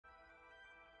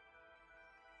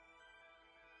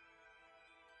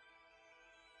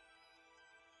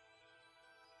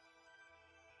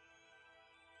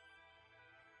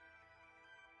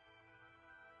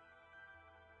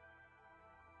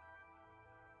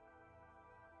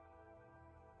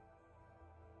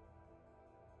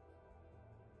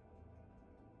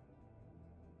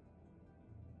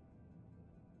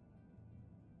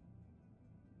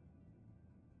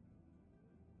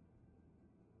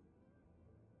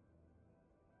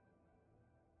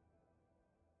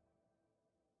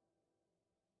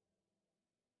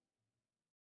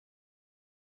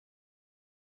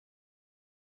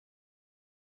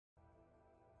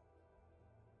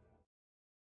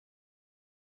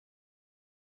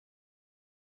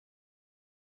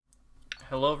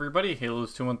Hello everybody,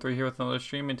 Halos213 here with another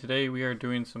stream, and today we are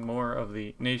doing some more of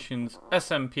the Nation's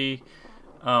SMP.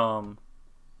 And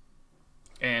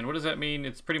what does that mean?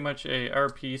 It's pretty much a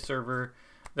RP server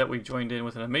that we joined in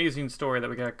with an amazing story that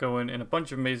we got going and a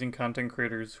bunch of amazing content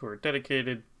creators who are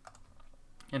dedicated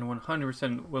and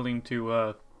 100% willing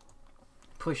to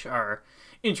push our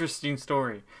interesting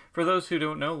story. For those who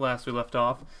don't know, last we left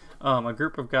off, a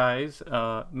group of guys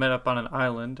met up on an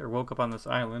island, or woke up on this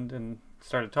island and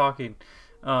started talking.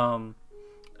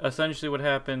 Essentially what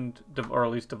happened, or at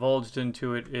least divulged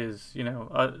into it, is, you know,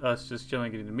 us just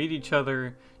generally getting to meet each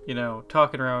other, you know,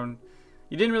 talking around.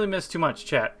 You didn't really miss too much,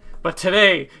 chat. But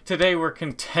today we're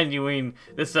continuing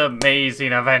this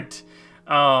amazing event.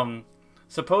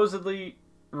 Supposedly,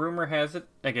 rumor has it,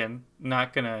 again,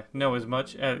 not gonna know as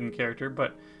much in character,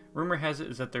 but rumor has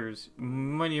it is that there's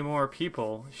many more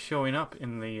people showing up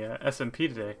in the SMP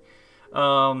today.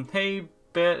 Hey,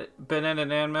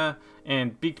 Banana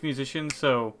and Beak Musician,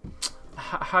 so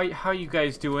how you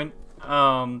guys doing?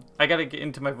 I gotta get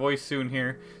into my voice soon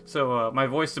here, so my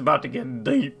voice is about to get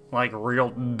deep, like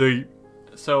real deep.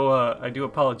 So I do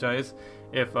apologize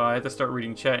if I have to start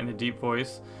reading chat in a deep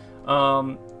voice.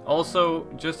 Also,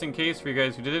 just in case for you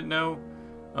guys who didn't know,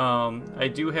 I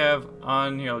do have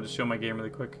on here, I'll just show my game really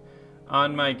quick.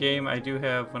 On my game, I do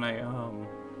have, when I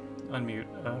unmute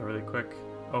really quick.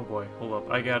 Oh boy, hold up.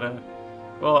 I gotta.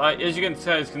 Well, as you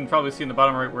can probably see in the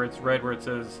bottom right where it's red, where it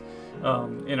says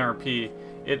NRP.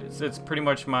 It's pretty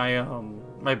much my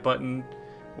my button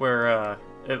where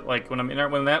like when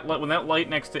that light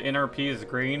next to NRP is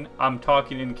green, I'm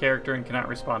talking in character and cannot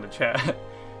respond to chat.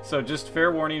 So just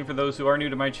fair warning for those who are new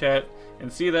to my chat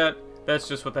and see that. That's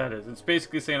just what that is. It's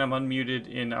basically saying I'm unmuted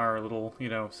in our little, you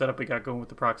know, setup we got going with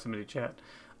the proximity chat.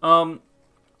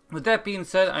 With that being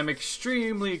said, I'm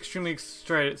extremely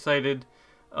excited.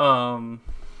 Oh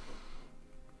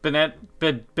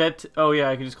yeah,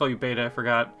 I can just call you Beta, I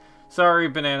forgot. Sorry,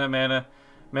 Man.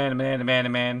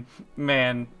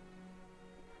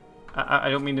 I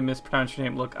don't mean to mispronounce your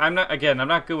name. Look, I'm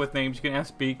not good with names. You can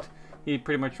ask Beaked. He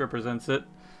pretty much represents it.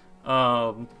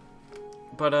 Yeah,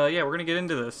 we're gonna get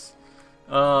into this.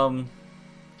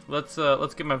 Let's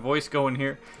get my voice going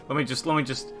here. Let me just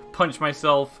punch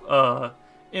myself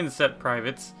in set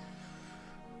privates.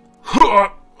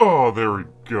 Oh, there we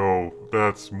go.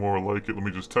 That's more like it. Let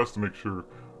me just test to make sure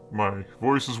my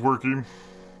voice is working.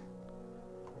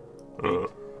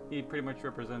 He pretty much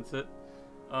represents it.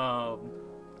 Yeah,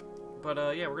 we're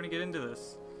gonna get into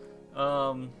this.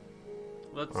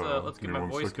 Let's get my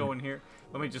voice going here.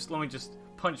 Let me just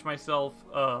punch myself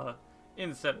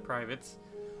in set privates.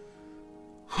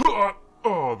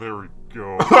 Oh, there we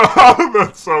go.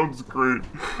 That sounds great.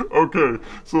 Okay,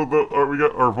 so we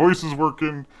got our voice is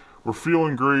working. We're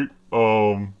feeling great.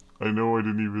 I know I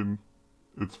didn't even.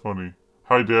 It's funny.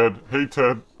 Hi, Dad. Hey,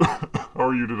 Ted. How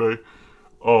are you today?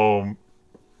 We're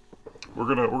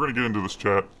gonna get into this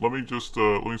chat. Let me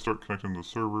start connecting to the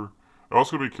server. I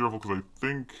also gotta be careful because I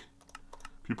think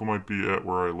people might be at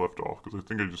where I left off, because I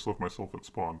think I just left myself at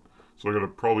spawn. So I gotta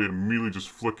probably immediately just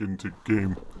flick into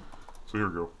game. So here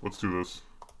we go. Let's do this.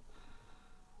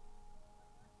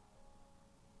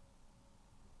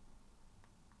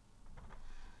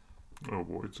 Oh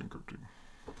boy, it's encrypting.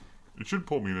 It should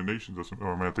pull me into nations. Oh,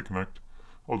 I'm gonna have to connect.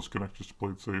 I'll just connect just to play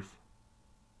it safe.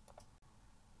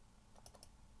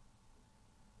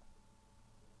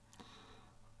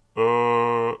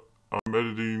 I'm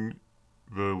editing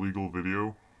the legal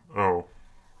video. Oh.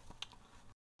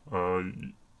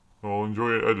 I'll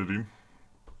enjoy editing.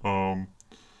 I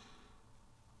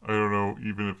don't know,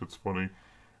 even if it's funny.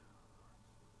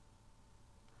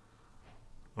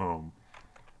 But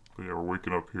yeah, we're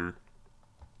waking up here.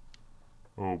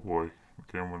 Oh boy.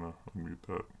 Okay, I'm gonna unmute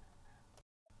that.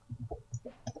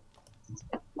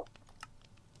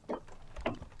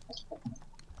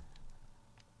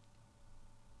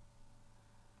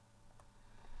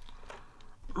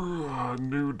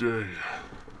 New day.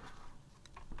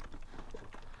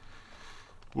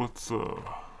 Let's,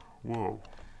 whoa.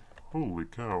 Holy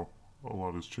cow. A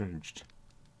lot has changed.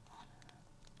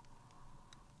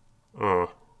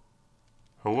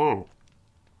 Hello?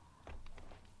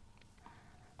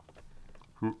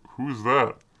 Who's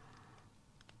that?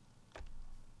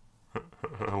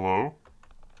 Hello?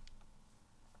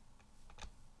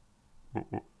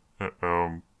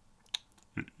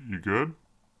 You good?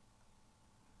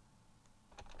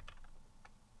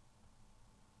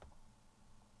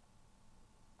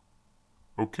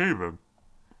 Okay then.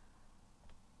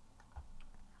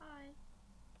 Hi.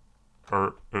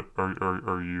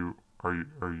 Are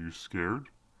you scared?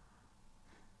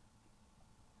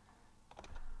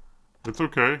 It's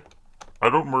okay. I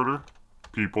don't murder.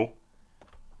 people.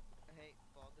 Hey,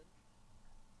 Bogdan.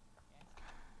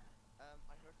 I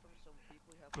heard from some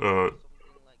people you have Uh,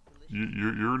 something like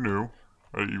delicious. you're new.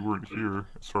 You weren't here,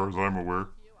 as far as I'm aware.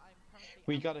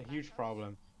 We got a huge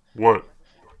problem. What?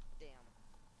 Damn.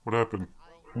 What happened?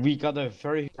 Well, We got a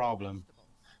very problem.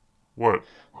 What?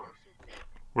 also good.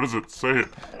 What is it? Say it.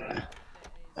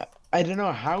 I don't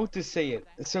know how to say it.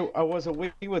 So I was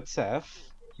away with Seth.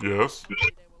 Yes?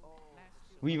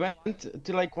 We went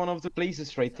to like one of the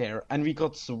places right there, and we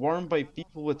got swarmed by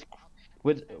people with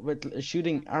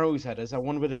shooting arrows at us.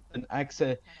 One with an axe.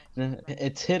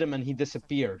 It hit him, and he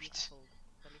disappeared.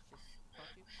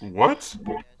 What?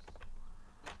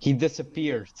 He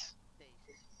disappeared.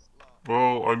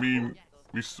 Well, I mean,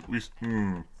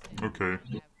 okay.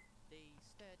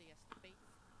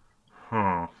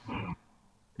 Huh.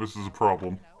 This is a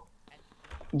problem.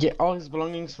 Yeah, all his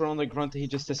belongings were on the ground. And he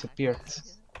just disappeared.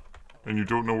 And you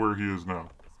don't know where he is now.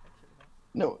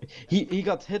 No, he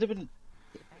got hit. With,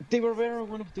 they were wearing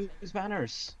one of those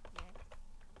banners.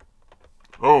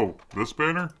 Oh, this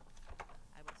banner?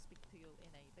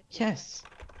 Yes.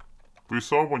 We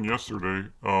saw one yesterday.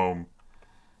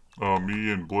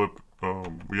 Me and Blip,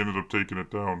 we ended up taking it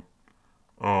down.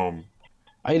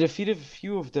 I defeated a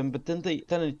few of them, but then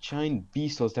a giant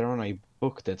beast was there, and I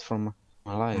booked it from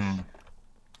my life.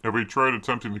 Have we tried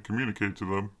attempting to communicate to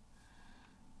them?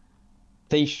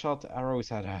 They shot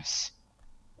arrows at us.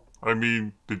 I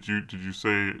mean, did you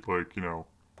say, like, you know,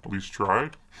 at least try?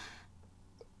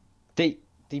 They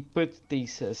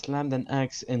slammed an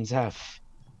axe in Zeph.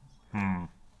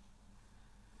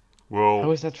 Well,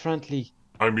 How is that friendly?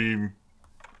 I mean,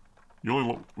 we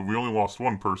only lost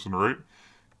one person, right?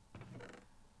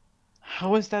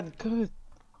 How is that good?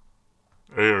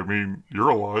 Hey, I mean, you're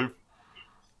alive.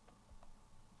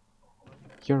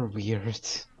 You're weird.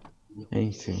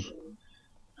 Anything.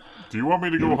 Do you want me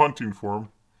to go hunting for him?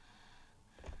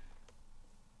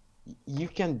 You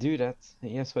can do that.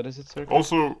 Yes, what is it, Circa?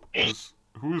 Also,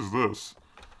 who is this?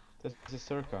 This is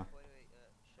Circa.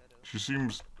 She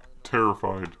seems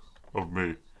terrified of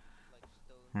me.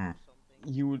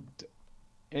 You would...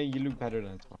 you look better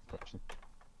than one person.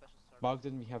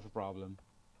 Bogdan, we have a problem.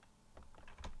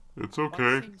 It's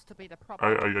okay.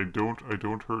 I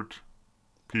don't hurt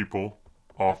people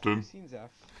often. Have you seen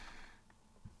Zeph?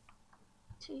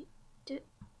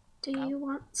 Do you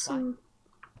want some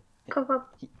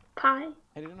pie?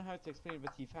 I don't know how to explain it,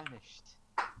 but he vanished.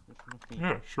 In front of me.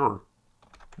 Yeah, sure.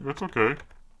 It's okay.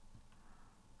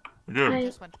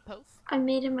 Again, I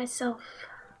made it myself.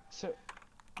 So,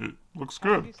 it looks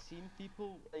have good. you seen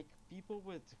people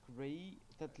with gray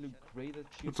that look gray that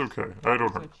shoot? It's okay. I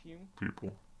don't hurt at you?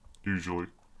 people, usually.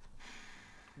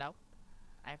 No,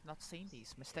 I have not seen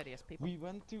these mysterious people. We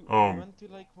went to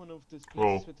like one of those places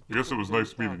Well, with the I guess people it was with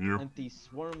nice meeting fog, you. And they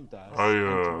swarmed us. I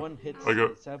and one hit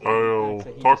I'll Zeph with an axe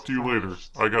and he talk just to you later.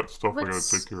 vanished. I got stuff I gotta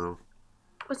What's- take care of.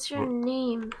 What's your What?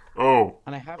 name? Oh,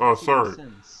 And I haven't seen him sorry.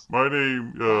 since. My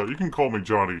name, you can call me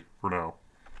Johnny for now.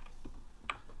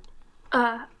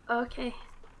 Okay.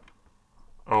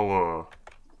 I'll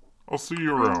see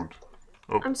you around.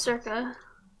 I'm Circa.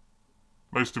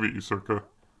 Nice to meet you, Circa.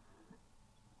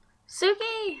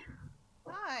 Suki!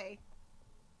 Hi.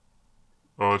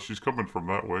 She's coming from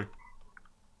that way.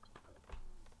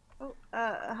 Oh,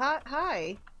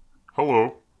 hi.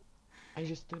 Hello. I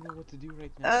just don't know what to do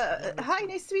right now. Hi,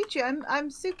 nice to meet you. I'm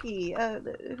Suki.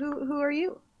 Who are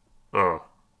you?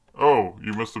 Oh,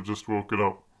 you must have just woken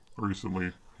up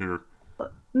recently here.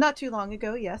 Not too long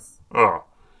ago, yes.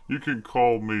 You can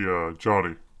call me,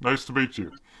 Johnny. Nice to meet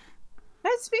you.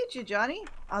 Nice to meet you, Johnny.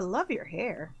 I love your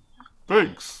hair.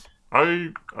 Thanks.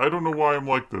 I don't know why I'm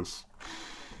like this.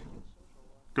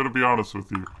 Gonna be honest with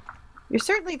you. You're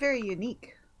certainly very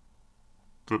unique.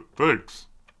 Thanks.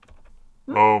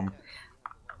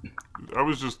 I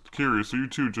was just curious. So you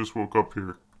two just woke up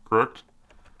here, correct?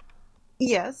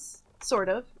 Yes, sort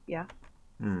of, yeah.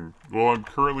 Well, I'm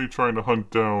currently trying to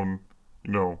hunt down,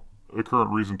 you know, the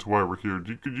current reason to why we're here.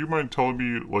 Could you mind telling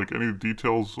me, like, any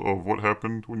details of what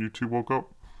happened when you two woke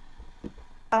up?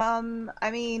 I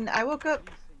mean, I woke up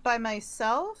by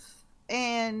myself,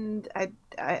 and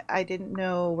I didn't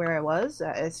know where I was.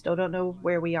 I still don't know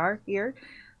where we are here.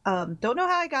 Don't know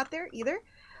how I got there either.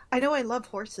 I know I love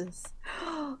horses.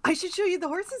 I should show you the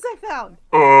horses I found.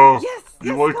 Yes,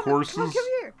 you yes, like come horses? On, come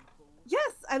here.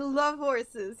 Yes, I love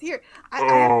horses. Here, I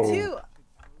have two.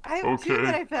 I have two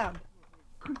that I found.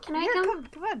 Can I Here, come?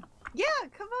 come on. Yeah,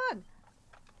 come on.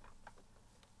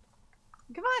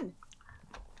 Come on.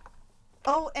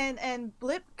 Oh, and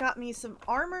Blip got me some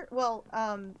armor. Well,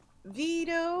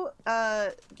 Vito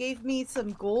gave me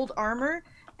some gold armor,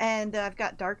 And I've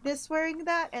got Darkness wearing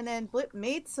that, and then Blip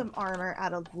made some armor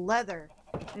out of leather.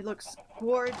 It looks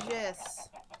gorgeous.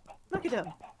 Look at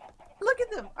them. Look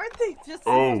at them. Aren't they just the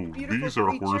most beautiful these are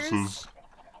creatures? horses.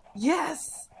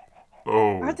 Yes.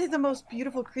 Oh. Aren't they the most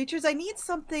beautiful creatures? I need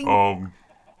something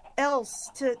else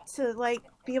to like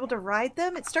be able to ride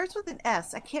them. It starts with an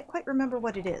S. I can't quite remember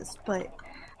what it is, but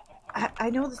I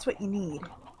know that's what you need.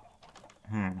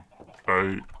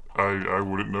 I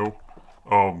wouldn't know.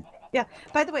 Yeah.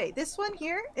 By the way, this one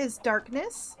here is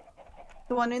Darkness,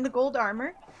 the one in the gold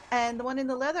armor, and the one in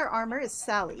the leather armor is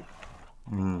Sally.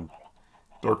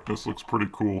 Darkness looks pretty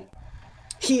cool.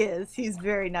 He is. He's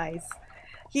very nice.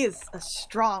 He is a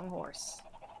strong horse.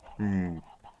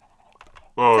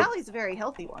 Sally's a very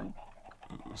healthy one.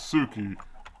 Suki,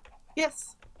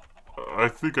 Yes. I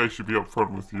think I should be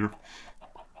upfront with you.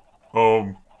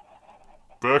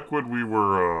 Back when we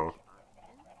were,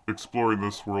 exploring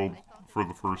this world for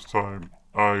the first time,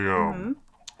 I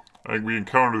think we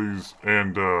encountered these,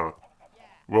 and,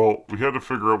 well, we had to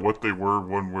figure out what they were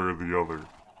one way or the other.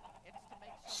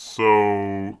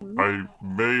 So, I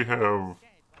may have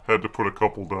had to put a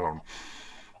couple down.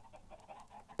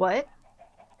 What?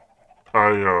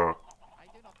 I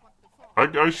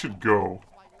should go.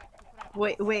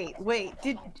 Wait.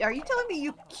 Are you telling me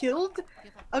you killed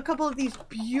a couple of these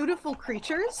beautiful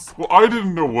creatures? Well, I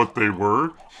didn't know what they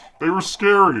were. They were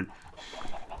scary.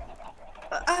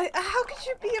 How could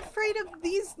you be afraid of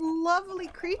these lovely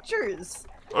creatures?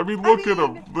 I mean, look at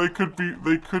them. They could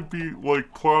be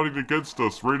like plotting against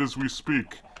us right as we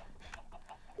speak.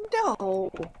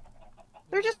 No.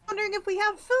 They're just wondering if we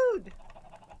have food.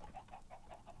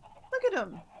 Look at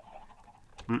them.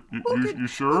 You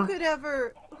sure?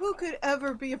 Who could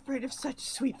ever be afraid of such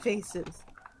sweet faces?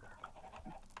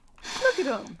 Look at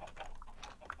them.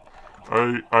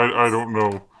 I don't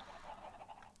know.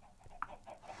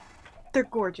 They're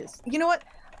gorgeous. You know what?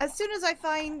 As soon as I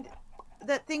find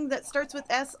that thing that starts with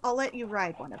S, I'll let you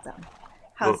ride one of them.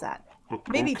 How's that?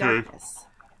 Maybe okay. Darkness.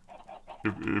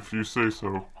 If you say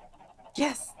so.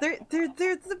 Yes, they're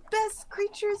the best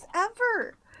creatures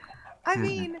ever. I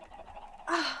mean,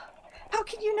 how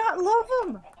can you not love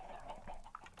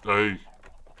them?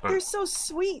 They're so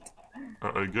sweet.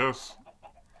 I guess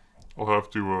I'll have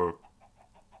to.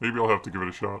 Maybe I'll have to give it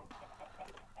a shot.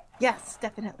 Yes,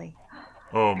 definitely.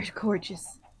 They're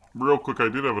gorgeous. Real quick, I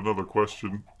did have another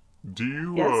question. Do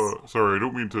you, Yes? sorry, I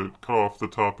don't mean to cut off the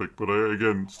topic, but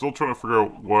again, still trying to figure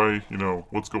out why,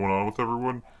 what's going on with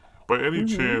everyone. By any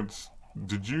chance,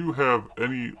 did you have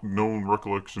any known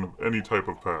recollection of any type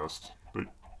of past?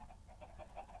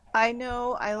 I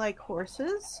know I like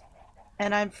horses,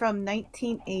 and I'm from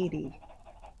 1980.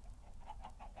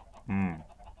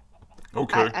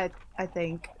 Okay. I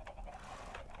think.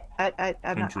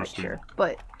 I'm not quite sure,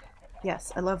 but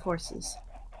yes, I love horses.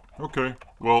 Okay.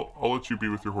 Well, I'll let you be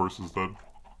with your horses then.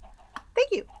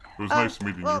 Thank you. It was nice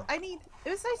meeting you. It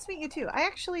was nice to meet you too. I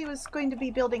actually was going to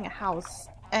be building a house,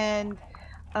 and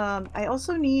I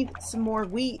also need some more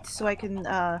wheat so I can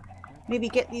maybe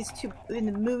get these two in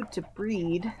the mood to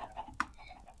breed.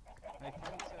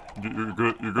 You're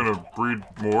gonna breed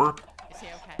more? Is he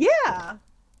okay? Yeah.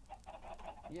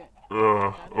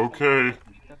 Okay.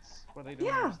 That's what I don't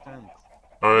understand.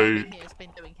 Maybe he has been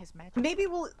doing his magic.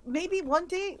 Maybe one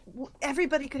day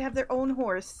everybody could have their own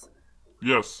horse.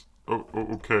 Yes.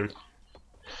 Okay.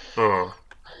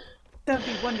 That'd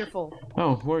be wonderful.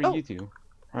 Oh, who are you two?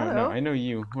 Hello. No, I know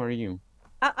you. Who are you?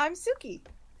 I'm Suki.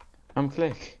 I'm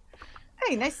Click.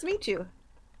 Hey, nice to meet you.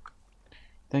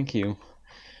 Thank you.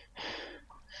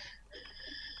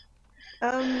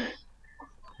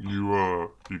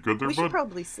 You good there, We should bud?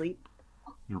 probably sleep.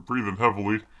 You're breathing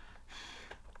heavily.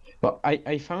 Well,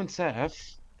 I found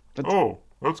Seth, but Oh,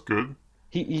 that's good.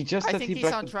 he just I said think he he's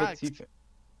blacked on out, but drugs.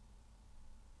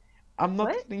 I'm not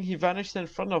What? kidding, he vanished in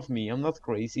front of me. I'm not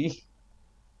crazy.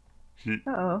 He,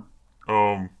 Uh-oh.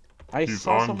 I He's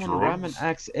saw on someone ram an drugs?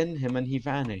 axe in him and he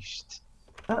vanished.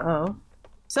 Uh-oh.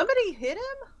 Somebody hit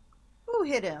him? Who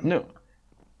hit him? No,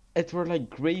 it were like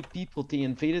grey people. They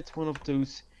invaded one of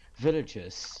those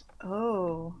villages.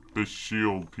 Oh. the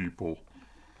shield people.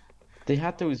 They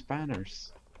had those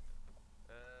banners.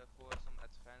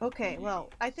 Okay, well,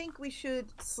 I think we should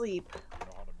sleep.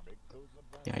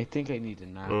 Yeah, I think I need a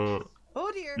nap.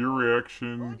 Oh dear. Your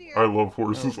reaction. Oh, dear. I love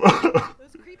horses.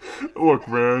 Those creepy things. Look,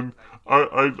 man.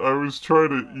 I was trying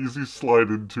to easy slide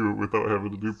into it without having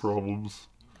to do problems.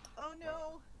 Oh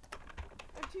no.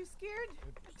 I'm too scared.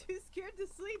 I'm too scared to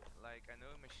sleep. Like, I know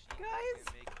a machine Guys?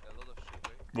 can make a lot of shit,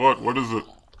 right? What? What is it?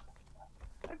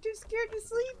 I'm too scared to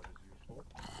sleep.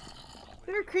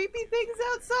 There are creepy things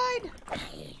outside.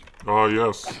 Ah,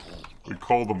 yes. We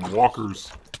call them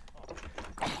walkers.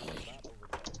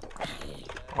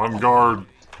 On guard.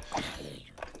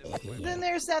 Then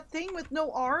there's that thing with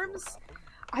no arms.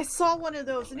 I saw one of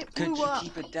those and it Could blew you up.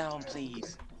 keep it down,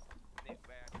 please?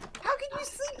 How can you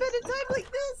sleep at a time like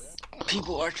this?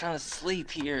 People are trying to sleep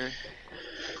here.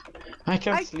 I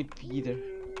can't sleep either.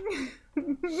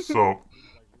 So,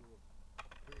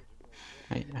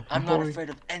 I'm not afraid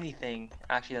of anything.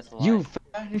 Actually, that's a lie. You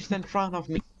vanished in front of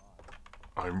me.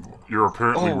 you're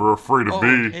apparently were afraid of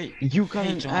me. Hey, You got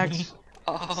hey, an Johnny. axe.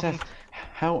 Seth,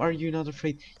 how are you not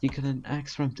afraid? You got an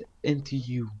axe rammed into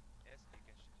you.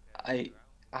 I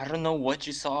don't know what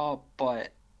you saw, but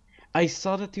I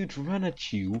saw that dude run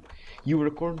at you. You were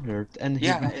cornered, and he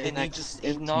yeah, got an and he axe just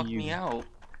into knocked you. me out.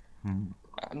 Hmm.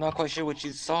 I'm not quite sure what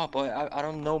you saw, but I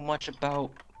don't know much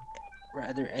about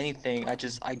rather anything.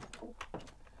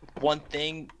 One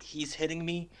thing, he's hitting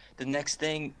me. The next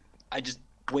thing, I just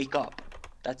wake up.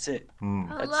 That's it. Hmm.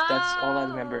 That's all I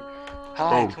remember.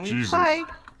 Hi, Oh, can we? Jesus. Hi.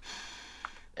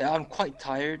 I'm quite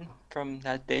tired from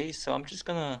that day, so I'm just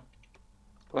gonna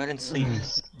go ahead and sleep.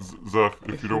 Zeph,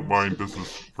 if you don't mind, this is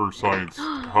for science.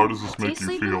 How does this Do you make you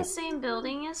sleep in feel? the same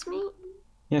building as me?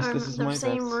 Yes, Or this is the my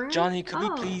same bed. room? Johnny, could we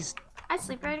Oh, please I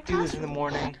sleep right do across this in the from you.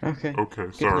 morning? Okay. Okay,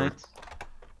 Good sorry. night.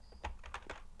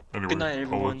 Anyway, Good night, I'll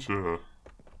everyone. let you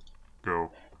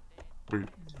go. Wait,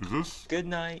 is this? Good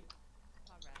night.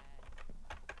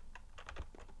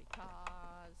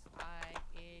 Because I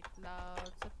eat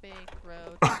loads of big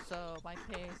roads, so my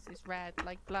piss is red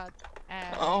like blood.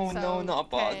 And Oh, so no, not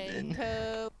Bogdan.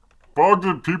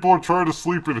 Bogdan, people are trying to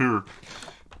sleep in here.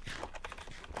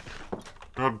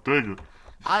 God dang it.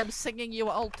 I'm singing you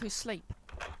all to sleep.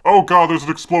 Oh god, there's an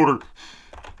exploder.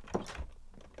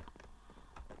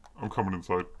 I'm coming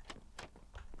inside.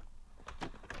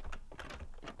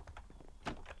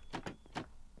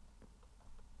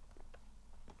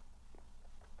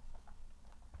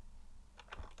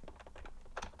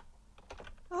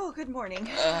 Oh, good morning.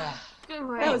 Good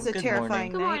morning. That was a Good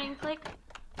terrifying Good night. morning, Click.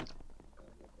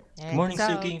 Good morning, It's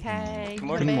Suki. okay Good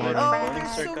morning, to be morning. Oh, friends. Morning,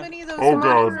 there's so Circa. many of those. Oh, Good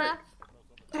morning, God. Zeph.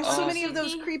 There's so many of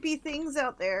those Suki. creepy things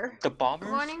out there. The Good bombers?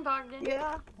 morning, Bogdan.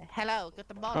 Yeah. Hello,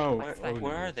 good morning. Oh, my friend.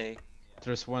 Where are they?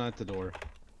 There's one at the door.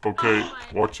 Okay, Oh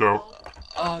my watch out.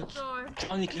 Door.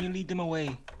 Johnny, can you lead them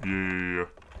away? Yeah.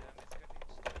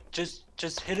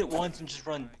 Just hit it once and just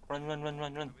run. Run.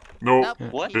 No. Nope,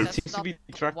 What? he It does seems to not be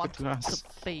attracted want to us.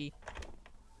 be.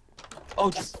 Oh,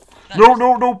 just...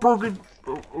 No, broken.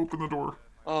 Oh, open the door.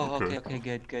 Oh, Okay.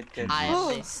 okay, good. I Oh.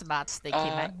 am the smart sticky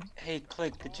man. Hey,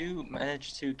 Click, did you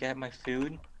manage to get my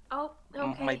food? Oh,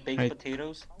 okay. My baked Hey.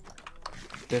 potatoes?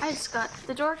 I just got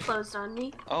the door closed on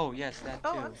me. Oh, yes, that too.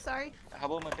 Oh, I'm sorry. How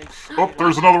about my baked Oh, potatoes?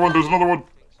 there's another one.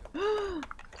 No?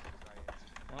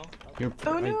 You're,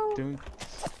 Oh, I no. don't.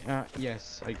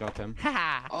 Yes, I got them.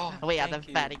 Haha, Oh, we are the thank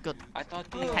you. very good I thought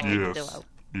the... hanging Yes. duo.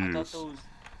 I thought Yes. those...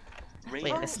 Wait,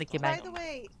 Raven... the sneaky By man. the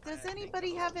way, does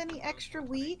anybody have any extra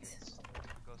wheat?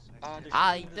 There's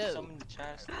I some in the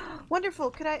chest. Wonderful.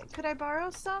 Could I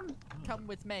borrow some? Come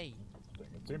with me.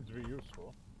 It seems to be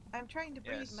useful. I'm trying to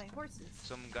breed Yes. my horses.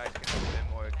 Some guys can swim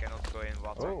or cannot go in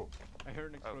water. Oh, I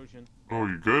heard an explosion. Oh,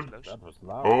 you good? that was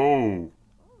loud. Oh,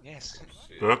 Yes.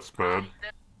 that's bad.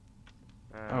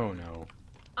 Oh no.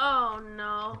 Oh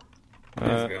no.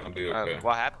 It's gonna be okay.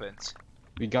 What happened?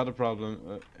 We got a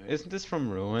problem. Isn't this from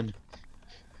Ruin?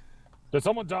 Did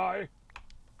someone die?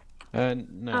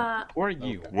 No. Who are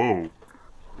you? Whoa.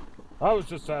 I was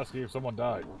just asking if someone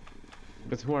died.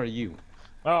 But who are you?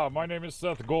 Ah, my name is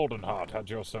Seth Goldenheart, at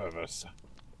your service.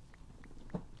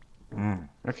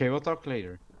 Okay, we'll talk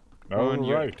later. All Ruin,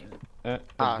 you- right.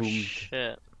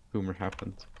 Shit. Boomer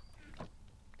happened.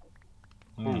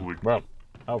 Holy. Well,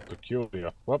 how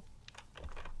peculiar. Well,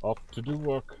 off to do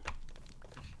work.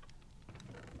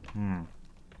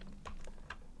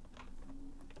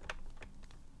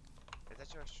 Is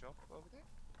that your shop over there?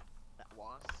 That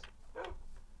was.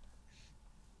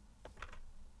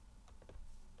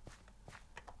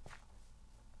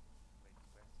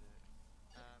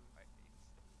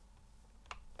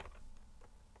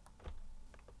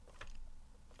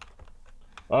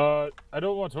 I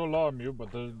don't want to alarm you, but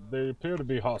they appear to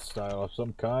be hostile of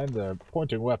some kind. They're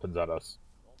pointing weapons at us.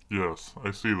 Yes,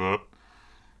 I see that.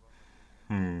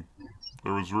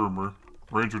 There was rumor.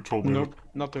 Ranger told me Nope,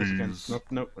 not those again. these-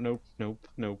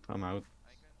 Nope, I'm out.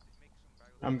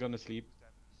 I'm gonna sleep.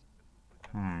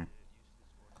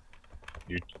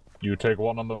 You take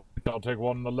one on the right, I'll take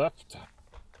one on the left.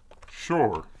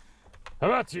 Sure.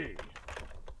 Havati!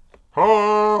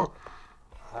 Ah!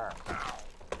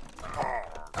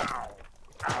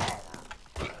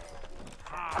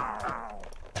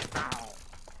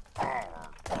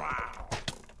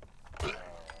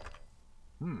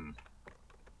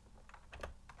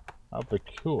 How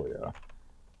peculiar.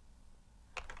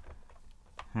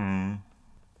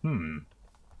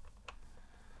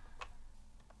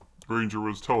 Ranger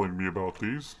was telling me about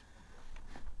these.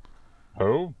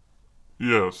 Who?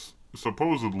 Yes,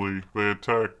 supposedly they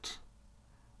attacked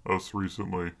us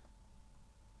recently.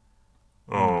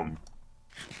 But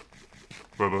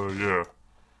yeah.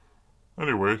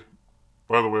 Anyway,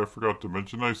 by the way, I forgot to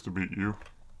mention, nice to meet you.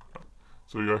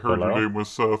 So yeah, I heard Hello? your name was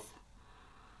Seth.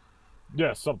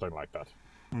 Yes, something like that.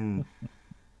 And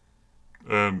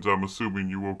I'm assuming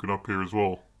you woken up here as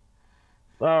well.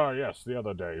 Yes, the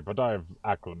other day, but I've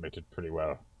acclimated pretty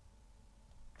well.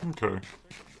 Okay.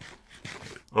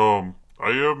 I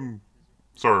am...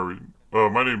 Sorry,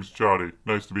 my name's Johnny.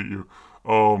 Nice to meet you.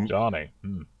 Johnny.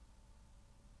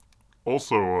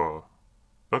 Also,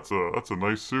 that's a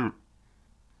nice suit.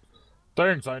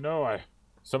 Thanks, I know I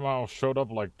somehow showed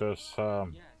up like this.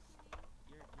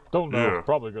 Don't know. Yeah.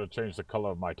 Probably gonna change the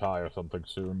color of my tie or something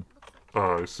soon.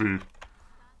 I see.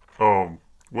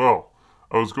 Well,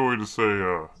 I was going to say,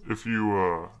 if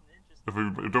you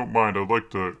don't mind, I'd like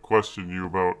to question you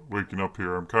about waking up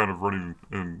here. I'm kind of running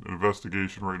an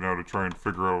investigation right now to try and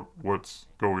figure out what's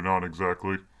going on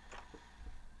exactly.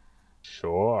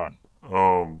 Sure.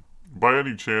 By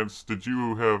any chance, did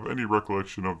you have any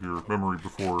recollection of your memory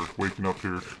before waking up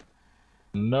here?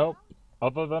 Nope.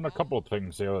 Other than a couple of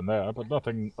things here and there, but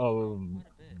nothing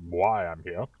why I'm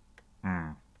here.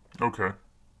 Okay.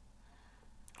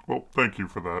 Well, thank you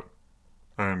for that.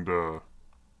 And,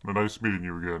 nice meeting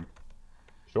you again.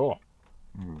 Sure.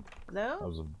 Hello? That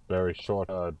was a very short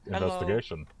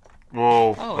investigation.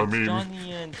 Well, Oh, I it's mean...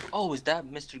 Johnny and... Oh, is that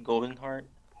Mr. Goldenheart?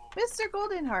 Mr.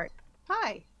 Goldenheart.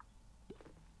 Hi.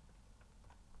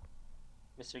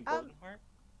 Mr. Goldenheart?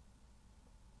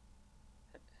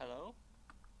 Hello?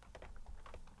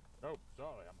 Oh,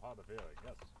 sorry, I'm hard of hearing,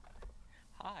 yes.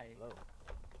 Hi. Hello.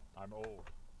 I'm old.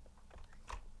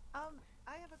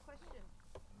 I have a question.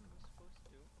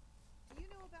 Do you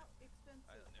know about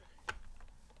expenses?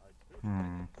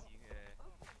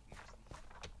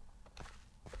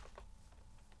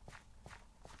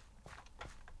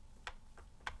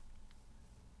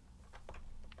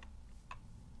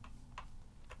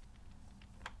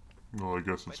 Well, I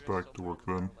guess it's back to work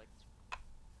then.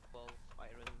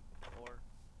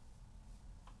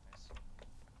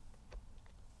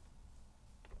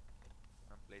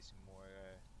 I'm placing more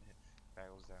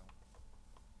barrels down.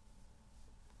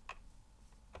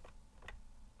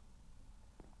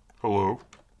 Hello.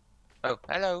 Oh,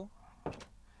 hello.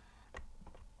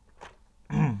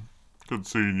 Good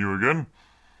seeing you again.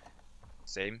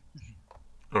 Same.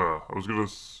 I was gonna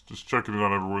just checking in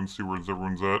on everyone, see where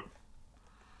everyone's at.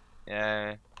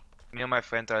 Yeah, me and my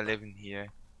friend are living here.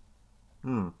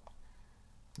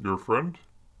 Your friend?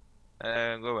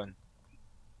 Rowan.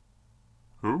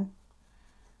 Who?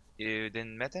 You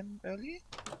didn't met him earlier?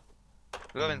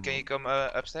 Rowan, can you come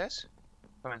upstairs?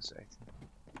 Come inside.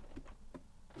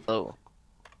 Hello.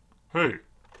 Hey.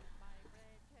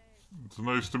 It's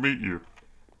nice to meet you.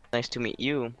 Nice to meet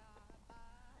you.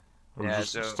 I was Yeah,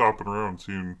 just so- stopping around,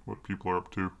 seeing what people are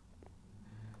up to.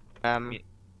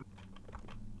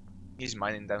 He's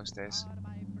mining downstairs.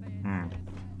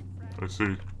 I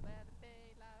see.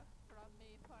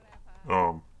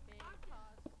 You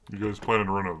guys planning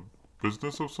to run a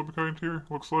business of some kind here,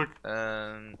 looks like?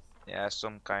 Yeah,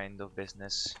 some kind of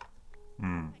business.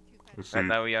 I see. Right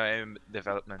now we are in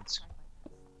development.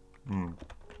 If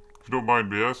you don't mind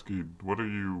me asking, what are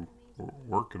you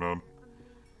working on?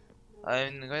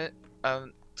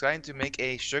 I'm trying to make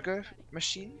a sugar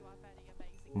machine.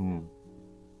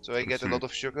 So I get a see. lot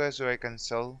of sugar so I can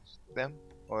sell them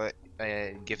or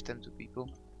give them to people.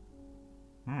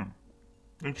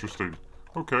 Interesting.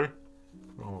 Okay.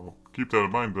 I'll keep that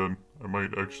in mind then. I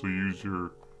might actually use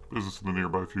your business in the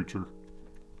nearby future.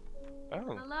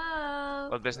 Oh. Hello.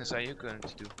 What business are you going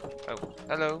to do? Oh,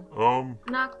 hello.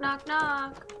 Knock, knock,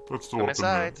 knock. That's still Come up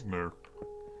inside. in there.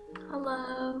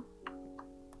 Hello.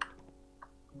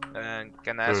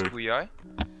 Can I ask Hey. who you are?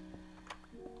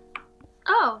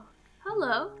 Oh,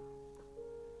 hello.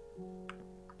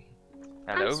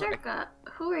 Hello. I'm Circa.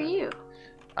 Who are you?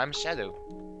 I'm Shadow.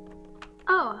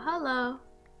 Oh, hello.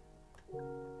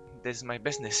 This is my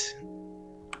business.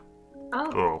 Oh,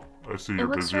 Oh, I see it you're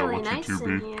looks busy. I'll really let nice you two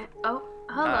in be. here. Oh,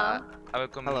 hello. I will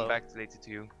come Hello. back later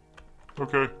to you.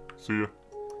 Okay, see ya.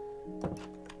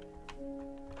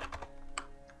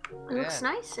 It looks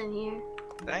nice in here.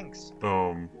 Thanks.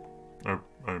 I'm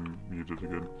muted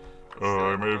again.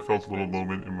 I may have felt a little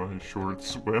moment in my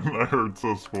shorts when I heard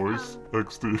Seth's voice.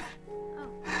 XD.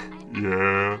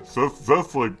 Yeah,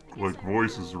 Seth's like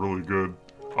voice is really good.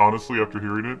 Honestly, after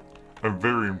hearing it, I'm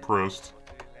very impressed.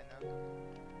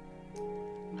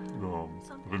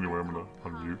 But anyway, I'm gonna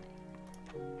unmute.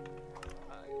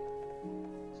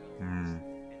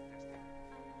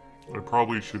 I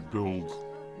probably should build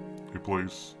a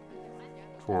place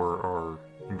for our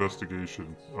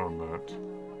investigation on that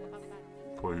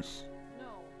place. No.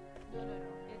 The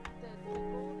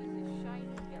gold is a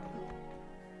shiny yellow.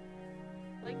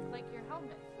 Like your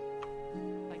helmet.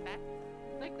 Like that?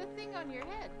 Like the thing on your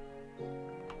head.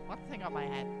 What thing on my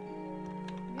head?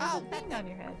 Oh, the thing on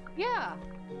your head. Yeah.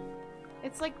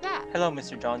 It's like that. Hello,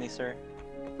 Mr. Johnny, sir.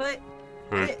 But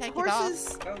Hey. Take it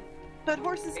horses, off. but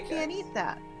horses Hey, can't guys. eat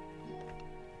that.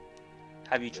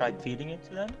 Have you tried feeding it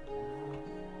to them?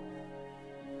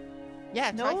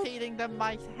 Yeah, try No. feeding them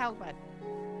my helmet.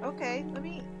 Okay, let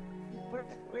me. Where?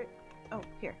 Oh,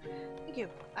 here. Thank you.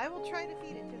 I will try to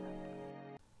feed it to them.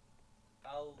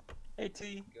 I'll. Hey,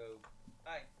 T. Go.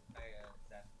 Hi,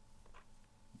 Zach.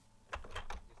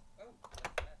 Oh,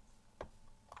 what's that?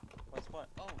 What's what?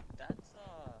 Oh, that's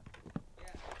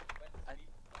Yeah, went to sleep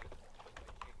like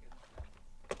chicken.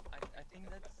 I think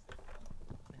that's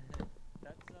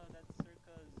that's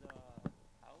Circa's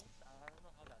house. I don't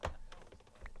know how that's a house,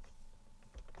 but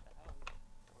it's a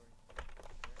house.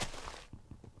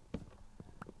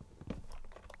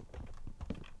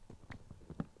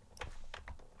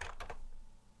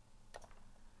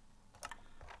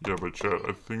 Yeah, but chat,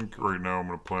 I think right now I'm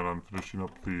gonna plan on finishing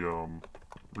up the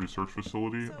research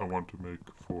facility I want to make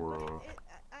for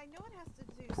I know it has to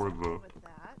do for something the with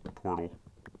that, portal.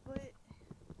 but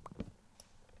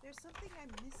there's something I'm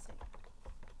missing.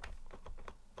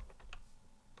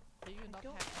 Do you not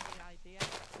don't- have any idea?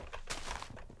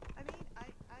 I mean,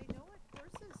 I know what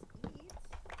horses eat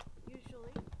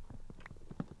usually.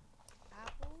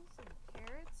 Apples and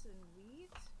carrots and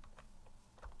wheat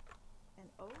and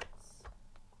oats.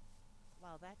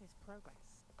 Well, that is progress.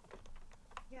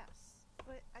 Yes,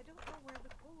 but I don't know where the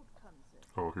gold comes in.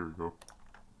 Oh, here you go.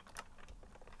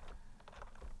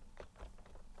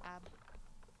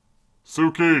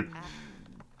 Suki!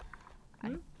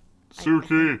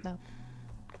 Suki! No.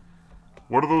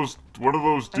 What are those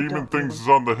I demon don't things really- is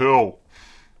on the hill?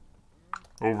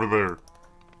 Over there.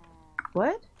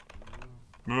 What?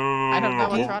 No, I don't know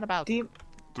what no, you're on about.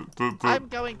 I'm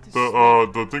going to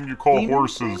the thing you call Demon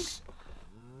horses.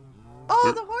 Oh,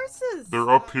 They're- the horses! They're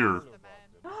up here.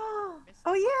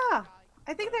 Oh yeah,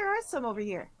 I think there are some over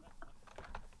here.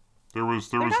 There was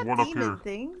They're not one up demon here.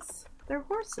 things. They're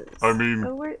horses. I mean,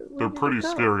 So where they're did pretty they go?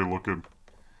 scary looking.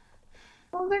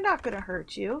 Well, they're not gonna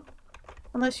hurt you.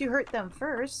 Unless you hurt them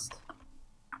first.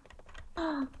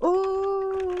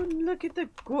 Oh, look at the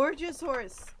gorgeous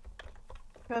horse.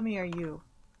 Come here, you.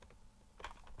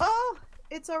 Oh,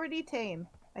 it's already tame,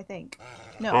 I think.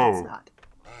 No, Oh. it's not.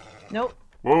 Nope.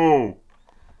 Whoa!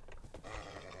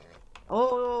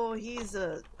 Oh, he's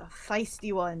a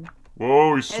feisty one.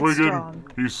 Whoa, he's swinging.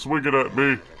 Headstrong. He's swinging at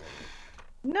me.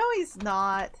 No, he's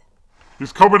not.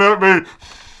 He's coming at me.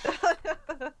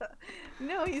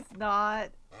 No, he's not.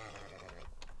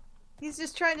 He's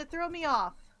just trying to throw me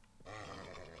off.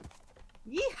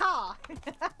 Yeehaw!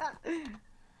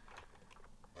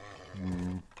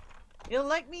 You'll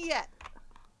like me yet.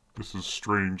 This is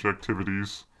strange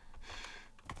activities.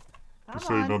 Come To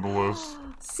say on. nonetheless.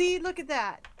 See, look at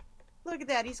that. Look at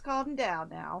that. He's calmed down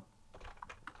now.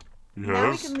 He Now we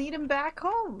has? can lead him back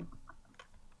home.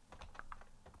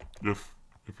 If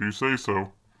you say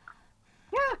so.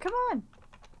 Yeah, come on.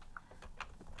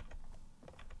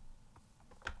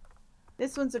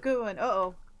 This one's a good one.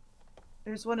 Uh-oh.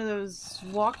 There's one of those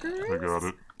walkers. I got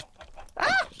it.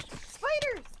 Ah!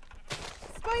 Spiders!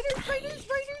 Spiders, spiders,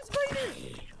 spiders,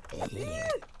 spiders! Yeah.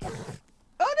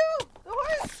 Oh no! The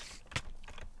horse!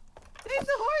 Save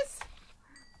the horse!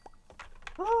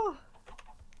 Oh,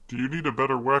 Do you need a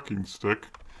better whacking stick?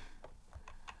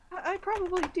 I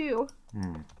probably do.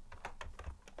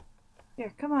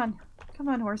 Here, come on. Come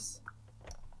on, horse.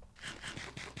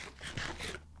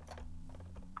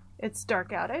 It's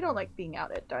dark out. I don't like being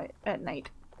out at night.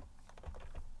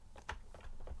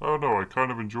 Oh no, I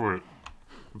kind of enjoy it.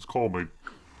 It's calming.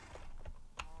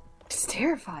 It's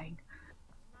terrifying.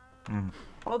 Hmm.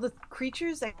 All the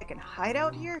creatures that can hide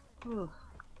out here. Ugh.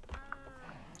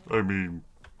 I mean,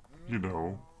 you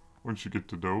know, once you get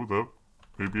to know them,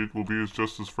 maybe it will be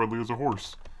just as friendly as a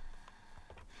horse.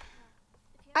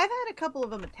 I've had a couple of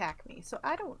them attack me, so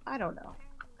I don't know.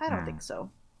 I don't think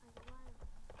so.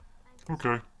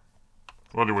 Okay.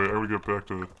 Well, anyway, I would get back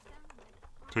to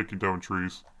taking down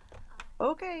trees.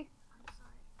 Okay.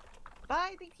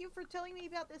 Bye. Thank you for telling me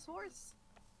about this horse.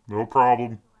 No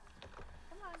problem.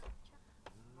 Come on.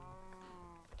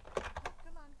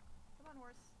 Come on. Come on,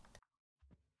 horse.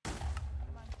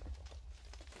 Come on.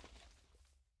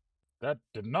 That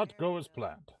did not go as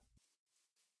planned.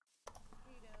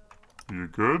 You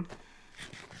good?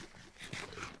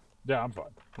 Yeah, I'm fine.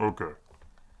 Okay.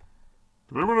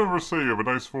 Did anyone ever say you have a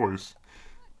nice voice?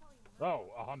 Oh,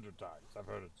 100 times. I've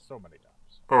heard it so many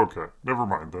times. Okay, never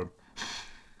mind then.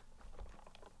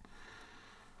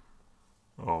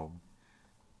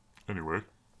 Anyway.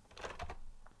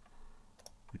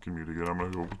 We can mute again. I'm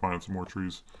gonna go find some more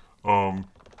trees.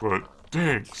 But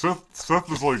dang,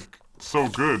 Seth is like so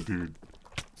good, dude.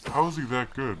 How is he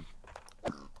that good?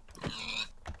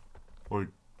 Like,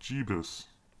 Jeebus.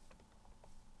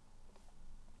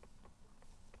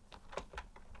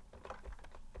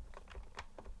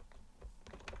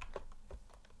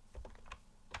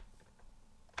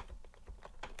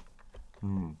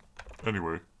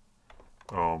 Anyway,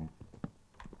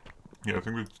 yeah, I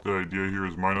think the idea here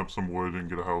is mine up some wood and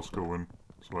get a house going,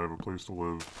 so I have a place to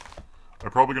live.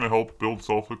 I'm probably going to help build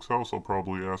Selphic's house. I'll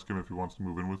probably ask him if he wants to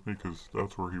move in with me, because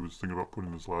that's where he was thinking about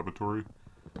putting his laboratory.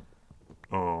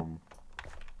 And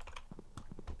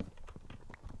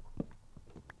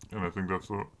I think that's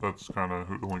kind of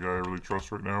the only guy I really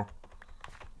trust right now.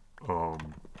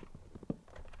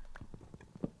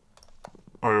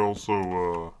 I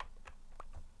also,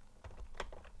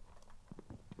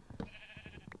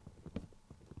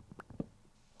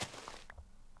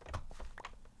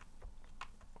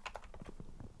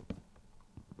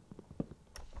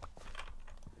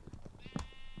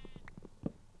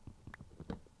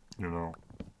 you know,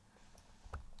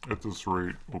 at this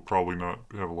rate, we'll probably not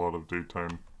have a lot of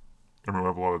daytime. I mean,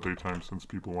 we'll have a lot of daytime since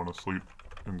people want to sleep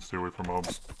and stay away from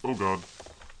mobs. Oh god.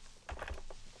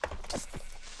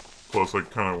 Plus, I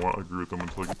kind of want to agree with them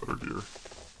until I get better gear.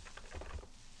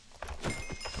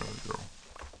 There we go.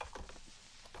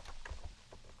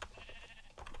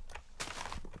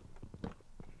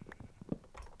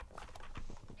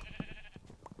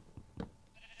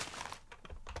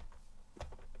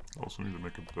 I also need to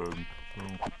make a bed, so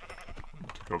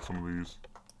take out some of these.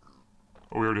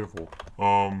 Oh, we already have wool.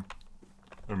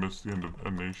 I missed the end of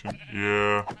End Nation.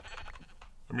 Yeah.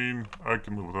 I mean, I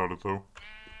can live without it though.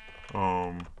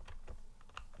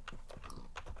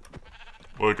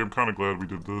 Like, I'm kind of glad we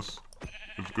did this.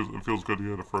 It's because it feels good to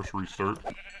get a fresh restart.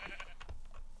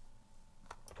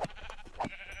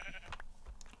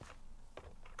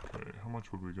 Okay, how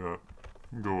much would we got?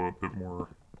 We'll go a bit more.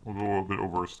 We'll go a bit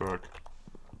over a stack.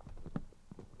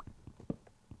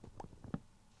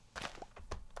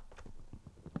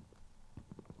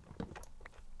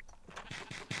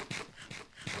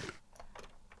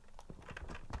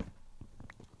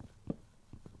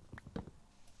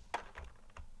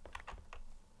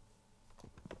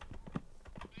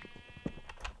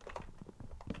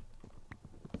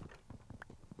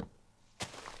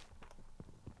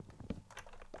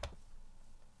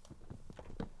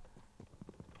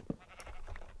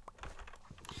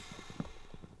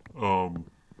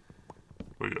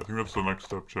 But yeah, I think that's the next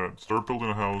step, chat. Start building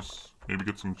a house, maybe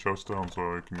get some chests down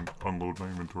so I can unload my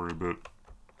inventory a bit.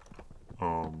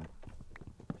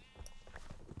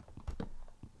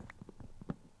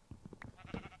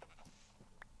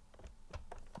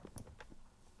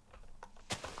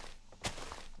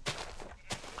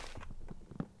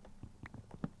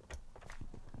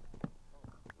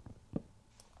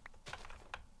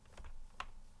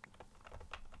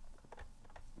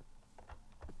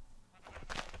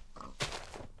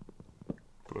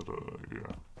 But,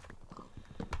 yeah.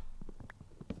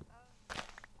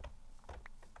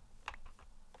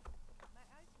 My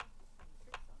eyes must be playing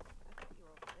tricks on me. I thought you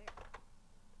were over there.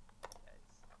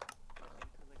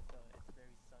 It's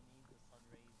very sunny, the sun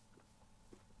rays.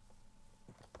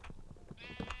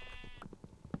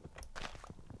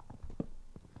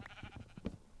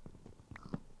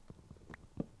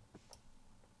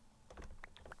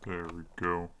 There we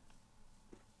go.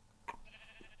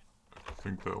 I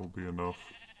think that will be enough.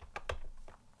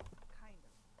 Kind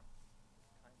of.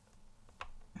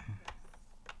 Yes.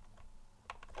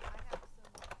 I have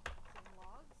some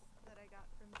logs that I got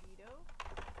from Vito,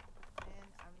 and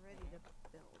I'm ready to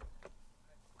build.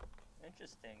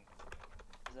 Interesting.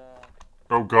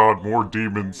 Oh god, more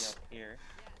demons. Up here.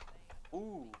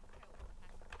 Ooh.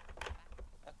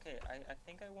 Okay, I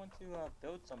think I want to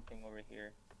build something over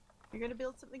here. You're gonna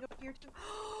build something over here too?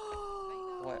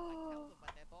 What?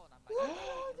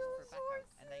 Those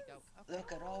horses!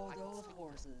 Look at all those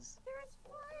horses. There's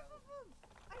 5 of them!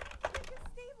 I need to make a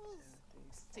stables!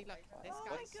 See, look, this Oh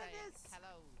guy's my saying, goodness!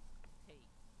 hello, T.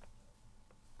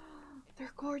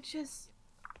 They're gorgeous.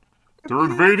 They're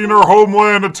invading our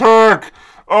homeland! Attack!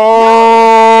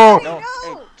 Oh! No,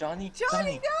 No! hey, Johnny,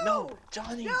 Johnny, no!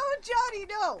 Johnny! No, Johnny,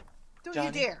 no! Don't Johnny?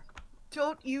 you dare!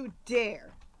 Don't you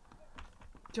dare!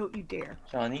 Don't you dare.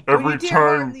 Johnny. Don't Every you dare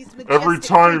harm time, these every majestic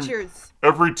time, creatures.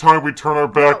 every time we turn our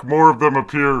back, more of them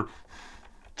appear.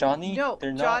 Johnny, No,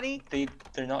 they're not. Johnny.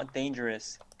 They're not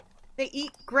dangerous. They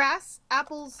eat grass,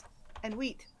 apples, and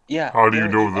wheat. Yeah. How do they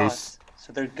you don't know eat this? us,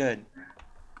 so they're good.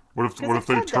 What if 'Cause what I if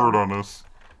they fed turn them. on us?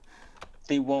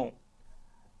 They won't.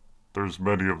 There's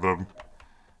many of them.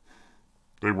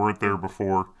 They weren't there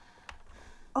before.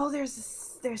 Oh, there's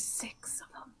 6 of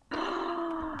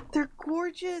them. They're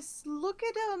gorgeous. Look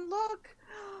at them. Look.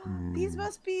 These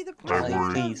must be the Johnny,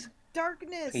 children please. of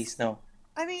darkness. Please, no.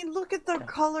 I mean, look at the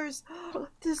colors.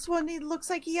 This one, he looks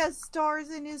like he has stars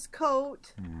in his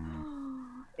coat.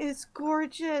 It's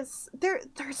gorgeous. They're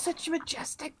such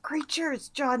majestic creatures,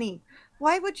 Johnny.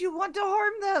 Why would you want to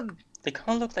harm them? They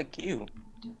kind of look like you.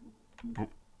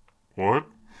 What?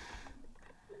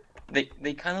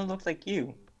 They kind of look like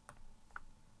you.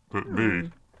 But me?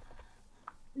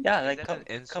 Yeah, like that come an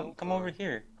insult, come over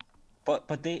here. But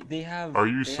they have. Are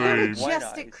you they They're saying- have white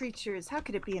majestic eyes. creatures. How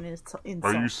could it be an insult?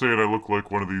 Are you saying I look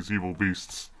like one of these evil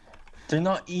beasts? They're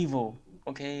not evil.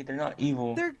 Okay, they're not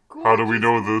evil. They're gorgeous, How do we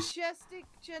know this? majestic,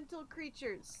 gentle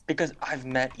creatures. Because I've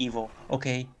met evil.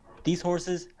 Okay, these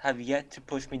horses have yet to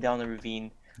push me down the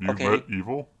ravine. You okay. met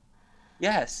evil?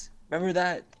 Yes. Remember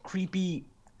that creepy,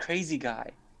 crazy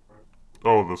guy?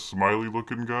 Oh, the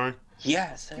smiley-looking guy?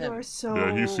 Yes. Him. You are so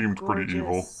Yeah, he seemed pretty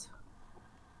evil. gorgeous.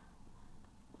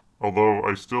 Although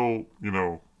I still, you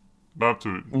know, not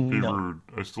to be No. rude,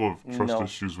 I still have trust No.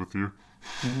 issues with you.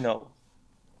 No.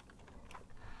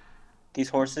 These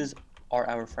horses are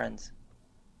our friends.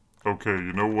 Okay,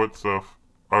 you know what, Seth?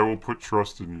 I will put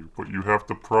trust in you, but you have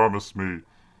to promise me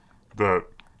that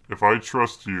if I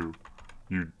trust you,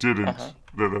 you didn't,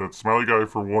 that smiley guy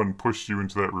for one pushed you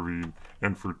into that ravine,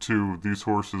 and for two, these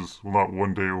horses will not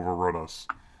one day overrun us.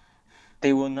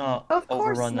 They will not Of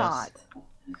course overrun not. us.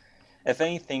 If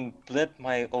anything, Blip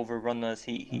might overrun us.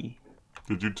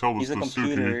 Did you tell this He's a to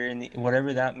computer, Suki? and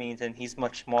whatever that means, and he's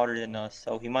much smarter than us,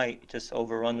 so he might just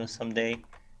overrun us someday.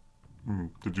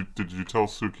 Did you tell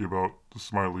Suki about the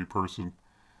smiley person?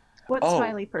 What Oh.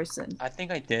 smiley person? I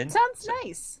think I did. Sounds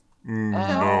nice.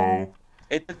 No.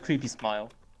 It's a creepy smile.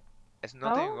 There's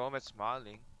nothing Oh? wrong with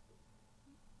smiling.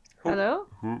 Hello?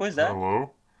 Who is that?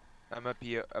 Hello? I'm up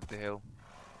here, up the hill.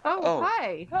 Oh,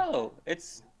 hi. Oh,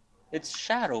 it's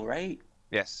Shadow, right?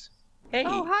 Yes. Hey.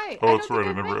 Oh, hi. Oh, I that's don't right,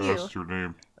 I think I've never met asked you. your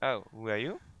name. Oh, who are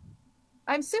you?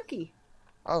 I'm Suki.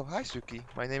 Oh, hi Suki.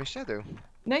 My name is Shadow.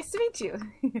 Nice to meet you.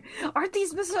 Aren't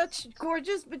these such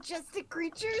gorgeous, majestic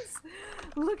creatures?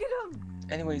 Look at them.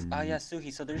 Anyways, yeah,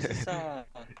 Suki. So there's this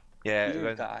Yeah,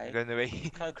 weird guy. run away.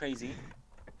 Kind of crazy.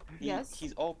 Yes.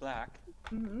 He's all black,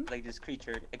 Mm-hmm. like this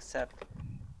creature, except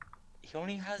he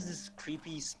only has this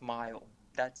creepy smile.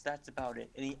 That's about it,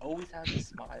 and he always has a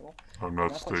smile. I'm not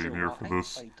quite staying sure here why, for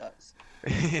this. but he does.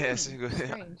 Yes, good.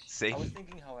 Strange. I Same. was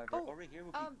thinking, however, Oh, over here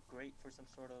would be great for some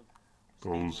sort of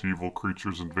Those stable, evil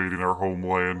creatures invading our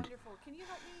homeland. Wonderful. Can you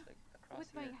help me like across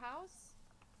with my here. house?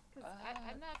 Because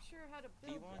I'm not sure how to Do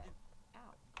you build want to that. do?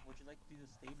 Ow. Would you like to do the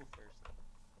stable first?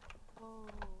 Oh,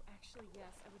 actually,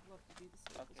 yes. I would love to do the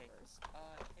stables Okay. first.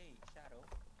 Hey, Shadow.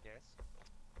 Yes.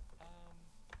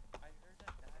 I heard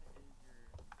that is your.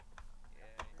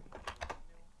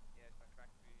 Yes, my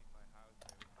factory, my house,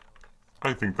 everything.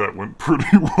 I think that went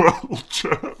pretty well,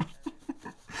 Chad.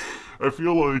 I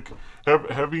feel like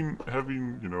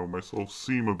having you know myself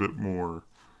seem a bit more,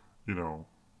 you know,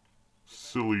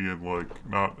 silly and like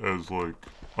not as like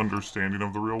understanding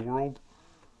of the real world.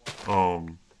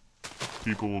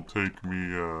 People will take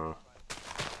me a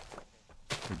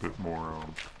bit more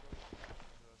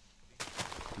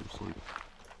seriously.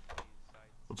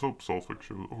 Let's hope Sulfic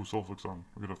shows. Oh, Sulfic's on.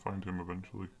 We're gonna find him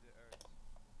eventually.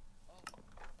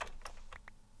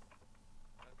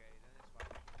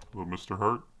 Hello, Mr.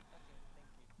 Hart.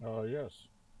 Yes.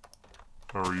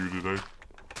 How are you today?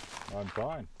 I'm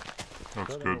fine.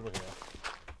 That's Sitting good. over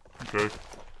here. Okay.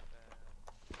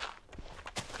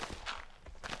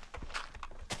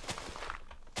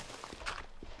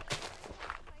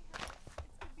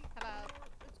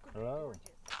 Hello.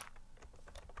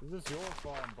 Is this your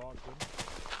farm, Bogdan?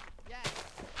 Yes.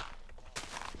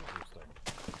 Interesting.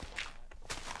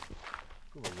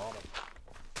 You have a lot of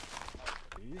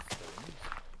these things.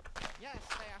 Yes,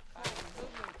 they are called moo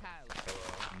cows.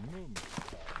 Moo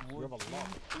cows. You have a lot.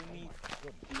 Do me the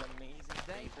amazing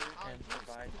favor and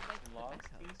provide some logs,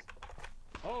 please?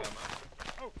 Oh.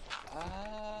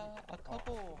 A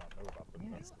couple.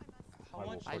 Yes. How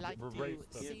much? I like to Erase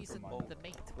them season from my- the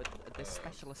meat with this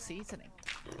special seasoning.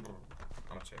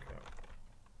 I'll check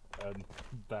it out. And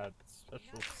that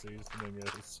special seasoning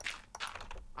is.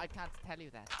 I can't tell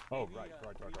you that. Oh, right.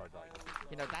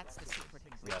 You know, that's the secret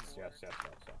ingredient. Yes.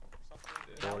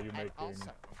 You know, Or are you and making...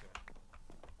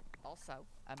 Also,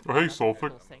 Oh, hey, another Sulfic.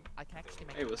 cool thing, I can actually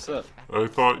make Hey, what's up? I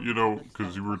thought, you know,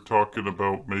 because you were talking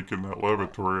about making that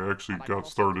laboratory, I actually got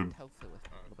started.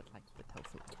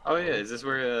 Oh yeah, is this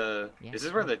where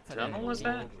the tunnel was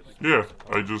at? Yeah,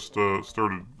 I just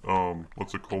started,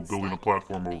 what's it called, building a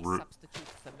platform over it.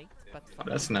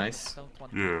 That's nice.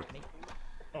 Yeah.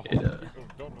 Yeah.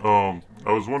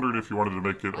 I was wondering if you wanted to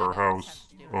make it our house,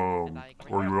 or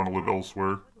you want to live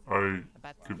elsewhere. I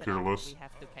could care less.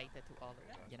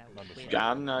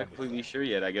 I'm not completely sure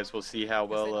yet. I guess we'll see how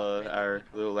well our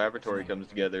little laboratory comes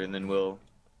together, and then we'll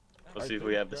see if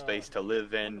we have the space to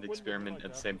live and experiment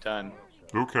at the same time.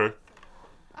 Okay.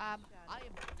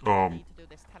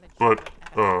 But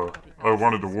I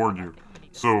wanted to warn you.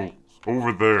 So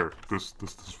over there, this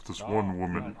one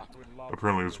woman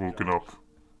apparently has woken up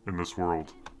in this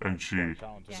world, and she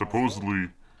supposedly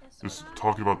is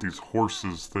talking about these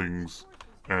horses things,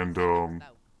 and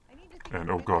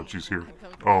oh god, she's here.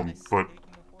 But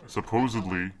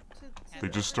supposedly they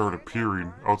just start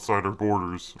appearing outside our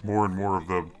borders, more and more of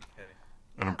them,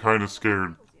 and I'm kind of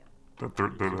scared that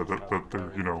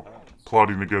they're you know,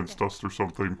 plotting against us or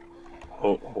something.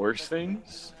 Oh, horse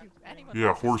things?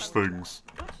 Yeah, horse things.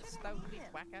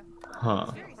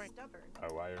 Huh.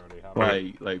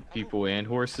 Like people and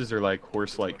horses, or like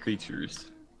horse-like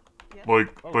creatures? Well,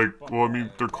 I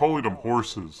mean, they're calling them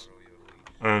horses,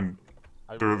 and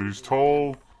they're these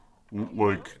tall,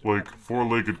 like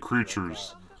four-legged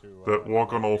creatures that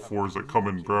walk on all fours, that come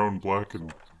in brown, black,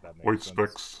 and white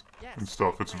specks and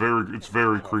stuff. It's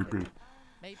very creepy.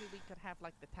 Maybe we could have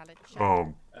like the talent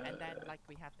show, and then like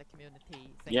we have the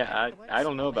community thing. Yeah, I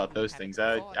don't know about those things.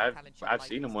 I've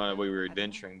seen them when we were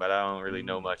adventuring, but I don't really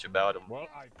know much about them.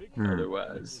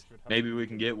 Otherwise, maybe we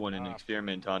can get one and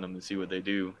experiment on them and see what they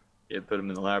do. Yeah, put them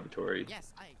in the laboratory.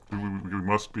 We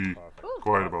must be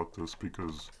quiet about this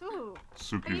because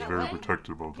Suki's very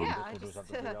protective of them.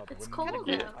 It's cold.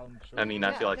 Yeah. I mean,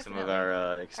 I feel like some of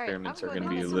our experiments are going to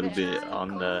be a little bit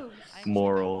on the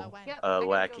moral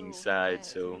lacking side,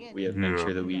 so we have to make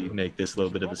sure that we make this a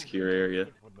little bit of a secure area.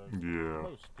 Yeah.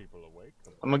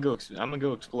 I'm gonna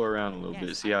go explore around a little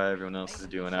bit, see how everyone else is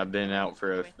doing. I've been out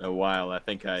for a while. I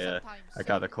think I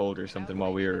caught a cold or something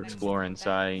while we were exploring,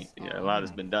 so a lot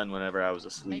has been done whenever I was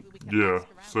asleep. Yeah,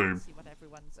 same.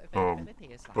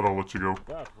 But I'll let you go.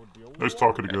 Nice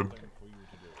talking again.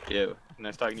 Yeah,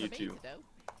 nice talking to you too.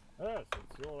 Yes,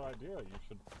 it's your idea. You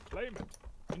should claim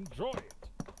it. Enjoy it.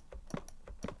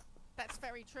 That's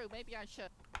very true. Maybe I should.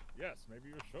 Yes, maybe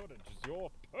you should. It's your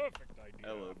perfect idea.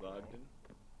 Hello, Bogdan.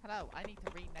 Hello, I need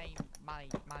to rename my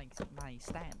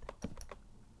stand.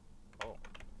 Oh.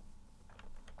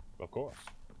 Of course.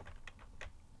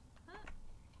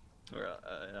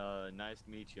 Nice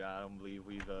to meet you. I don't believe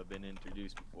we've been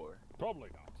introduced before. Probably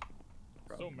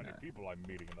not. So many people I'm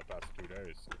meeting in the past 2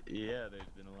 days. Yeah, there's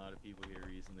been a lot of people here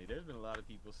recently. There's been a lot of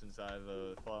people since I've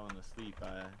fallen asleep.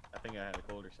 I think I had a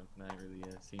cold or something. I haven't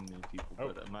really seen many people.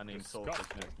 But my name's Sulfic.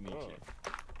 Nice to meet you.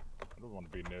 I don't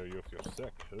want to be near you if you're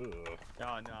sick. Ugh. Oh, no,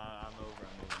 I'm over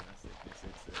my sickness.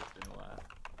 It's been a while.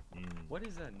 What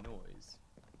is that noise?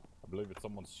 I believe it's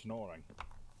someone snoring.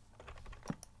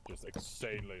 Just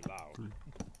insanely loud.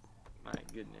 My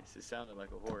goodness, it sounded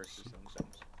like a horse or something.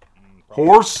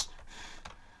 Horse?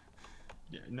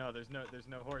 Yeah, no, there's no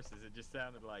horses. It just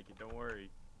sounded like it. Don't worry.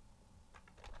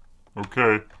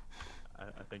 Okay.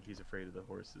 I think he's afraid of the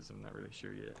horses. I'm not really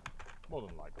sure yet. More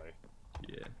than likely.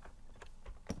 Yeah.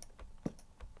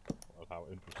 Well, how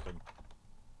interesting.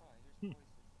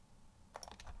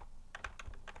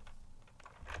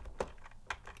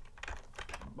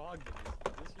 Bogdan,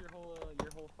 is this your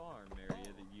whole farm area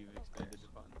that you've expanded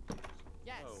upon?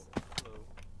 Yes. Oh, hello.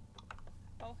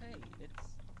 Oh, hey, it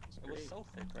was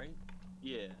Sulfic, right?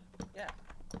 Yeah. Yeah.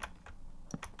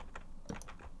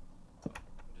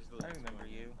 I remember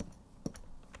you.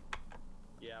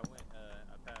 Yeah,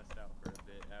 I passed out for a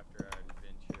bit after our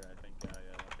adventure. I think I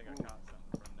caught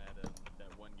something from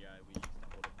that one guy we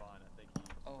stumbled upon. I think he.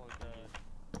 Oh,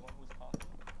 the one who was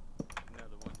talking? No,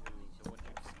 the one who just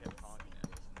kept honking at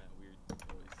us in that weird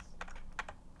voice.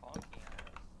 Honking at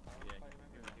us? Yeah,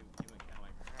 he went kind of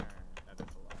like at us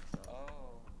a lot. So.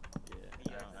 Oh.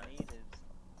 Yeah. The natives.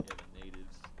 Yeah, the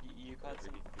natives. You caught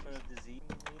some sort of disease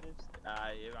in natives?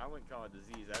 I wouldn't call it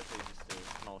disease. I'd say just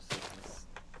a small sickness.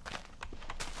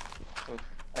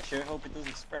 I sure hope it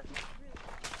doesn't spread.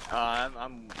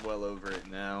 I'm well over it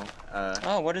now.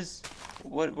 What is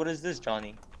this,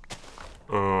 Johnny?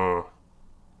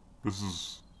 This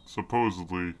is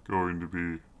supposedly going to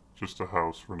be just a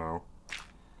house for now.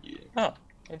 Yeah. Oh,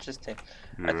 Interesting.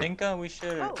 Yeah. I think we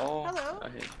should all. Hello.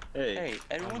 Hey,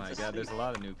 everyone's oh my god, there's a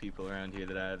lot of new people around here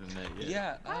that I haven't met yet.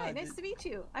 Yeah. Hi, nice to meet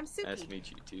you. I'm Suki. Nice to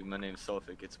meet you too. My name's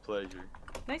Sulfik. It's a pleasure.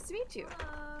 Nice to meet you.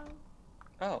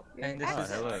 Oh, Your and this accent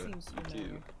is hello. seems You familiar.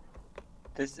 too.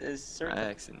 this is My Circa.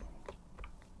 accent.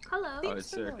 Hello. Oh, it's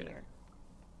Circa. familiar.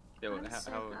 Yeah, I'm how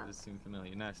Circa. does this seem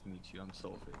familiar? Nice to meet you. I'm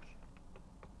Sulfik.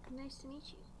 Nice to meet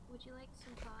you. Would you like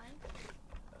some pie?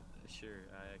 Sure,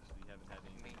 I actually haven't had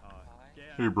anything hot.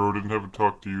 Hey, bro, didn't have a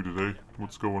talk to you today.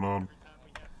 What's going on?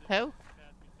 Who?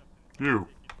 You.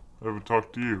 I haven't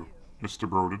talked to you, Mr.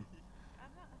 Broden.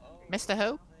 Mr.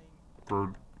 Who?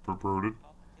 Broden.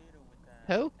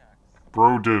 Who?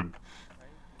 Broden.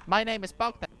 My name is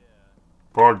Bogdan.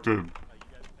 Bogdan.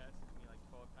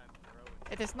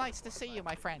 It is nice to see you,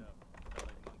 my friend.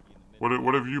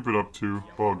 What have you been up to,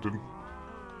 Bogdan?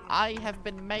 I have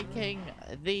been making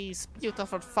these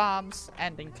beautiful farms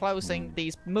and enclosing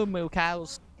these moo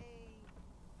cows.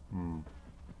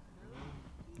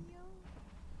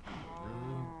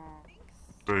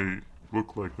 They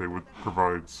look like they would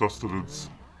provide sustenance.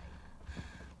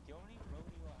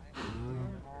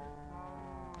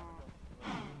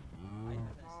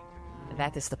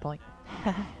 That is the point.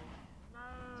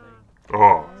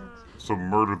 Ah, so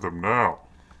murder them now.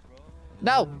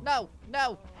 No!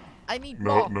 I need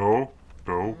more. No.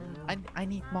 I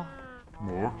need more.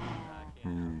 More?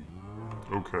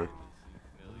 Okay.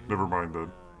 Never mind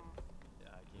then.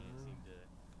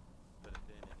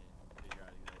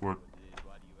 What?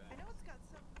 I know it's got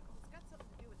something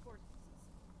to do with horses.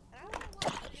 And I don't know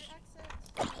why your accent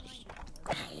reminded me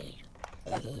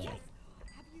of. Yes.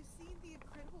 Have you seen the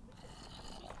Incredible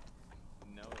Magician?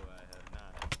 No, I have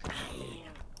not.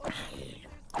 Oh, there's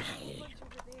a bunch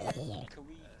over there. Can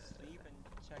we sleep and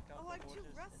check out Oh, the I'm too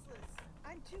horses? restless.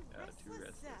 I'm too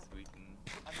restless, Zach. We can.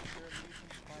 I'm sure you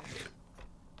can find it.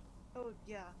 Oh,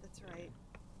 yeah, that's right.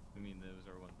 I mean, those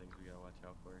are one things we gotta watch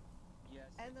out for. Yes.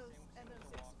 And those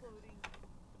exploding,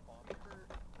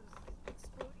 those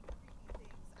exploding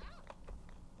creepy things. Ow!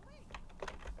 Wait.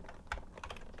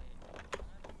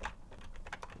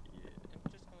 Yeah,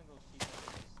 I'm just gonna go see the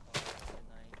stars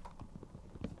tonight.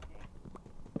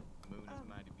 Moon is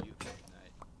mighty beautiful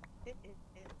tonight. It is.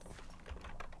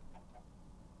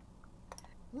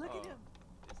 Look at him.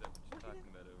 Is that what you're Look at talking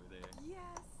him. about over there?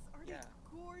 Yes. Are Yeah. they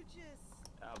gorgeous?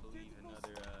 I believe the most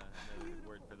another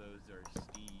word for those are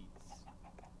steeds.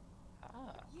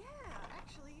 Ah. Yeah,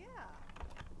 actually, yeah.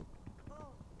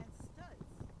 Oh, and studs,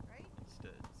 right?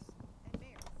 Studs. And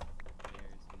mares.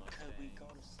 Mares, Could we mustangs. go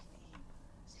to sleep?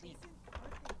 Sleep.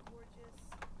 Aren't they gorgeous?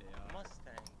 They are.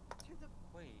 Mustang. They're the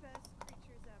Wait. best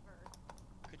creatures ever.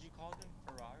 Could you call them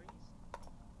Ferraris?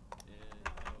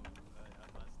 A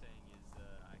Mustang is,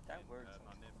 That works.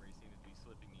 my memory seems to be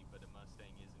slipping me, but a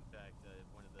Mustang is in fact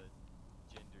one of the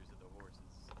genders of the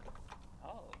horses.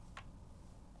 Oh.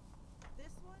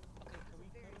 This one Okay, is can a we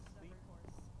very go to sleep? stubborn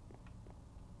horse.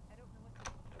 I don't know what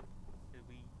to do. Could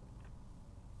we?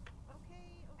 Okay.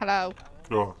 Hello.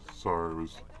 Oh, sorry, I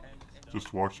was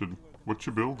just watching. What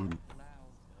you building?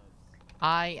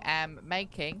 I am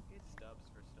making Stubs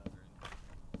for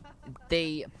stubborn.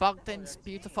 the Bogdan's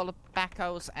beautiful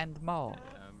tobaccos and more.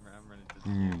 I'm running to the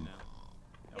gym now.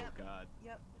 Oh Yep. god.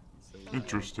 Yep. So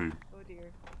Interesting. Oh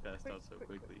dear. passed out so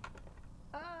quickly.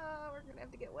 We're gonna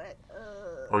have to get wet.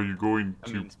 Are you going I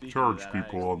to mean, speaking of charge that,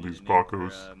 people I on actually these need a name for,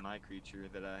 Bacos? my creature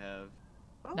that I have.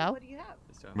 Oh, No. what do you have?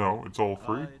 This time. No, it's all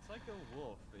free. It's like a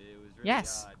wolf. It was really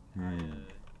Yes. odd. I had a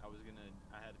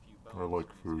few bones I like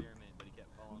for an food. experiment, but he kept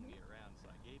following me around, so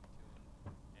I gave it to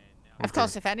him. And now Of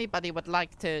course, if anybody would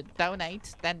like to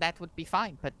donate, then that would be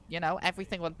fine. But, you know,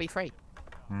 everything would be free.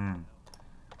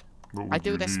 What would I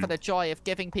do you this for need? the joy of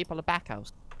giving people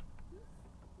tobaccos.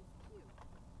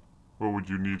 What would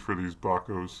you need for these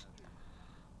Bacos?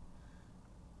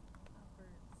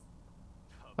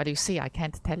 Well, you see, I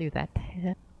can't tell you that.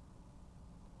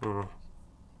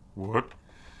 What?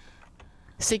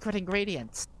 Secret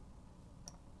ingredients.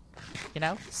 You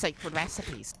know, sacred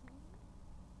recipes.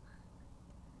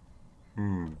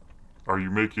 Are you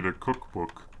making a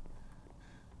cookbook?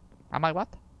 Am I what?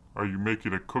 Are you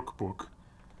making a cookbook?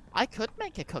 I could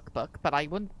make a cookbook, but I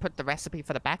wouldn't put the recipe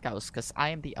for the tobaccos, because I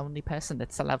am the only person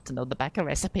that's allowed to know the tobacco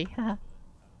recipe.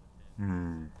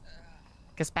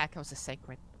 Because tobaccos is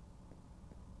sacred.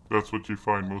 That's what you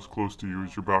find most close to you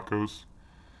is your Bacos?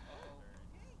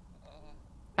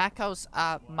 Tobaccos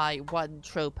are my one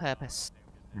true purpose.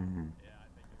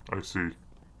 I see.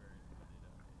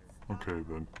 Okay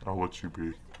then, I'll let you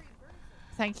be.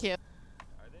 Thank you.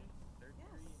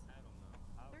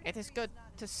 It is good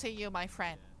to see you, my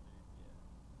friend.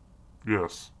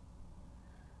 Yes.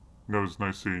 No, it's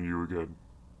nice seeing you again.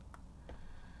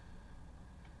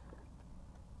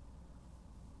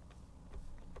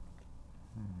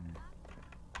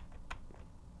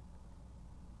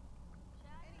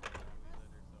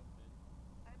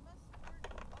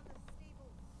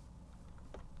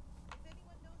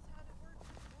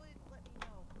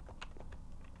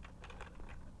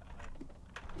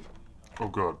 Oh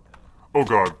god. Oh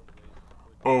god.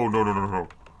 Oh no no no no.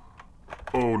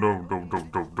 Oh no no no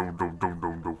no no no no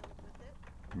no no.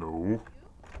 No.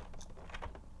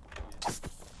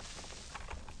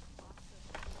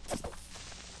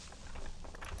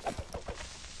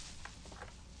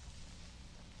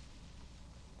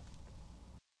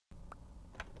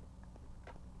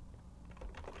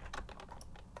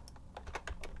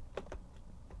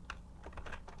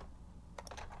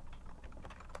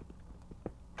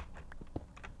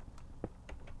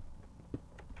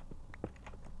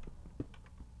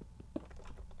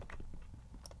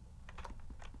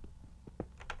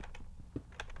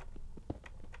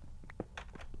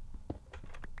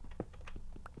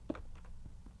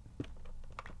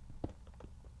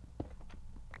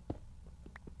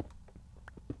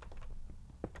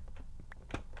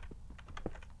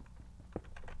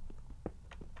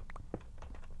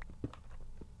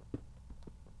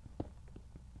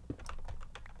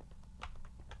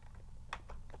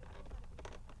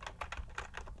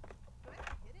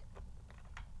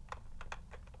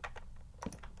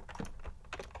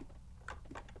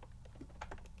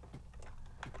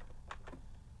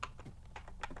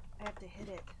 I have to hit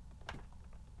it.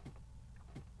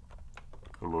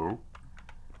 Hello?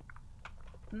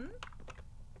 Hmm?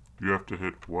 You have to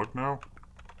hit what now?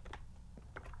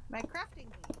 My crafting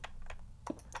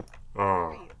game.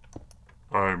 Ah.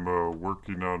 I'm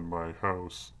working on my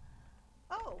house.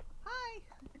 Oh, hi.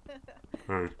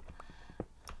 Hey.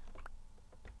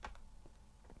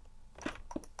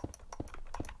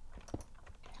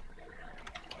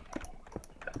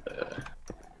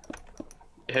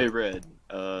 Hey, Red.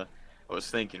 I was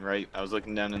thinking, right? I was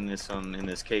looking down in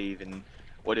this cave, and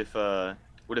what if the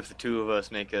two of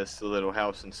us make us a little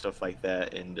house and stuff like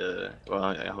that? And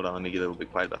well, hold on, let me get a little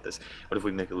bit quiet about this. What if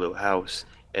we make a little house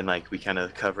and like we kind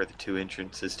of cover the two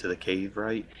entrances to the cave,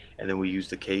 right? And then we use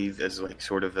the cave as like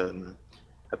sort of a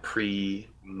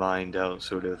pre-mined out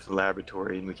sort of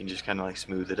laboratory, and we can just kind of like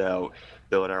smooth it out,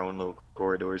 build our own little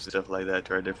corridors and stuff like that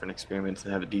to our different experiments,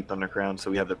 and have it deep underground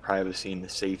so we have the privacy and the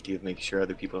safety of making sure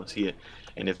other people don't see it.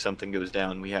 And if something goes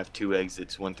down, we have two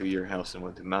exits, one through your house and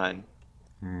one through mine.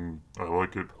 I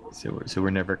like it. So we're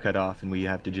never cut off, and we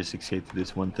have to just escape through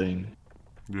this one thing.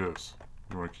 Yes.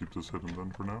 You want to keep this hidden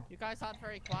then for now? You guys aren't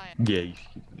very quiet. Yeah.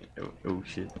 Oh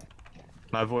shit.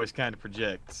 My voice kind of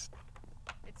projects.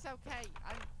 It's okay.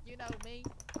 You know me.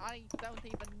 I don't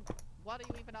even. What are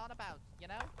you even on about? You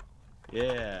know?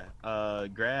 Yeah.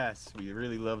 Grass. We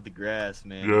really love the grass,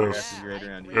 man. Yes. Grass is great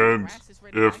around here. And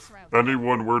if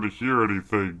anyone were to hear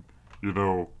anything, you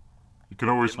know, you can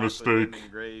always It might put them mistake.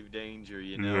 in grave danger,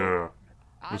 you know. Yeah.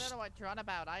 I don't know what you're on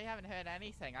about. I haven't heard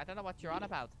anything. I don't know what you're on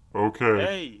about. Okay.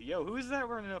 Hey, yo, who is that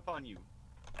running up on you?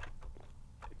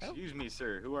 Excuse me,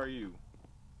 sir. Who are you?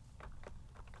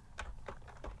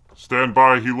 Stand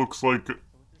by. He looks like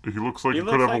he could have a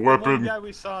the one weapon. guy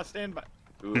we saw. Stand by.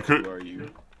 Who are you?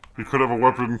 He could have a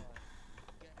weapon.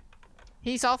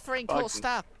 He's offering cool Fucking-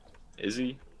 stuff. Is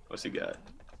he? What's he got?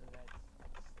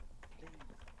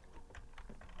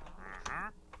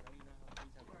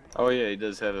 Oh yeah, he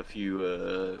does have a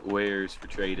few wares for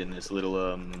trade in this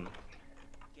little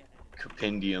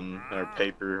compendium or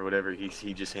paper or whatever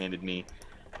he just handed me.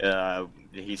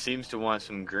 He seems to want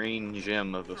some green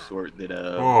gem of a sort that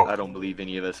Oh. I don't believe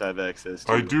any of us have access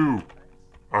to. I do.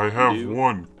 I have do?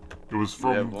 one. It was You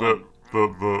have from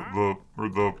one.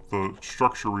 the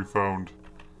structure we found.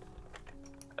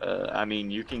 I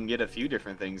mean, you can get a few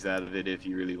different things out of it if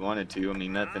you really wanted to. I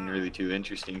mean, nothing really too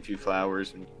interesting. A few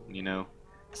flowers, and you know,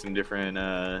 some different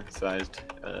sized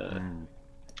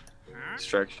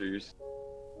structures.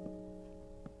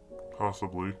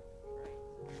 Possibly.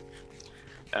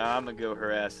 I'm gonna go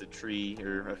harass a tree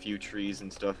or a few trees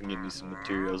and stuff and get me some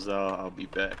materials. I'll be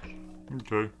back.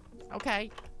 Okay.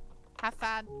 Okay. Have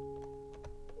fun.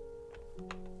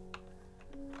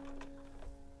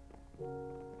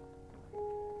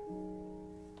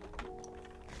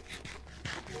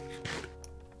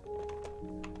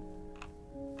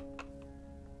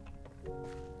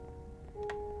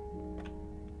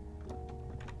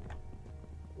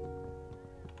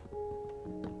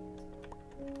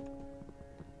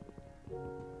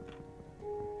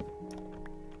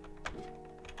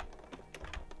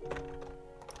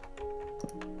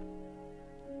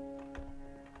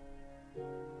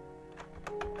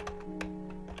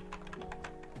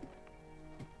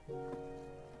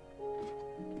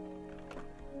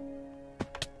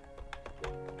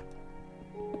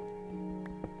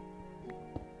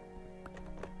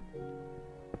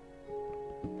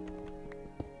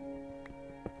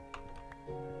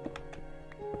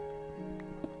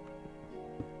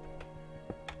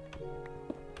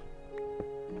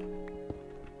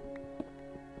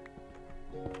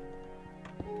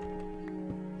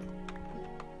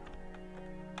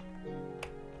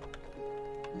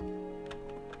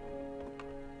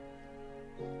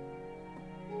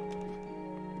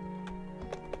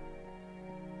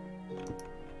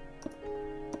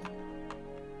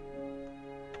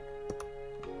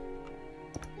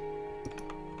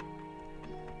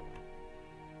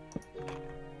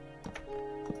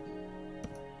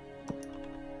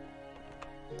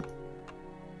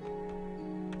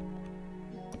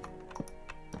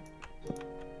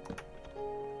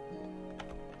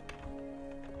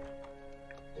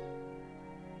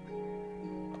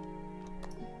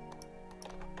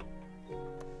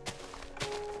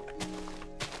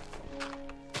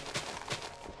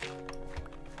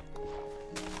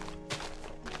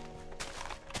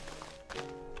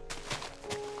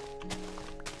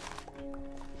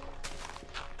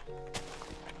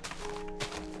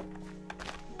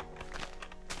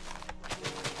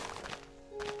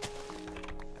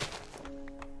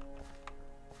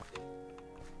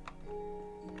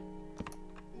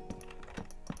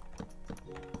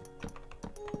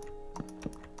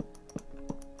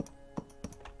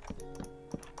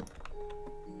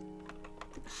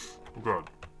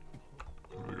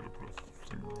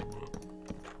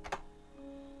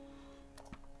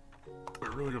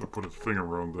 really gotta put a thing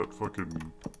around that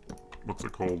fucking... What's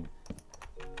it called?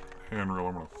 Handrail.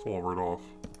 I'm gonna fall right off.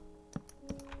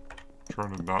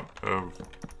 Trying to not have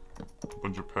a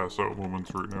bunch of pass out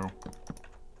moments right now.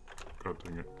 God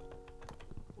dang it.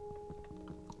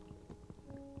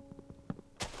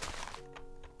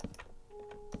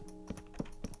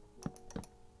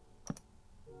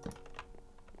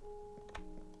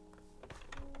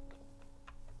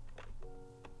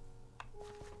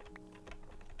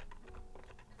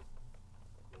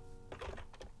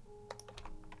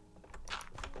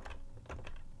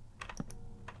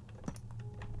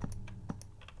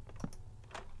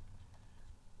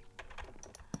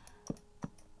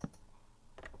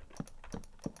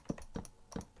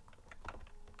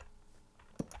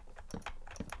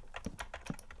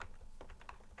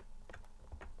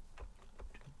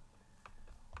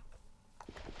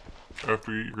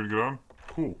 After you're gonna get on?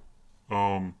 Cool.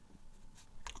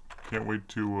 Can't wait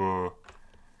to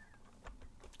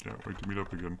meet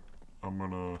up again. I'm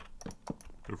gonna,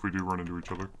 if we do run into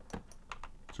each other.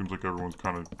 Seems like everyone's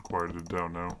kind of quieted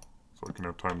down now, so I can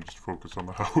have time to just focus on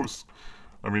the house.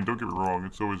 I mean, don't get me wrong,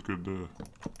 it's always good to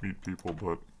meet people,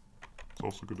 but it's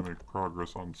also good to make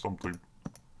progress on something.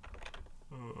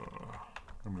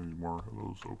 I'm gonna need more of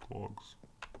those oak logs.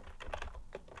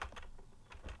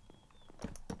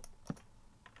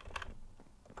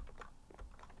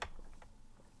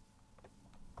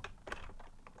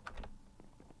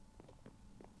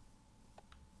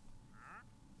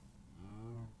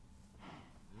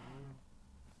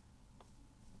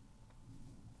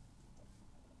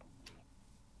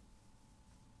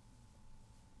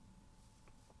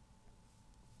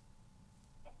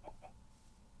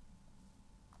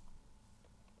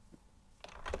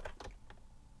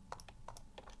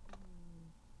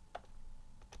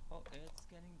 Oh, it's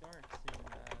getting dark soon.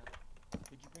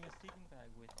 Did you bring a sleeping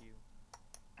bag with you?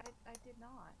 I did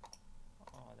not.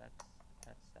 Oh, that's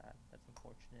sad. That's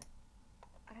unfortunate.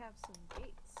 I have some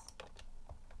dates.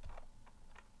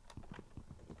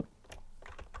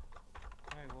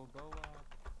 Alright, we'll go,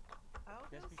 I'll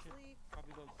guess go we should sleep.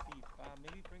 probably go sleep.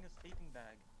 Maybe bring a sleeping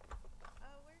bag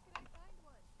Where can I find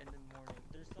one? in the morning.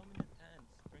 There's some in the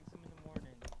tents. Bring some in the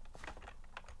morning.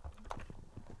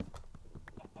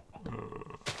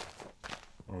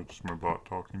 Oh, just my bot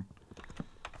talking.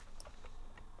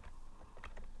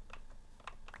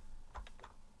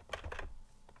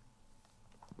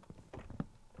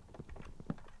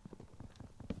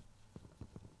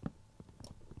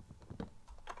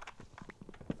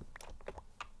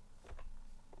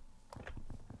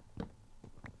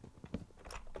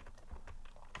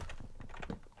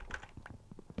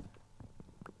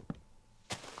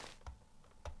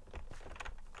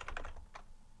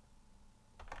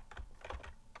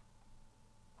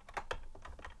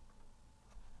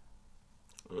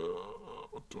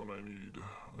 What don't I need?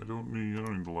 I don't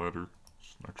need the ladder.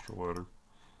 Just an extra ladder.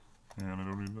 And I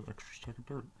don't need an extra stack of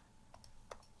dirt.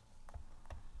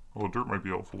 Well, dirt might be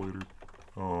helpful later.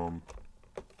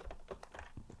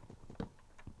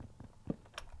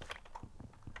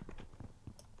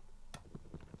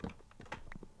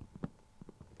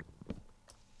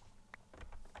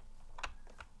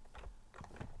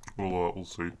 We'll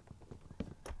see.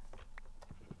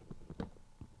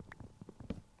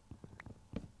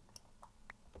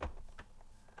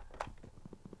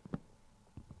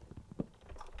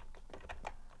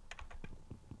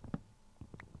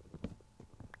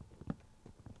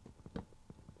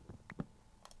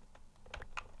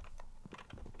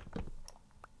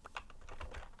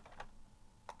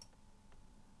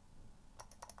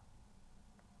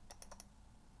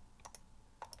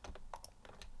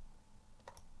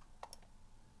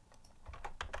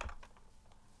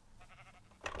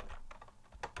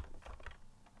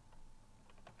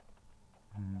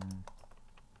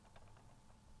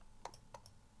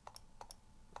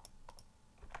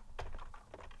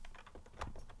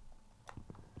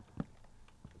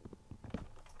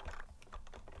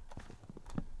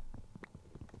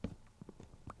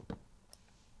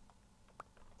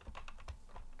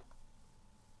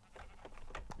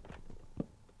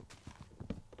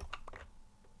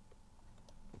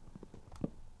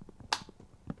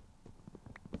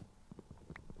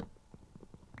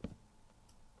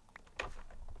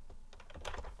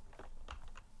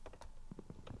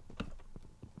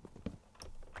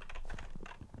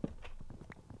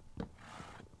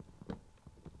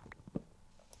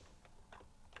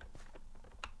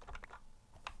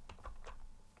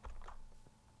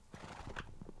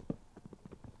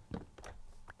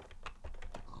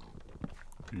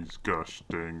 These gosh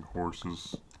dang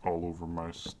horses all over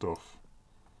my stuff.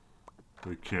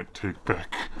 They can't take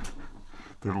back.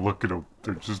 They're looking,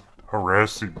 they're just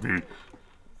harassing me.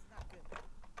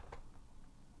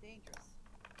 Dangerous.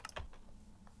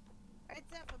 Alright,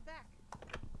 Zeph, I'm back.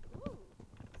 Ooh,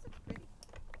 this looks pretty.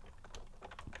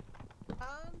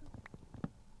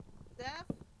 Zeph,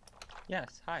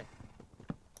 Yes, hi.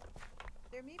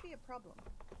 there may be a problem.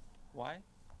 Why?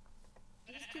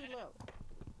 It is too low.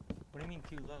 What do you mean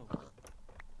too low?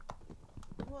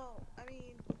 Well, I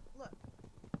mean, look.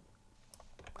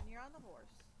 When you're on the horse,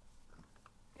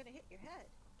 you're gonna hit your head.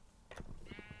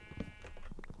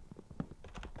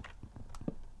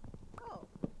 Oh,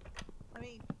 I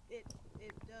mean, it's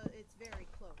very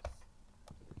close.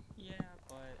 Yeah,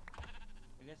 but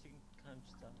I guess you can kind of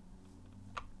just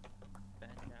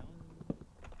bend down.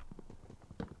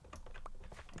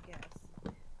 I guess. I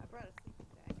brought a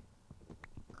sleeping bag.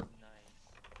 Nice.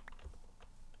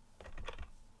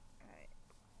 Alright.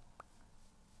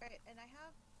 Alright, and I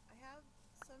have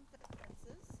some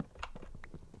fences.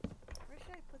 Where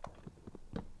should I put them?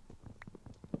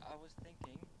 I was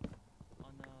thinking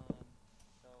on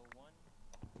so one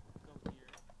could go here,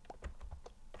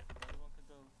 another one could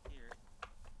go here,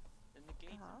 then the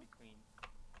gates in between.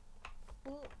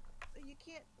 Well, you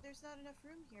can't. There's not enough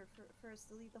room here for us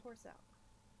to leave the horse out.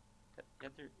 Yeah,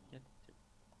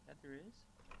 there is.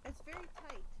 It's very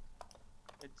tight.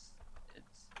 It's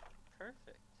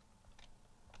perfect.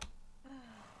 It's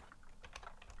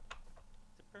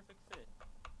a perfect fit.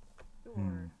 Sure.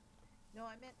 No,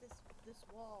 I meant this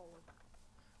wall.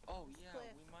 Oh this yeah,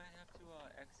 cliff. we might have to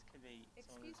excavate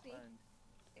some of Excuse this me. land.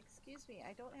 Excuse me,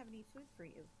 I don't have any food for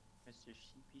you. Mr.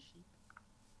 Sheepy Sheep.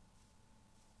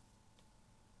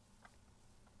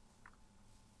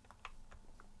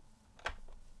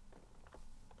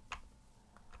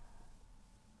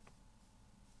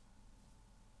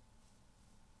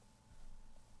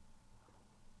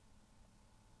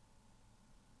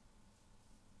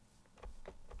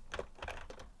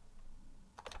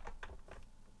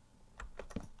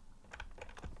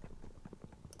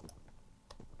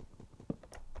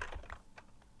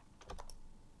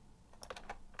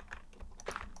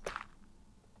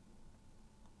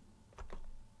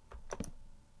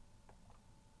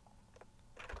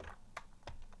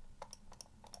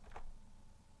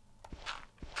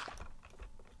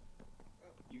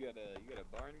 You got a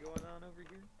barn going on over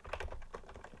here?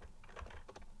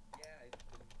 Yeah, I've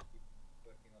been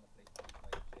working on a place to keep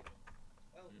my chickens.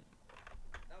 Well,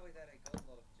 now that I got a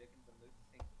lot of chickens, I'm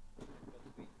noticing I've got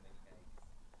way too many eggs.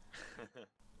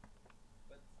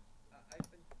 But I've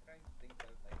been trying to think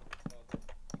out like sort of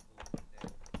people over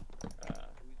there.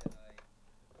 Food that I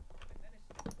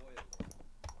managed to boil.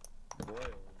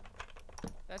 Boil.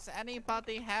 Does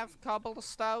anybody have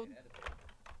cobblestone?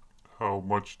 How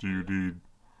much do you need?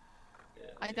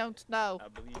 I don't know. I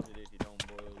believe that if you don't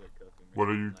boil or cook them, What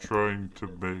are you trying to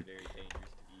make? very dangerous to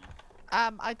eat.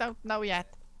 I don't know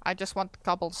yet. I just want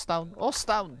cobblestone. Or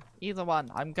stone. Either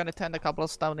one. I'm gonna turn the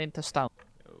cobblestone into stone.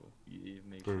 Oh, you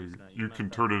make sure it's not. You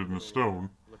can turn it into stone.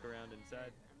 Look around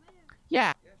inside.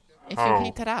 Yeah. If How? you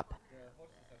heat it up.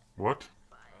 What?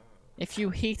 If you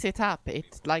heat it up,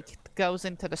 it like goes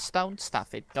into the stone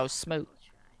stuff. It goes smooth.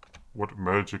 What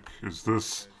magic is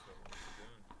this?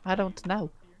 I don't know.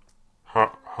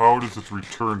 How does it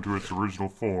return to its original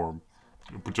form?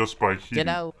 But just by heating? You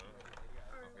know.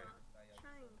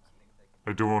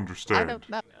 I don't understand. I don't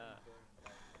know.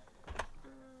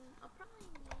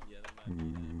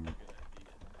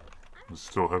 I'm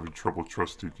still having trouble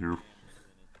trusting you.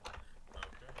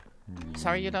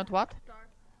 Sorry, you don't what?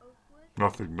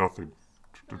 Nothing.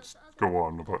 Let's go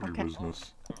on about your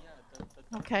business.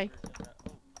 Okay.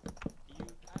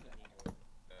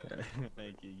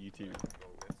 Thank you, you too.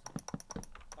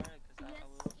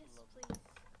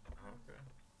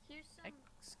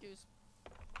 Excuse.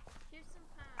 Here's some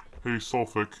pie. Hey,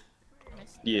 Sulfic.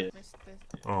 Yeah.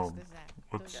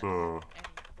 Let's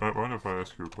mind if I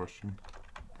ask you a question?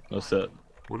 What's up?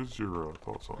 What is your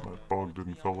thoughts on that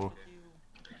Bogdan fella?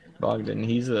 Bogdan,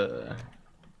 he's a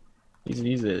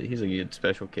good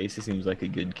special case. He seems like a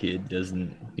good kid.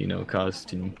 Doesn't cause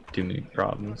too many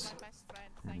problems.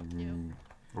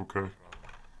 Okay.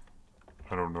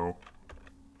 I don't know.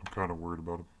 I'm kind of worried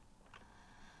about him.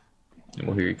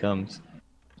 Well, here he comes.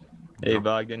 Hey,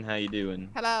 Bogdan, how you doing?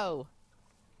 Hello.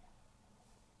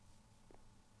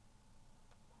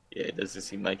 Yeah, it doesn't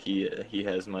seem like he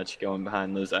has much going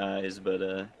behind those eyes,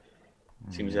 but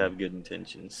seems to have good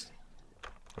intentions.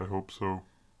 I hope so.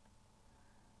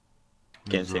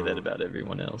 Can't say that about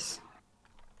everyone else.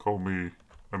 Call me.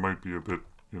 I might be a bit,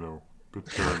 bit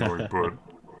paranoid, but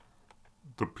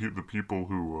the people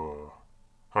who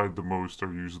hide the most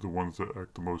are usually the ones that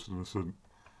act the most innocent.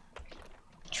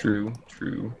 True.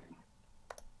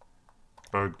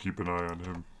 I'd keep an eye on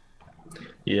him.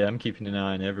 Yeah, I'm keeping an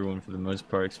eye on everyone for the most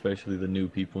part, especially the new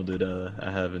people that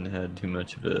I haven't had too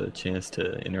much of a chance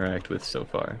to interact with so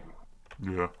far.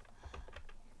 Yeah.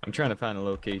 I'm trying to find a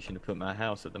location to put my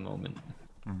house at the moment.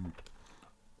 Mm.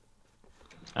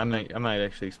 I might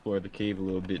actually explore the cave a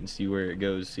little bit and see where it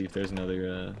goes, see if there's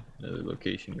another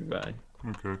location nearby.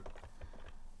 Okay.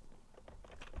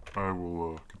 I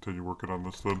will continue working on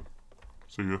this then.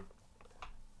 See ya.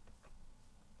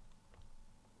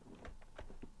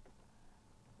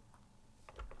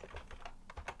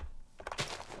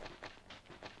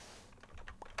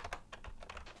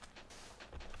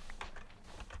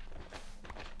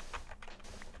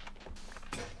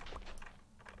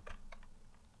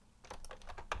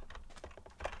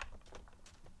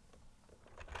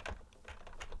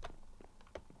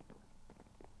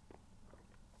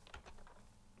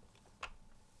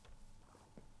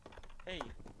 Hey,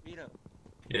 Vito.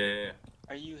 Yeah.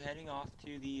 Are you heading off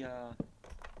to the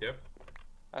Yep.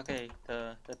 Okay,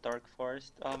 the dark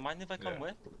forest. Mind if I come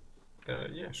with?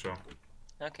 Yeah, sure.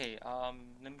 Okay,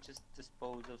 let me just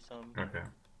dispose of some Okay.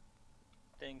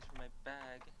 things from my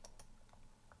bag.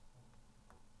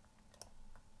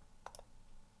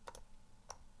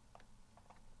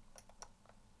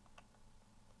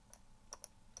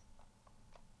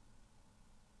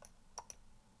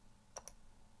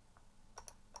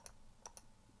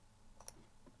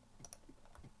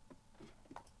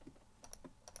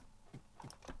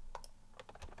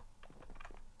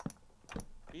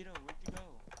 Vito, where'd you go?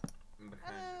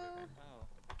 Behind you. Oh.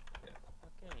 Yeah.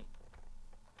 Okay.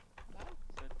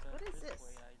 So it's, What is this?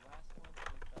 way. I last went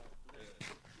with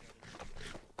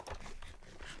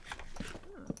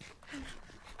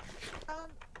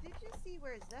Did you see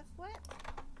where Zeph went?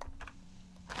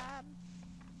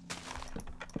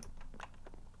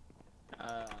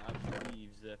 I believe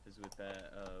Zeph is with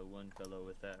that one fellow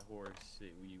with that horse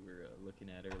that we were looking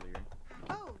at earlier.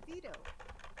 Oh, Vito.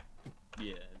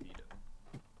 Yeah, Vito.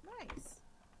 Nice.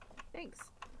 Thanks.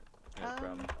 No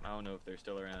problem. I don't know if they're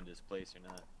still around this place or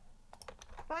not.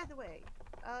 By the way,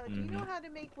 do you know how to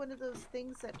make one of those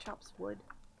things that chops wood?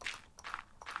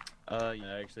 Yeah,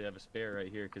 I actually have a spare right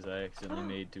here because I accidentally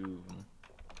made 2 of them.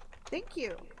 Thank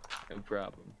you. No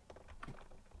problem.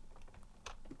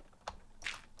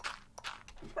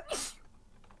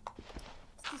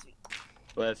 Excuse me.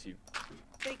 Bless you.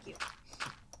 Thank you.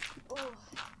 Oh.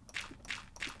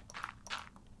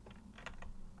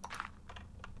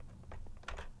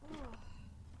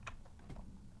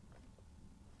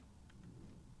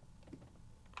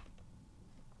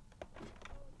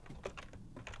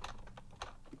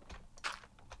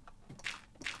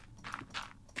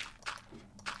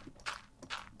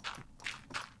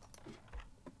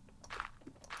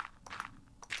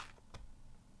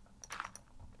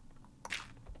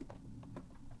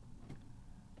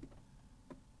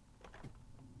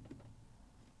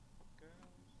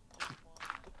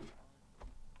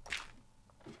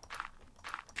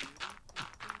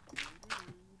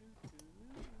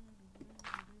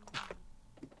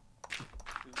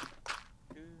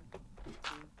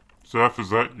 Zeph, is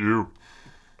that you?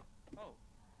 Oh.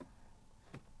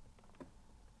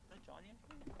 Is that Johnny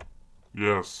actually?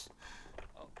 Yes.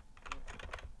 Oh.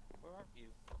 Where are you?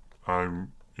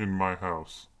 I'm in my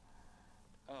house.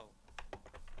 Oh.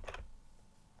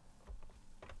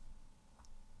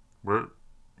 Where?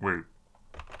 Wait.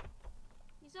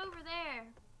 He's over there.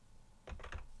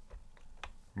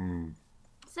 Hmm.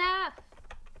 Zeph!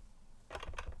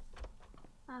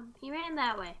 He ran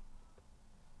that way.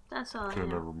 That's all I Okay, know.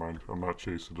 never mind. I'm not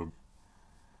chasing him.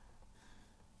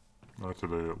 Not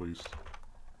today, at least.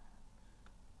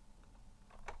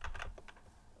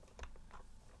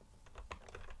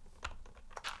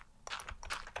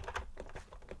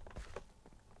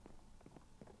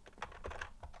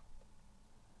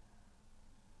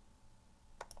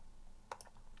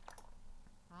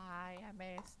 I am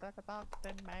Mr.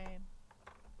 Boston Man.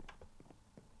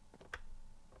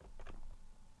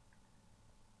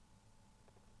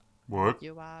 What?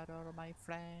 You are all my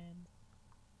friends.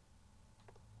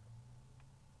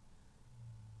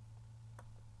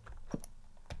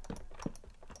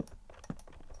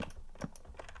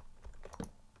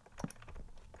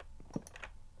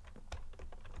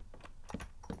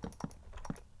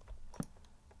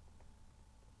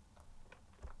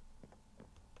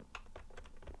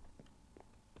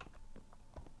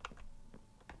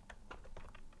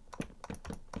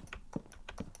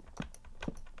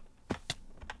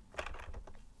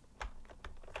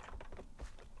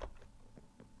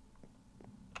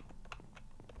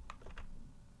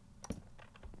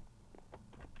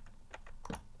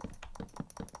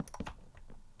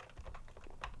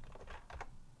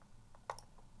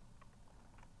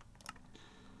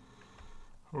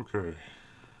 Okay.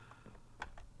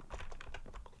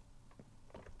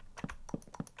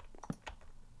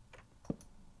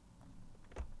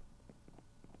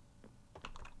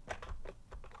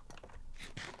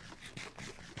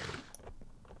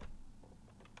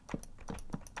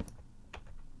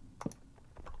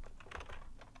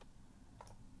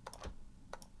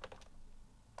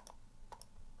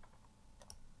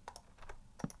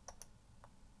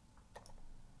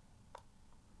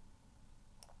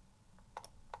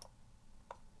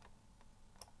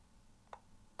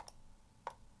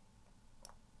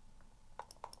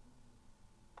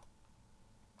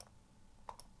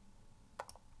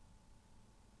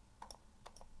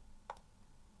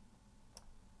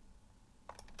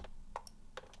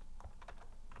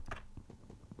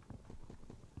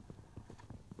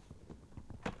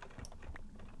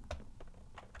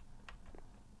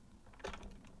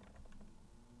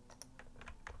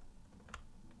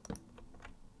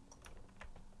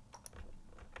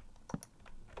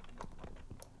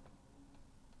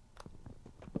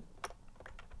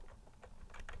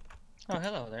 Oh,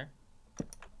 hello there.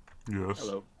 Yes.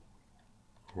 Hello.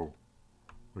 Oh.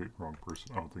 Wait, wrong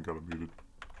person. I don't think I got muted.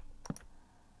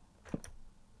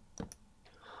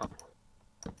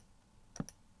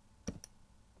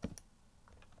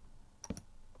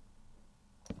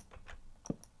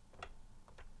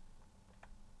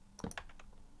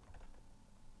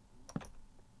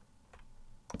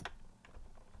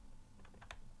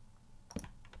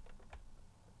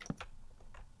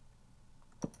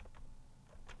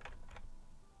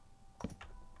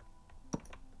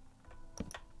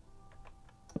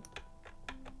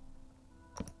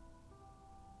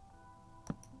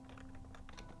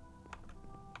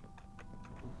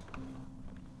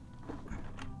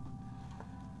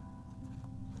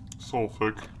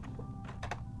 Sulfic.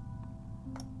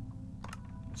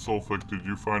 Sulfic, did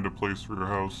you find a place for your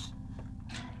house?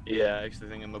 Yeah, I actually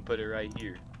think I'm gonna put it right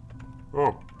here.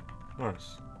 Oh,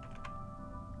 nice.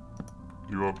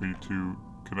 Do you want me to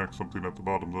connect something at the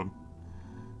bottom then?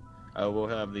 We'll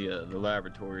have the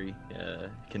laboratory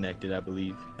connected, I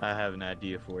believe. I have an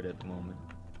idea for it at the moment.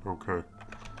 Okay.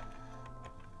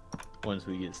 Once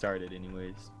we get started,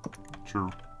 anyways. True.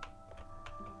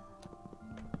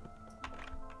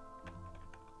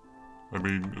 I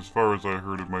mean, as far as I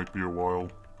heard, it might be a while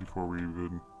before we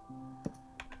even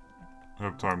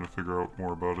have time to figure out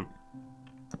more about it.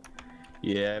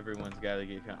 Yeah, everyone's got to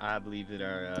get. I believe that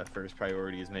our first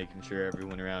priority is making sure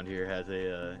everyone around here has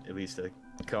a at least a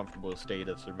comfortable state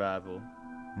of survival.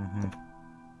 Mm-hmm.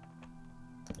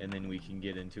 And then we can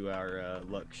get into our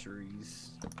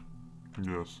luxuries.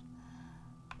 Yes.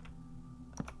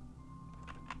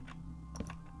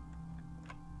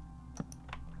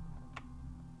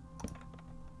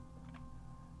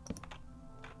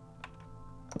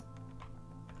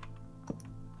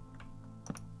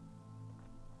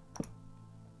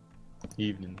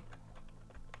 Evening.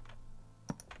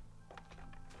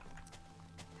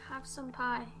 Have some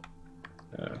pie.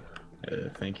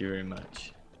 Thank you very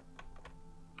much.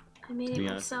 I made To it be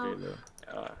honest myself. with you,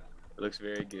 though, it looks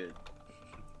very good.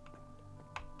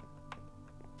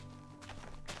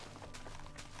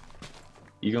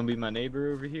 You gonna be my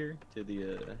neighbor over here to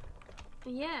the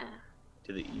Yeah.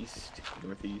 to the east,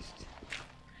 northeast?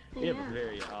 We Yeah. have a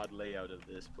very odd layout of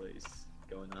this place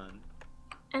going on.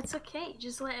 It's okay.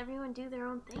 Just let everyone do their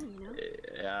own thing, you know?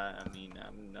 Yeah, I mean,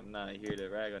 I'm not here to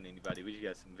rag on anybody. We just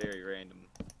got some very random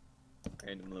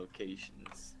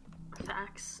locations.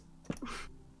 Facts.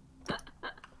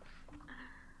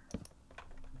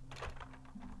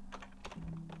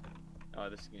 Oh,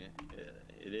 this is gonna,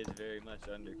 it is very much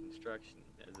under construction,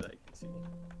 as I can see.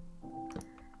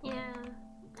 Yeah,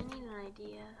 I need an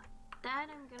idea. That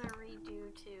I'm gonna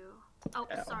redo too. Oh,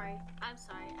 Ow. sorry. I'm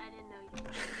sorry. I didn't know you.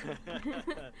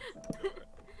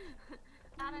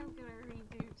 That I'm gonna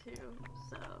redo too.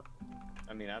 So.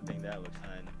 I mean, I think that looks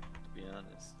fine, to be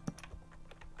honest.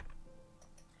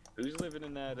 Who's living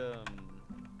in that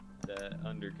that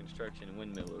under construction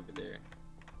windmill over there?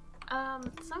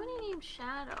 Somebody named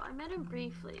Shadow. I met him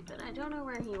briefly, but I don't know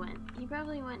where he went. He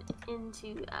probably went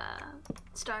into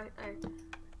start or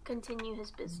continue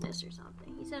his business or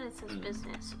something. He said it's his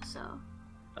business, so.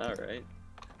 All right.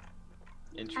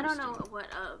 Interesting. I don't know what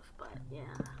of, but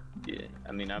yeah. Yeah,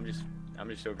 I mean, I'm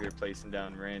just over here placing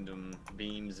down random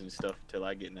beams and stuff until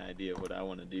I get an idea of what I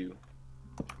want to do.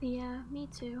 Yeah, me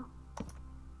too.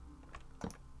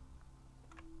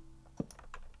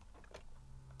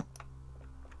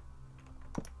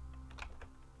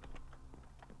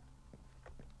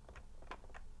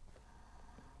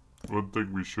 One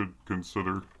thing we should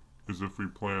consider is if we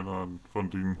plan on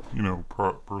funding, you know,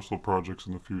 personal projects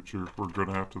in the future, we're going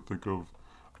to have to think of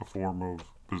a form of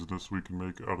business we can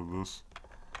make out of this?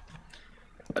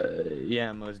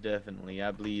 Yeah, most definitely.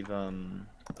 I believe,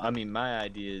 I mean, my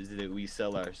idea is that we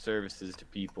sell our services to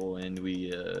people and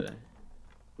we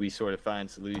sort of find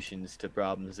solutions to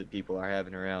problems that people are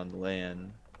having around the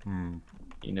land. Hmm.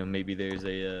 You know, maybe there's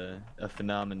a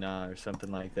phenomena or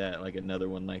something like that, like another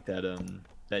one like that,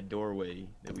 that doorway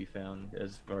that we found,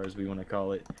 as far as we want to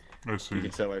call it. I see. We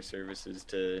can sell our services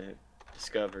to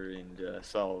discover and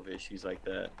solve issues like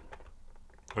that.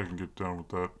 I can get down with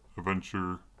that.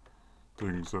 Adventure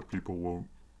things that people won't.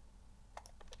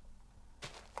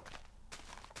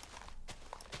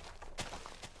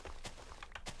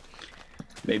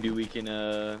 Maybe we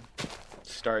can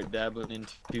start dabbling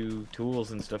into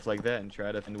tools and stuff like that and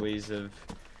try to find ways of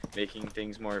making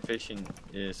things more efficient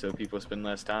so people spend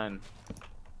less time.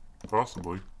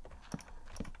 Possibly.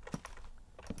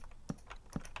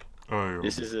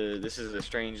 This is a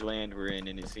strange land we're in,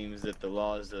 and it seems that the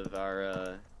laws of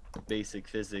our basic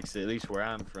physics, at least where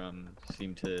I'm from,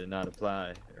 seem to not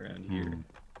apply around here.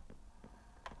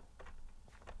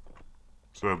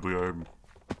 Sadly, I'm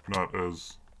not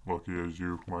as lucky as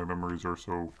you. My memories are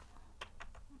so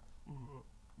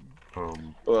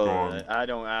gone. I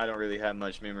don't really have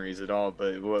much memories at all,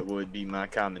 but what would be my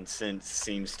common sense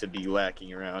seems to be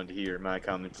lacking around here. My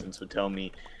common sense would tell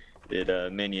me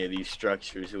that many of these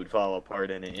structures would fall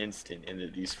apart in an instant, and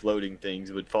that these floating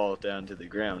things would fall down to the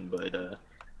ground, but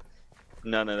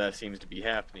none of that seems to be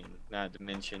happening. Not to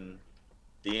mention,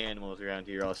 the animals around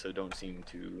here also don't seem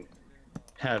to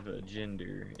have a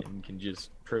gender and can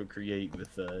just procreate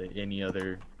with any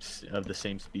other of the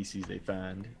same species they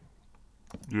find.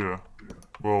 Yeah.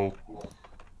 Well,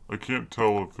 I can't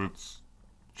tell if it's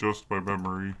just my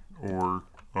memory or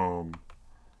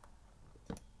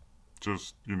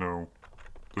just, you know,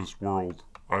 this world.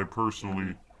 I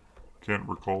personally can't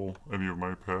recall any of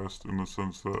my past in the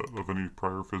sense that of any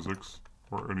prior physics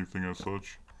or anything as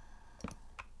such.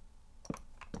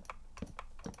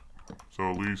 So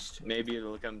at least maybe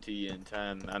it'll come to you in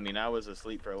time. I mean, I was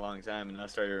asleep for a long time, and I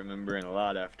started remembering a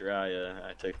lot after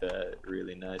I took that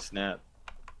really nice nap.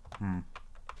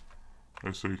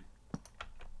 I see.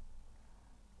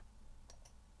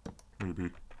 Maybe.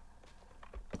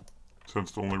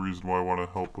 Since the only reason why I want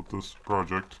to help with this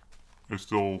project, I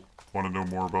still want to know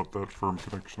more about that firm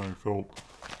connection I felt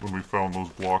when we found those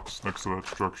blocks next to that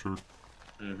structure.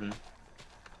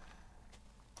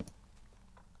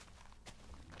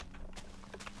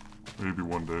 Maybe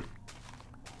one day.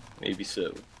 Maybe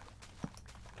so.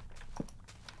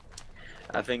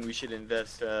 I think we should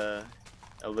invest a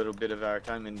little bit of our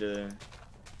time into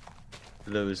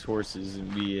those horses,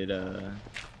 and be it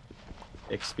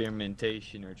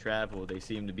experimentation or travel. They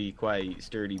seem to be quite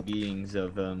sturdy beings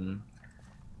of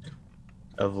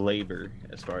labor,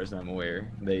 as far as I'm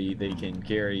aware. They can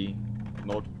carry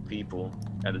multiple people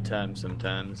at a time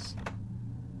sometimes.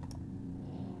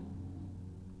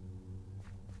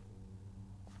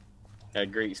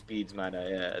 At great speeds, might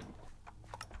I add.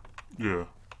 Yeah.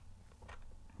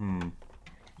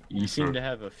 You seem to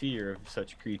have a fear of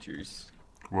such creatures.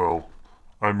 Well,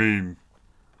 I mean,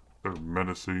 they're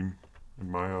menacing in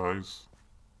my eyes.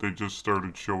 They just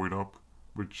started showing up,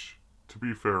 which, to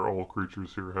be fair, all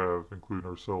creatures here have, including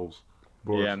ourselves.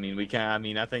 But yeah, I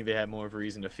mean, I think they have more of a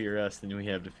reason to fear us than we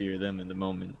have to fear them in the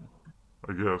moment.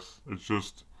 I guess. It's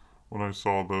just, when I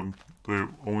saw them,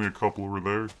 only a couple were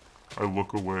there. I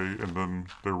look away, and then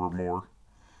there were more.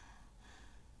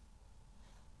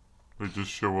 They just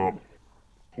show up.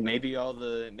 Maybe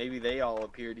they all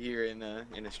appeared here in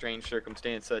a strange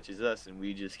circumstance such as us, and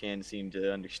we just can't seem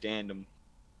to understand them.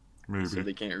 Maybe. So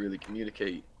they can't really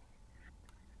communicate.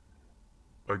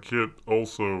 I can't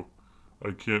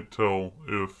tell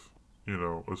if, you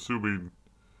know, assuming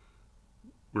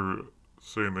we're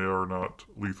saying they are not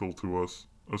lethal to us,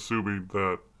 assuming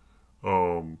that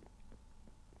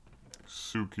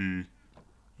Suki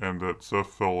and that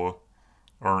Seth fella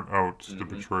aren't out to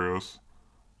betray us,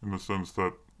 in the sense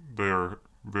that they are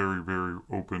very, very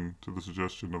open to the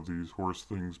suggestion of these horse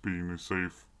things being a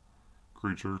safe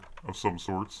creature of some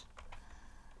sorts.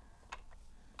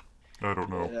 I don't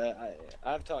know.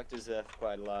 I've talked to Zeph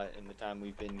quite a lot in the time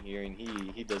we've been here, and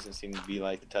he doesn't seem to be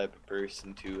like the type of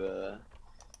person to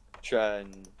try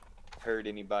and hurt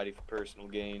anybody for personal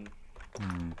gain.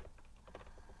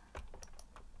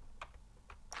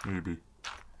 Maybe.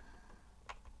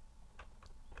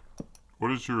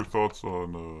 What is your thoughts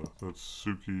on that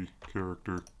Suki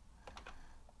character?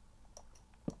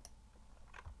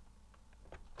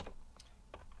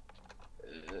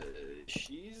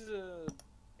 She's a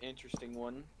interesting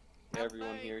one.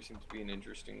 Everyone here seems to be an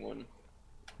interesting one.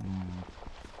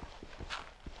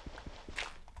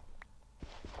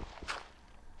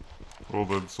 Well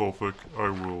then, Sulfic, I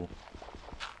will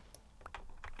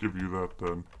give you that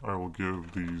then. I will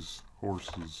give these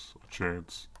horses a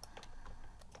chance.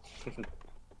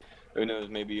 Who knows,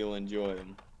 maybe you'll enjoy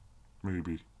them.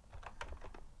 Maybe.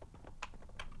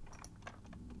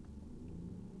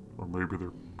 Or maybe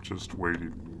they're just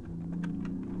waiting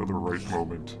for the right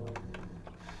moment.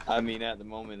 I mean, at the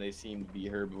moment they seem to be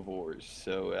herbivores,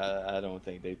 so I don't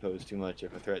think they pose too much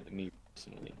of a threat to me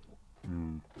personally.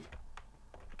 Hmm.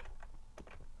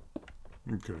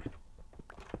 Okay.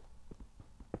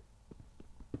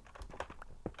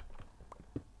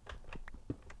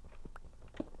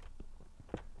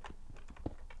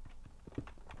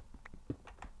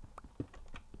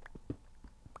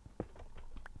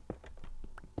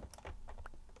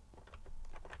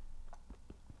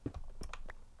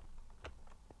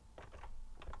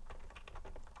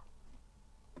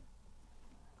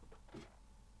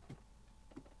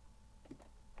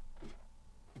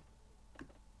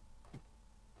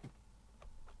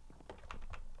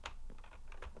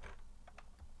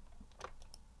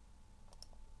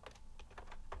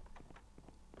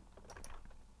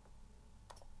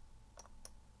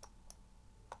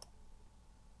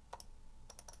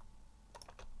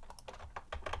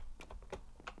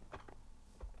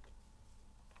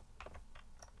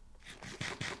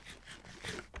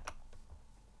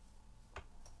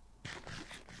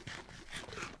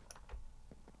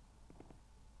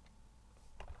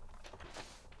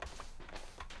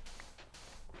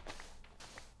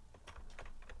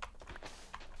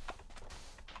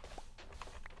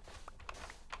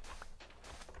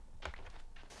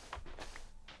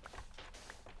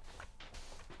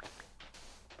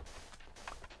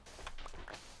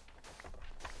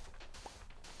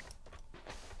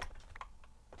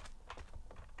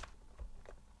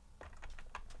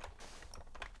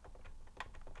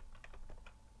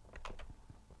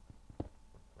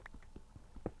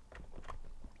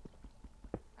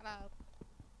 Hello.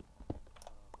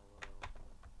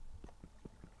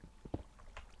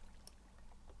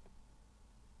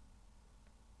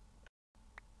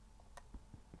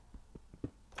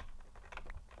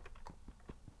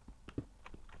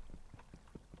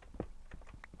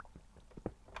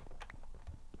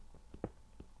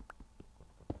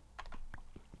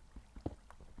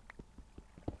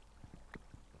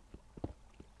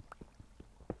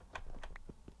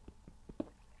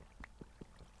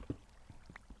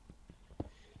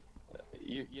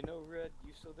 You know, Red,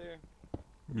 you still there?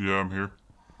 Yeah, I'm here.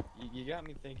 You got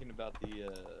me thinking about the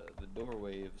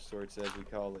doorway of sorts, as we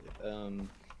call it.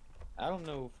 I don't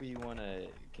know if we want to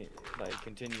like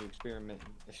continue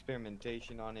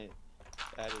experimentation on it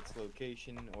at its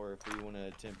location, or if we want to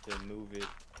attempt to move it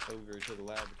over to the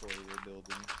laboratory we're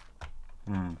building.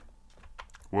 Hmm.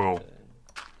 Well,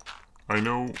 I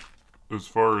know as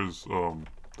far as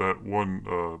that one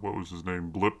what was his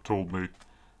name, Blip, told me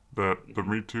that the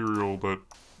material that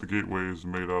the gateway is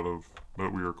made out of,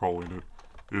 that we are calling it,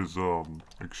 is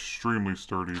extremely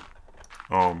sturdy.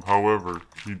 However,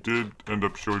 he did end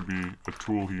up showing me a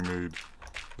tool he made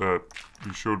that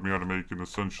he showed me how to make, and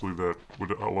essentially that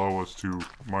would allow us to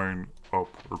mine up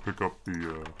or pick up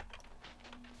the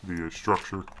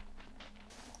structure.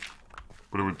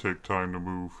 But it would take time to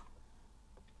move.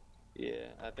 Yeah,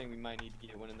 I think we might need to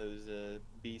get one of those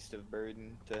beasts of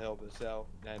burden to help us out.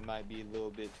 That might be a little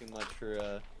bit too much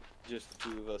for just the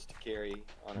two of us to carry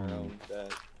on our own.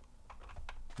 That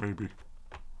Maybe.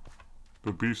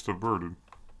 The beast of burden.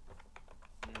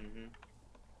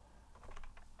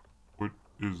 What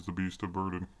is the beast of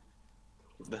burden?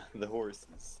 The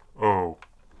horses. Oh.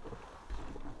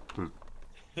 The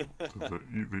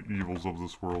evils of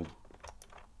this world.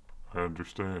 I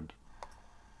understand.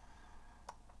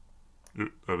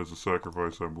 That is a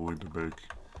sacrifice I'm willing to make.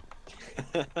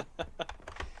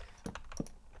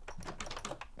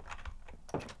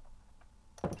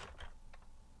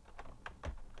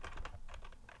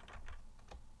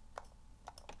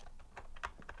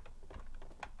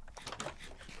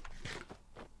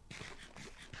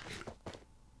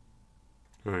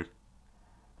 Hey.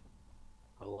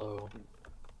 Hello.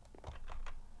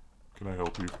 Can I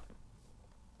help you?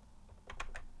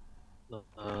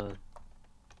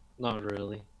 Not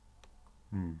really.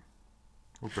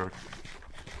 Okay.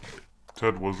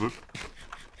 Ted, was it?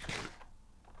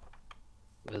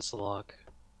 It's Locke.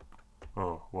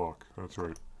 Oh, Locke. That's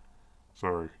right.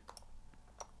 Sorry.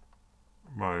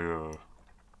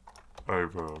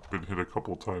 I've been hit a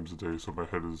couple of times a day, so my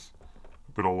head is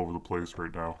a bit all over the place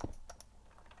right now.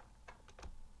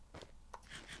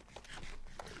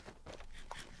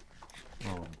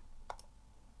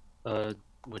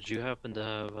 Would you happen to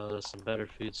have some better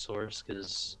food source?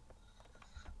 Cause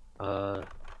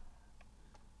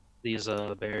These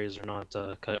berries are not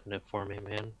cutting it for me,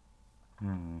 man.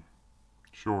 Hmm.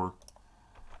 Sure.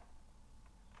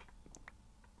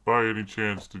 By any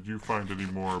chance, did you find any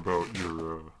more about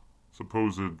your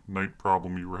supposed night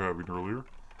problem you were having earlier?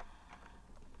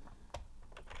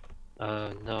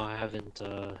 No, I haven't.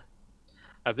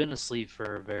 I've been asleep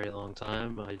for a very long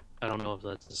time. I don't know if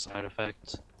that's a side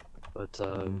effect, but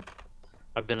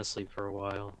I've been asleep for a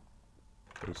while.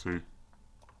 I see.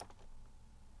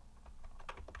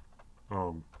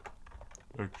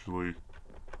 Actually,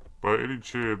 by any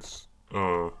chance,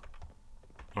 Locker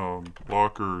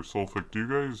or Sulfic, do you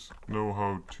guys know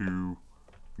how to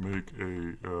make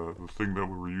the thing that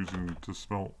we were using to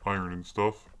smelt iron and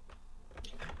stuff?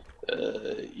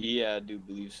 Yeah, I do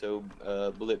believe so.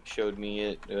 Blip showed me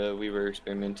it. We were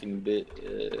experimenting a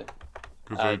bit.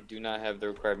 I do not have the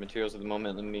required materials at the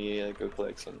moment. Let me go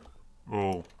collect some.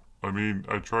 Well, I mean,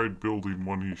 I tried building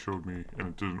one he showed me, and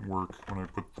it didn't work when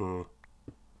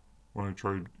I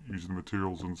tried using the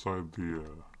materials inside the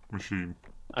machine.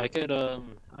 I could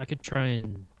try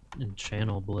and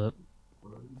channel Blip.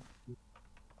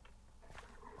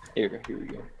 Here we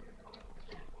go.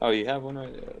 Oh, you have one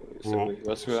right there. So Well, wait,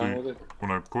 what's going on with it?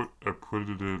 when I put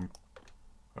it in,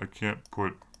 I can't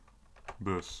put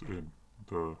this in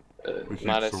the heat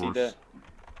Might I source. see that?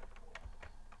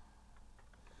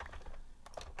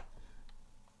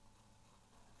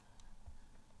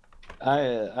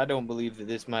 I don't believe that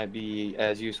this might be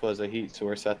as useful as a heat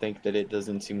source. I think that it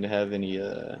doesn't seem to have any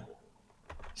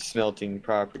smelting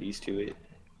properties to it.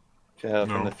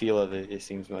 From the feel of it, it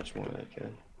seems much more like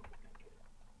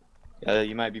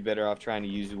you might be better off trying to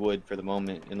use wood for the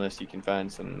moment, unless you can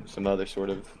find some other sort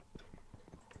of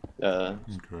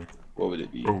okay. What would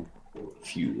it be? Oh,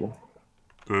 fuel.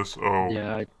 This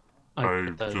Yeah, I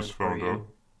put that just in for found you. out.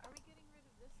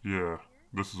 Yeah,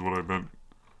 this is what I meant.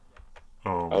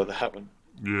 Oh, that one.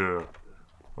 Yeah.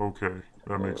 Okay,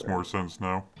 that makes more sense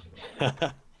now.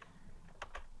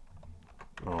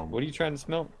 What are you trying to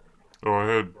smelt? Oh,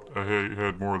 I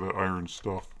had more of that iron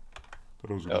stuff that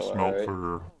I was going to smelt alright.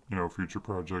 for future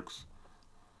projects.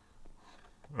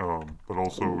 But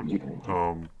also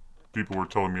people were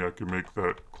telling me I could make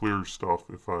that clear stuff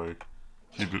if I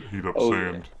heat up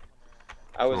sand.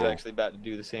 I was So- actually about to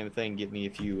do the same thing, get me a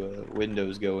few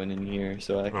windows going in here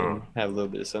so I can have a little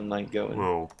bit of sunlight going.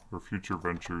 Well, for future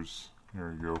ventures,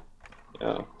 there you go.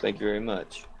 Oh, thank you very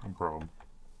much. No problem.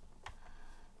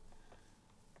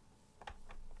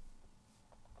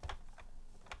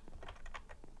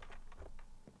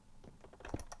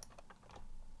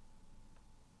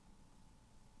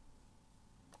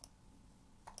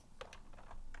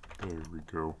 There we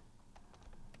go.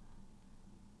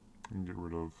 And get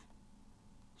rid of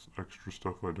this extra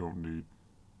stuff I don't need.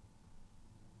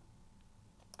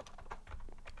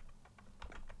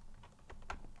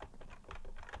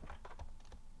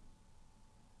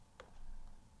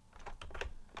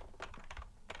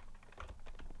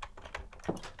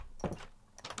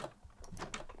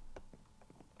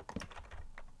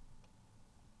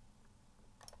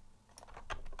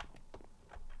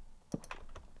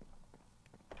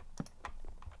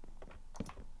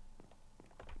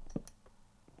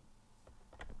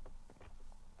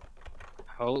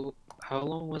 How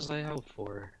long was I out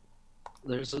for?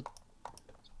 There's a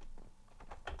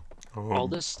all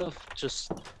this stuff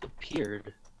just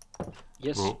appeared.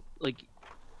 Yes, Well- like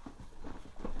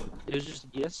it was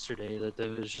just yesterday that there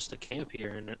was just a camp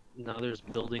here, and now there's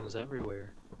buildings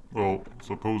everywhere. Well,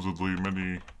 supposedly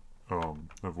many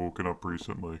have woken up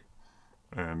recently,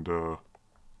 and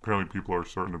apparently people are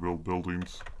starting to build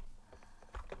buildings.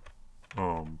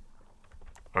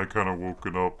 I kind of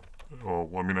woken up. Well,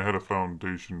 I mean, I had a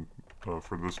foundation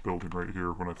for this building right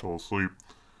here when I fell asleep,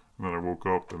 and then I woke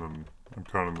up, and then I'm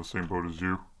kind of in the same boat as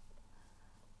you.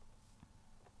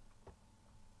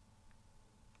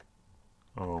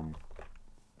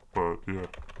 But yeah,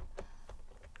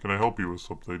 can I help you with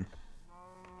something?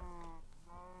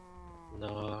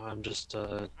 No, I'm just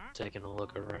taking a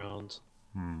look around.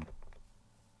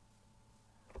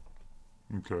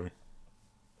 Okay.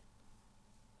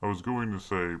 I was going to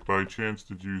say, by chance,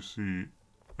 did you see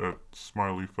that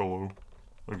smiley fellow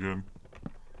again?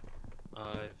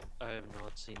 I have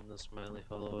not seen the smiley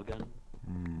fellow again.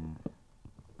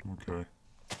 Okay.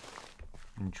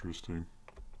 Interesting.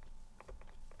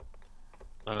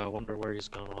 I wonder where he's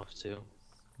gone off to.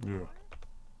 Yeah.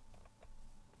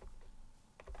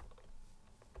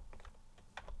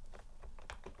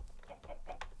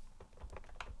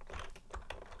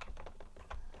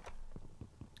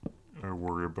 I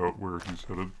worry about where he's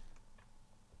headed.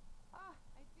 Ah,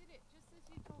 I did it just as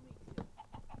you told me to.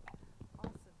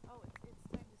 Awesome. Oh, it's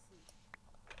time to sleep.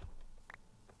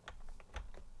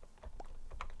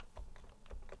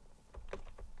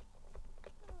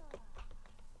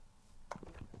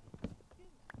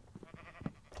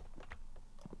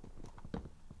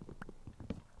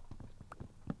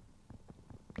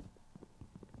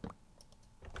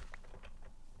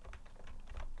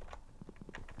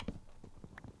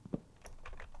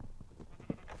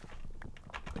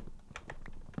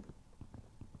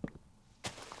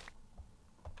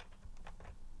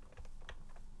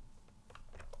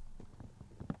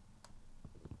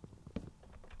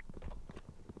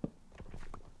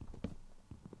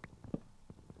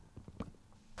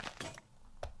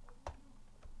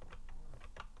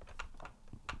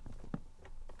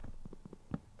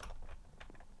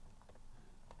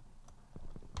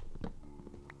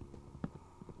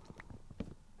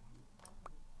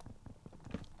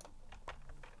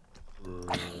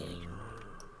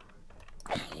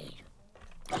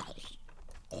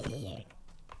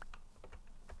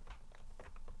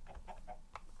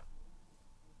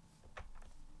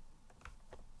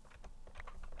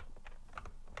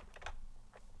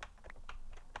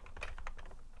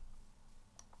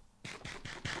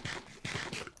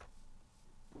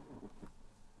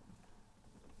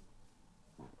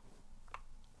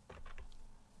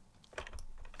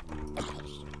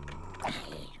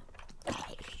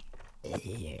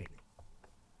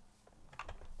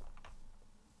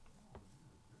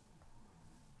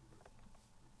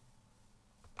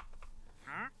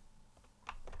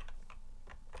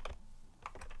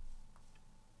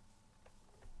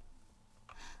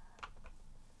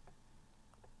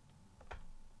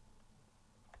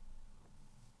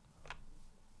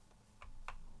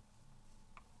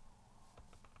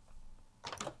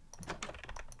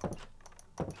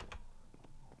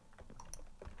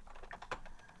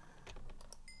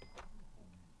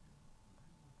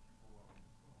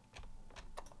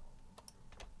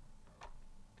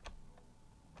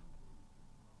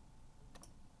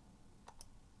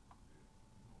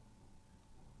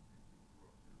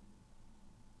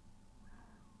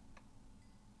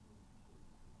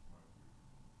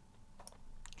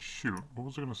 Shoot, what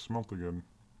was I gonna smelt again?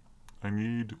 I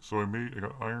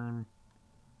got iron.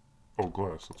 Oh,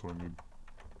 glass, that's what I need.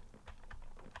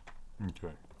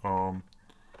 Okay,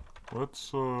 let's,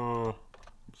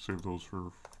 save those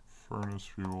for furnace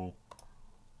fuel.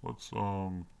 Let's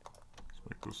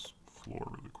make this floor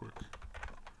really quick.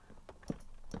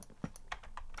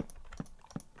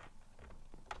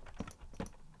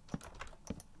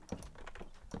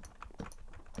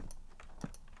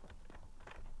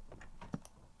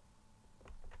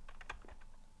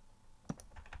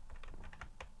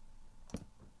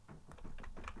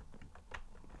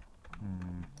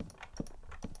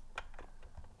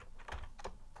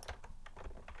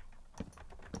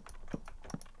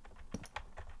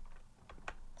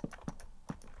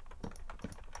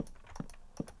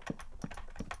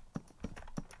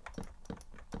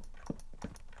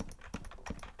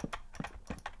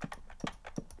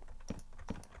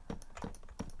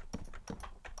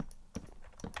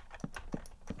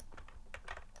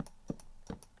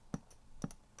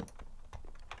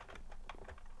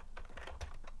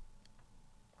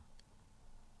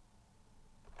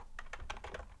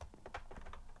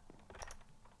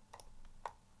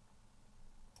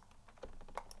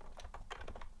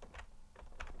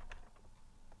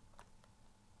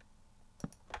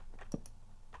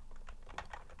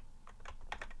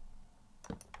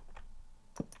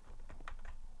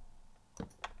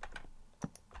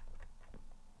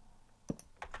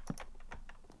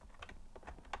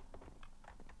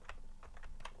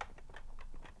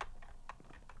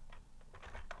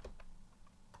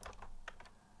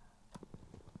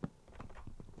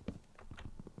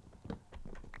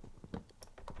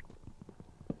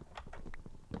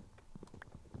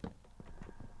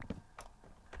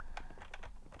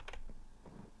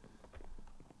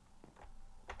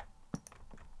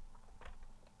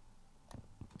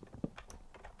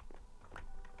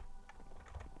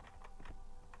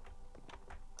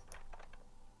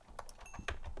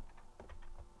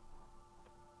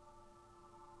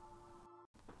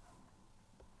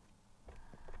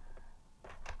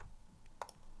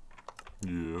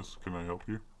 Yes, can I help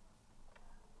you?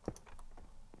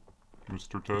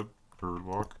 Mr. Ted? Or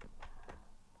Locke?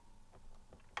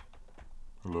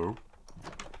 Hello?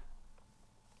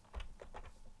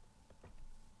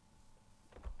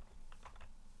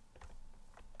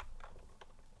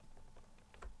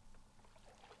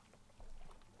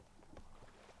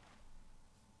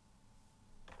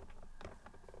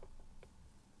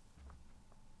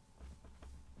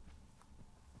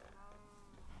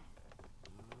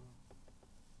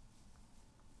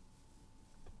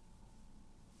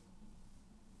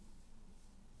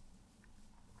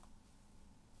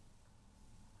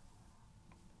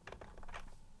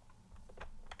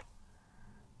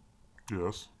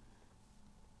 Yes.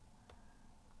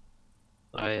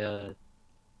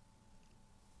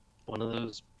 One of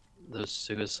those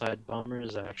suicide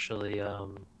bombers actually,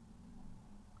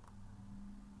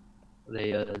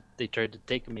 they tried to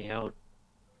take me out,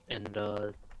 and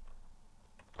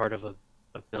part of a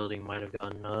building might have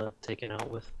gotten taken out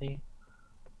with me.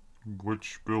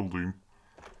 Which building?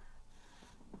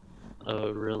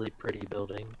 A really pretty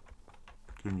building.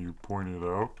 Can you point it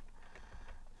out?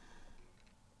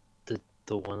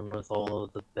 The one with all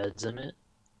of the beds in it.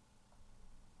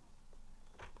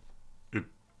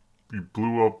 You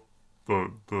blew up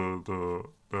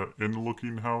that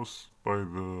inn-looking house by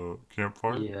the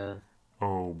campfire? Yeah.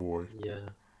 Oh boy. Yeah.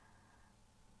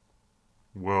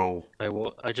 Well,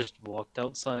 I just walked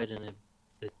outside and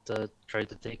it tried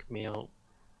to take me out.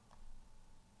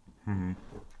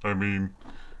 I mean,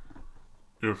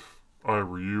 if I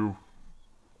were you,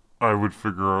 I would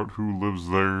figure out who lives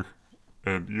there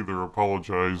and either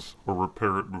apologize or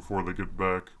repair it before they get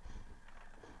back.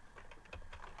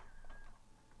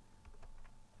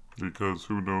 Because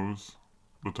who knows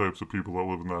the types of people that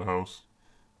live in that house.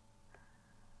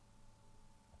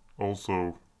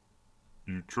 Also,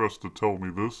 you trust to tell me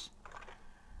this?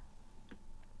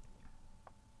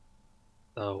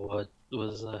 What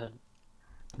was that?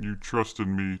 You trusted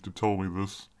me to tell me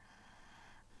this?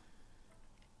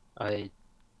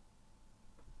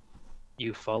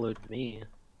 You followed me.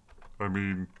 I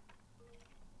mean,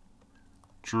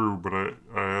 true, but I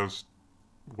asked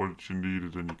what you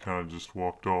needed and you kind of just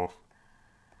walked off.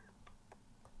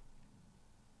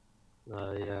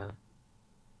 Yeah.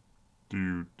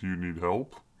 Do you need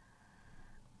help?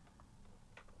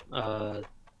 I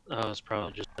was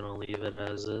probably just gonna leave it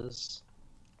as is.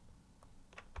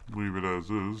 Leave it as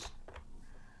is.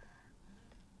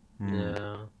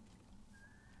 Yeah.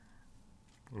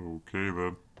 Okay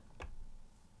then.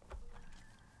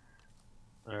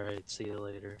 Alright, see you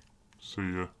later. See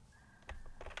ya.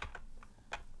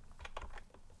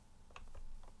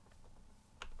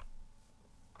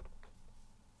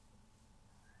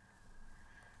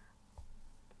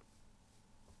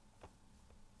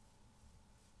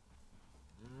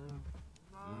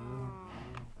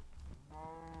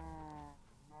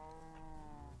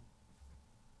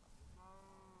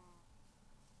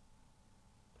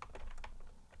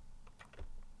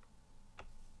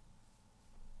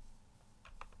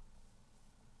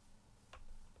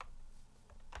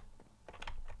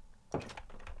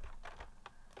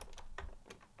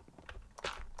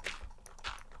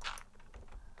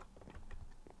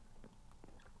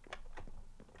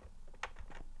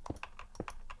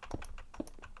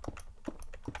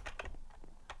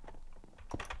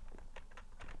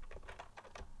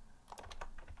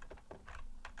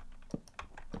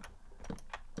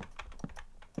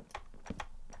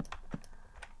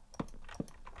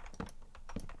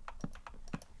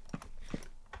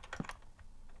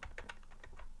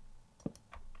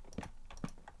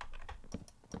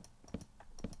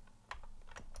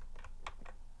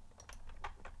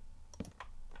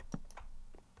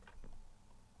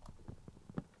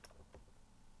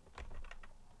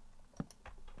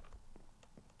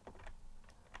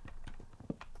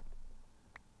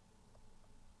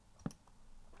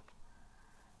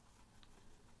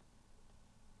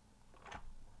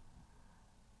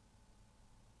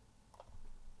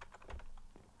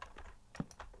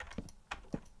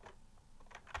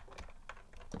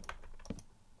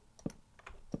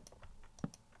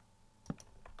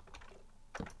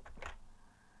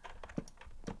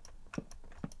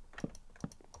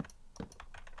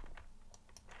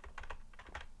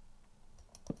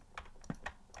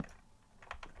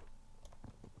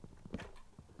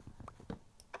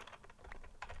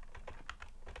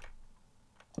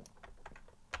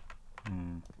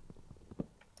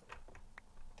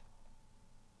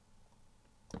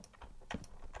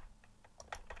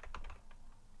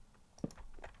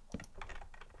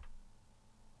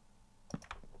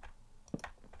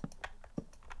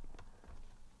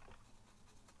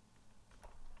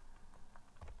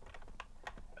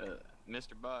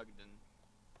 Mr. Bogdan.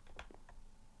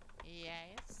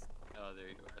 Yes? Oh, there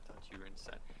you are. I thought you were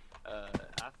inside.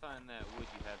 I find that wood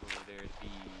you have over there to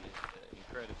be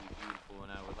incredibly beautiful,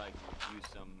 and I would like to use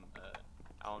some.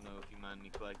 I don't know if you mind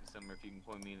me collecting some, or if you can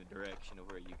point me in the direction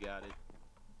of where you got it.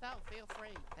 No, feel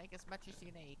free. Take as much as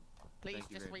you need. Please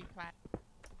Thank you just very much. replant.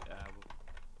 I will.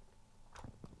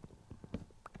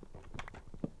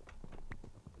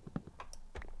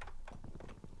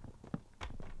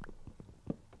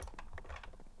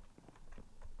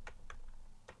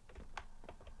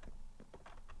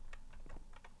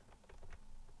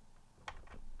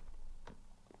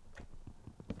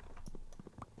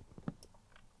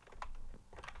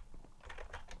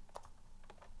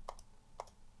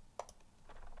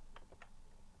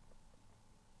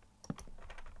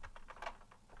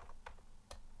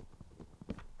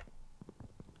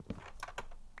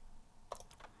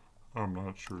 I'm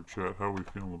not sure, chat. How we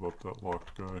feeling about that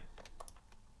locked guy?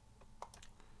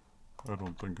 I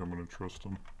don't think I'm gonna trust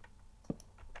him.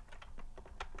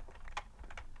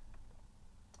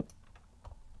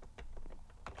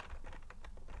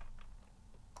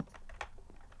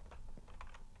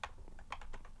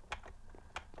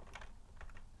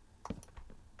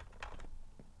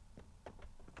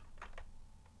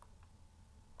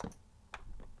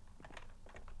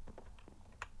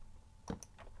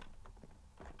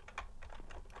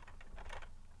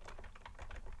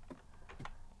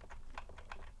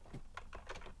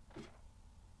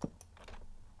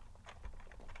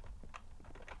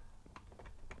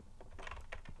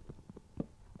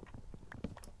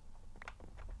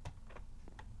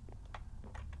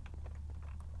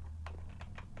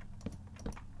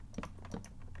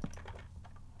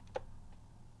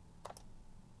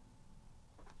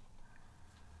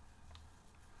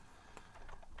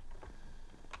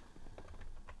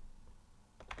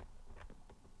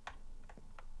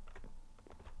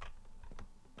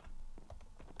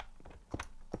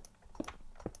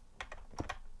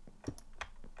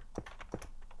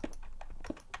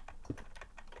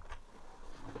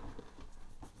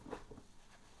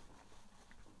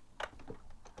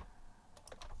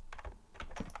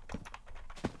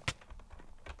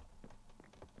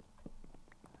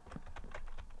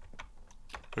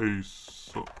 Hey,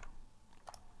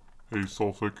 hey,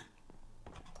 Sulfic.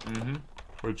 Mm-hmm.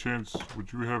 By chance,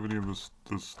 would you have any of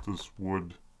this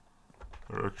wood,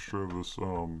 or extra of this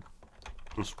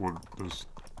wood, this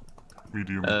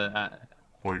medium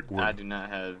light wood? I do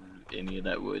not have any of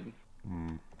that wood.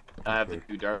 Hmm. I have the Okay.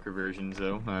 2 darker versions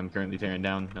though. I'm currently tearing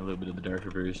down a little bit of the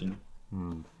darker version.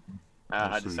 Hmm.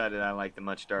 I see. decided I like the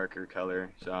much darker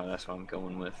color, so that's what I'm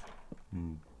going with.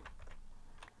 Hmm.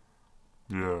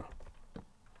 Yeah.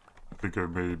 I think I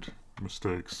made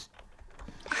mistakes.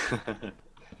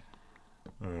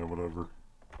 Whatever.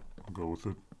 I'll go with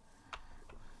it.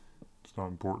 It's not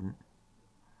important.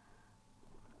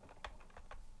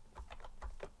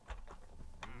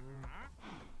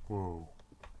 Whoa.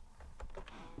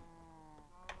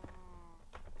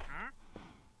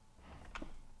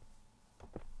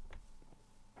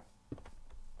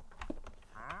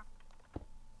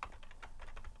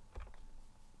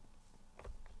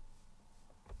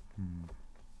 Hmm.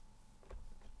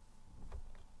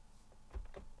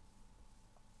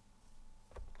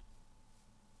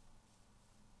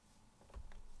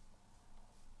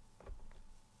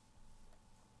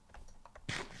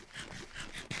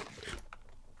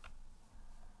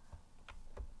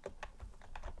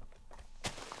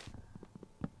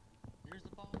 There's the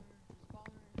baller. There's the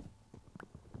baller.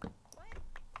 What?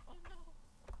 Oh no.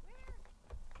 Where?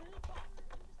 There's a baller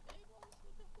in the stables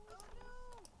with the horses. Oh no.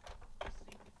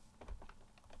 See?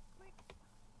 Quick.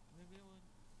 Maybe it would.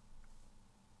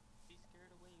 Be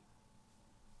scared away.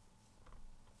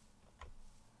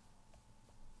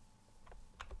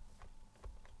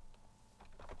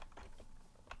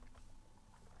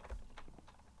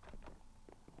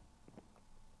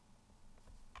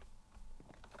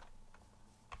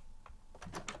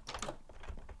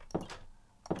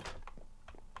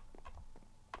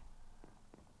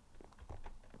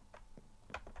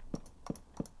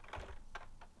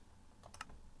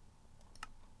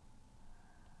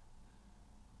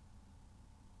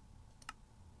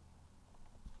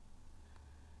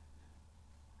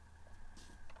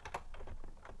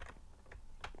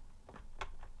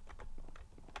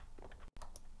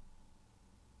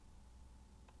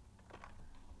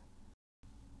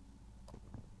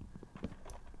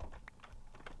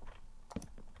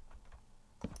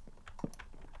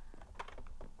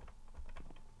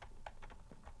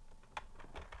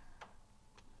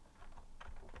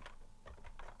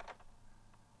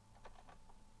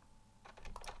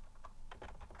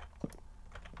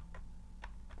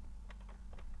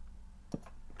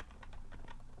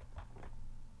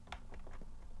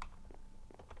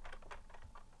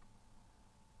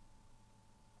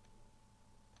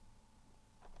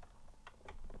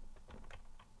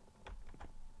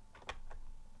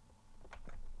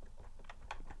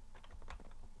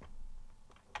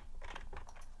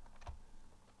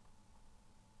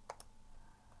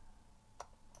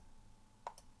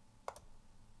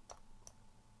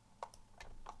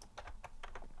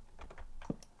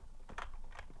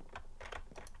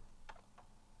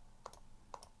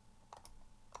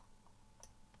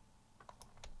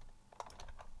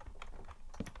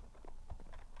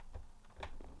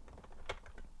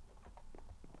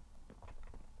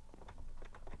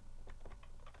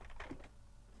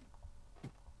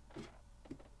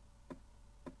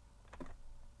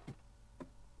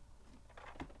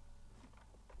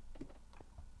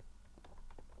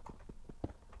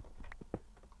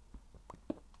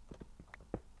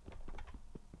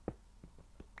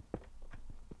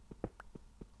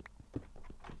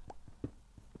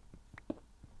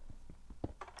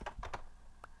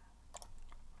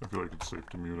 I feel like it's safe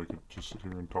to mute. I could just sit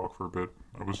here and talk for a bit.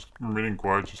 I was remaining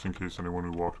quiet just in case anyone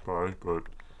who walked by, but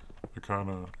I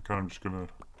kinda just gonna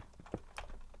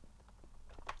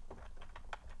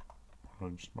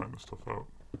just mine this stuff out.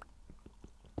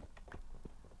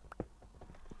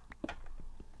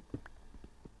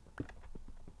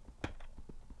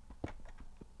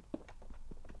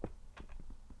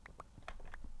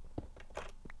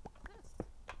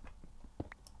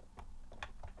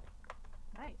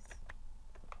 Nice.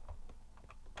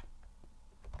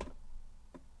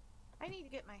 I need to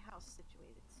get my house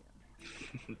situated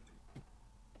soon.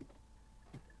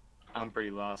 I'm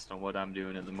pretty lost on what I'm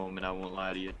doing at the moment, I won't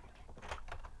lie to you.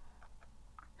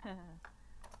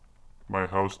 My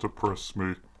house depressed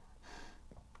me.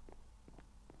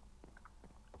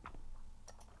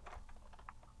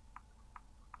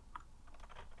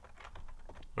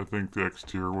 I think the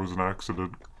exterior was an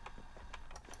accident.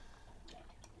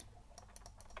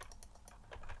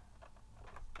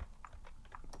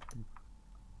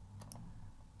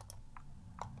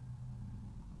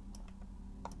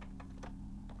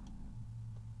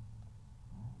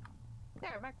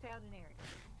 There, marked out an area.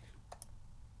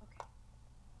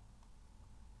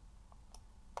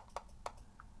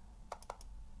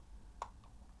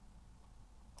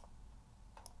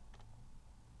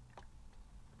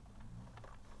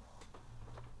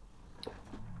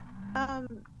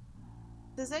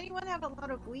 Does anyone have a lot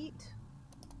of wheat?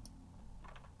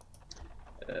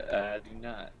 I do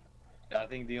not. I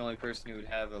think the only person who would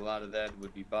have a lot of that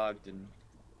would be Bogdan.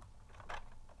 Does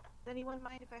anyone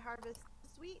mind if I harvest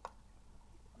this wheat?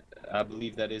 I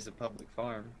believe that is a public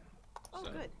farm. Oh,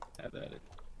 so good. Have at it.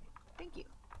 Thank you.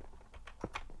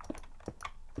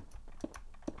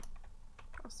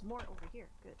 Oh, some more over here.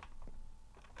 Good.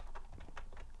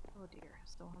 Oh dear,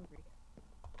 still hungry.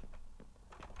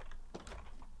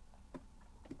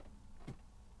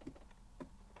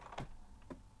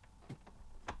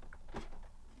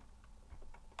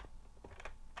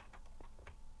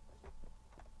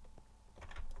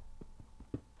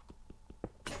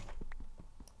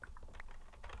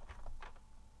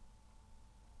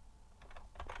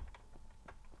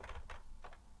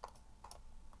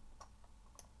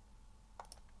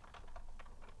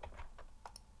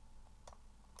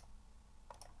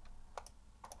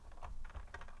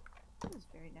 This is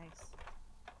very nice.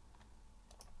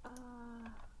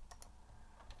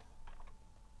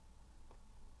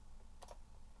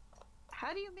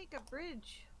 How do you make a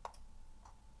bridge?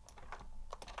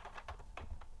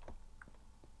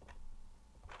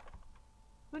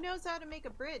 Who knows how to make a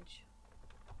bridge?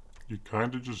 You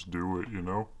kind of just do it, you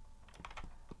know?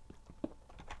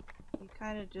 You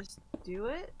kind of just do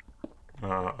it?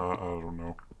 I don't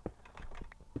know.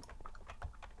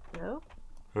 No?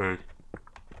 Hey,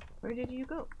 Where did you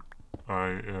go?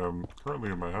 I am currently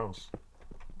in my house.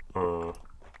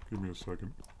 Give me a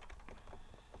second.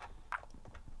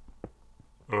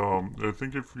 I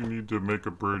think if you need to make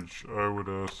a bridge, I would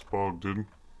ask Bogdan.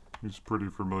 He's pretty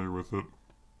familiar with it.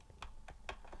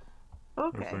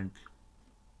 Okay. I think.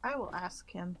 I will ask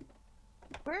him.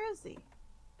 Where is he?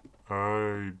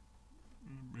 In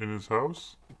his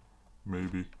house?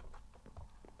 Maybe.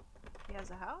 He has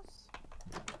a house?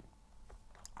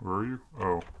 Where are you?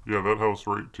 Oh, yeah, that house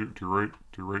right to right.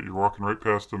 You're walking right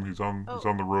past him. He's on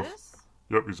the roof. This?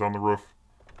 Yep, he's on the roof.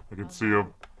 I can see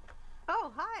him.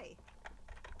 Oh, hi.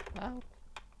 Well,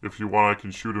 If you want, I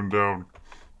can shoot him down.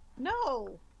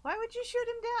 No. Why would you shoot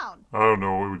him down? I don't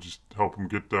know. It would just help him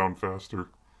get down faster.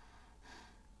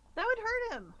 That would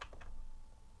hurt him.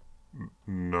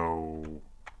 No.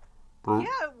 Bro.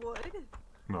 Yeah, it would.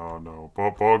 No.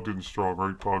 Bogdan's strong,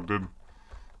 right, Bogdan?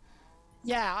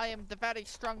 yeah, I am the very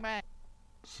strong man.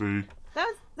 See?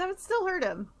 That would still hurt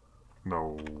him.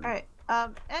 No. Alright.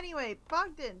 Anyway,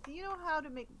 Bogdan, do you know how to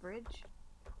make a bridge?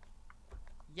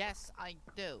 Yes, I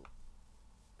do.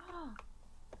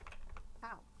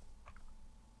 How?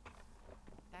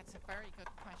 That's a very good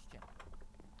question.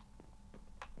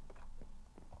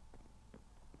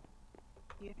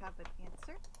 Do you have an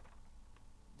answer?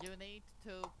 You need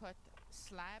to put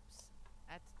slabs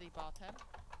at the bottom,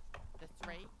 the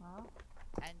three,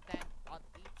 and then on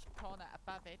each corner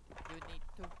above it, you need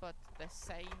to put the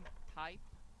same type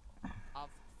of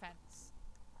fence,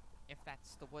 if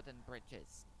that's the wooden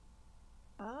bridges.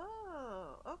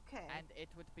 Oh, okay. And it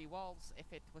would be walls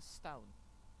if it was stone.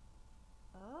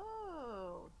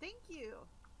 Oh, thank you.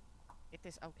 It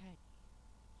is okay.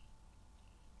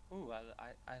 Ooh,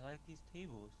 I like these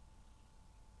tables.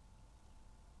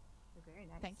 They're very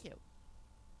nice. Thank you.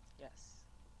 Yes.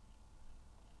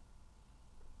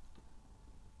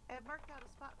 I have marked out a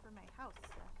spot for my house,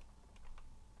 Seth.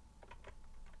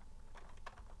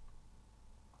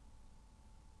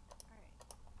 Alright.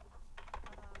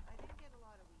 I didn't get a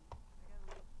lot of weed. I got a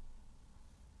little.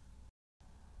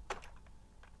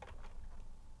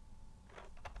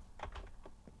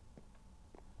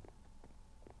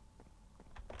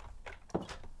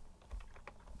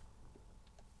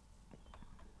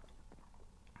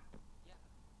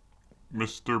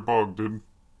 Mr. Bogdan.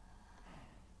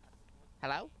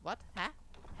 Hello? What? Huh?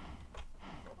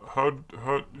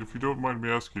 How, if you don't mind me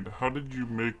asking, how did you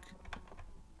make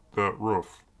that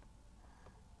roof?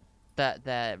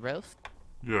 The roof?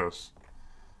 Yes.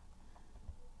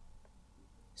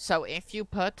 So if you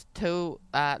put two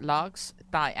logs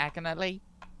diagonally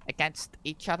against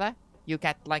each other, you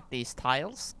get like these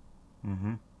tiles.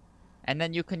 Mm-hmm. And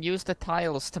then you can use the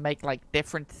tiles to make like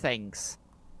different things.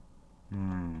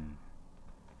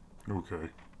 Okay.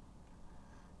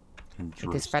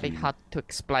 It is very hard to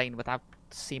explain without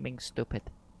seeming stupid.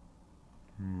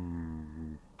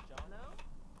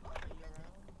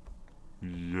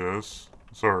 Yes.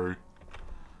 Sorry.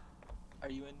 Are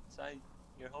you inside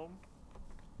your home?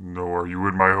 No, are you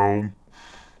in my home?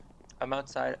 I'm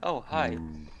outside. Oh, hi.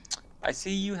 I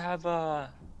see you have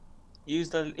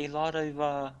used a lot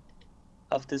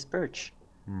of this birch.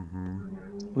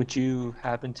 Mm-hmm. Would you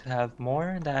happen to have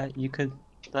more that you could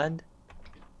lend?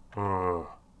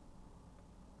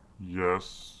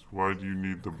 Yes. Why do you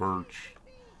need the birch?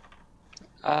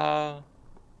 I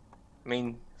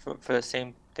mean, for the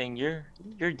same thing you're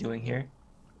doing here,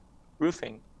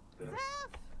 roofing.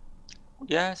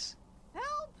 Yes.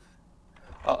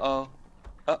 Help!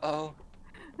 Uh-oh.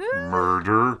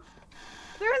 Murder.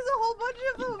 There's a whole bunch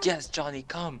of them. Yes, Johnny,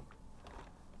 come.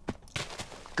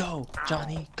 Go,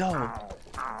 Johnny, go.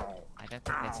 I don't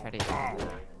think that's very good.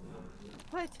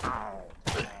 What?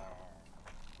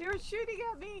 They were shooting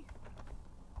at me.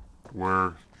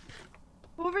 Where?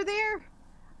 Over there.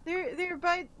 They're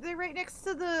right next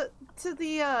to the To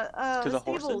the stables.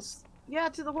 horses? Yeah,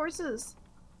 to the horses.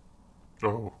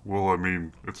 Oh, well, I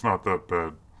mean, it's not that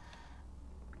bad.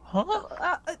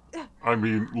 Huh? I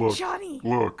mean, look. Johnny!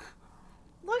 Look.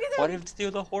 Look at them. Why did it steal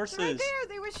the horses? They're right there.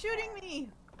 They were shooting me.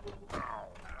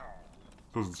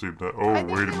 Doesn't seem that. Oh, I think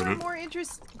wait a they were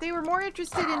minute. They were more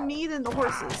interested in me than the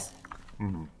horses.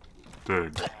 Hmm.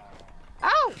 Dang. Ow!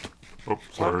 Oh, Why do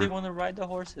sorry. they want to ride the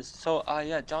horses? So,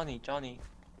 yeah, Johnny.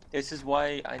 This is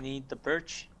why I need the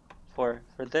birch for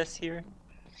this here.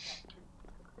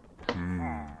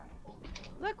 Hmm.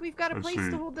 Look, we've got a I place see.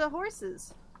 to hold the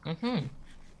horses. Mm-hmm.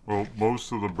 Well,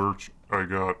 most of the birch I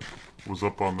got was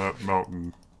up on that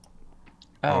mountain.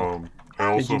 Oh. I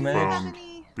also you manage- found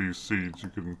these seeds you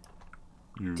can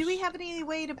use. Do we have any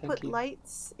way to put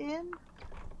lights in?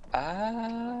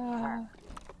 Ah.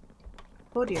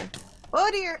 Oh dear. Oh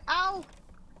dear! Ow!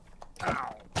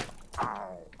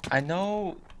 I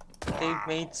know they've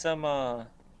made some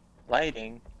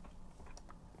lighting.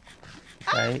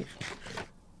 Right?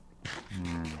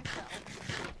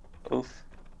 Oof.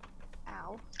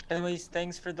 Ow. Anyways,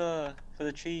 thanks for the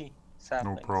tree No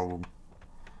saplings. problem.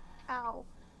 Ow.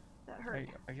 That hurt.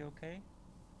 Are you okay?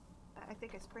 I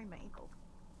think I sprained my ankle.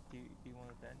 Do you want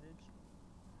a bandage?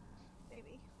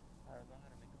 Maybe. I don't know how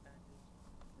to make a bandage.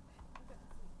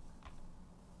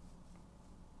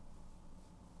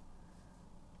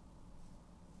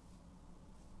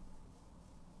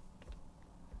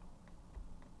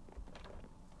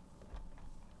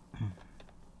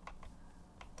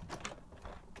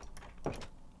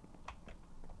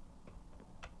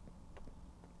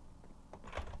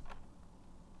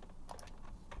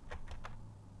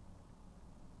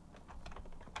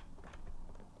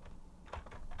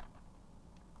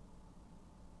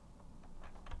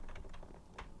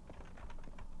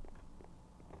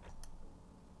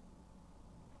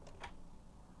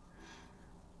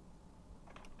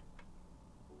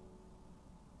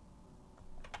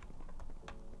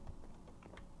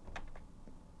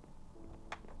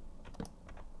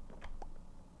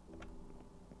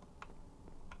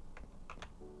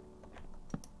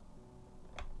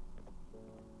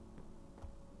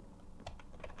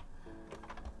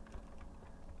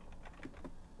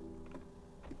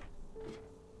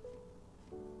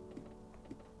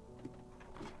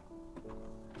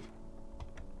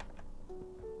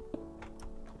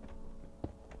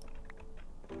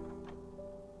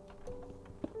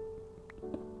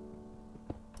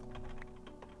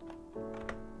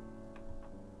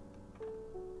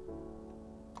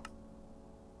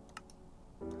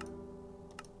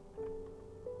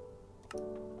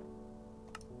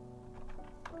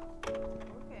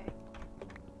 Okay.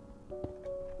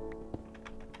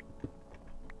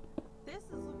 This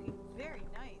is looking very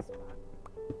nice,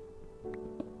 Bob.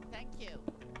 Thank you.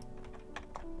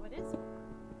 What is it?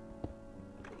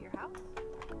 Is it your house?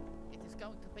 It is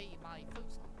going to be my food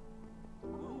stop.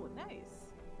 Oh, nice.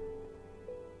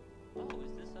 Oh,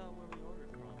 is this where we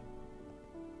ordered from?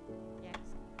 Yes.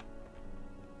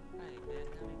 Hey, man,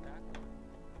 how many back?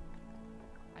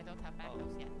 I don't have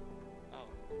mangoes yet. Oh.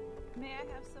 May I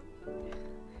have some food?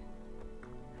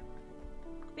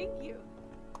 Thank you.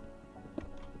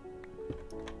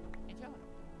 Enjoy.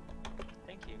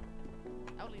 Thank you.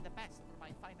 Only the best for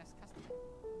my finest customer.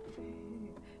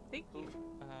 Thank you.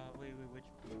 Wait,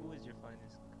 who is your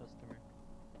finest customer?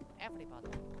 Everybody.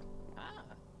 Ah.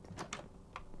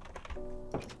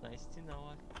 Nice to know,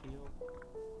 I feel.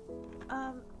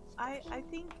 I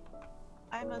think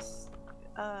I must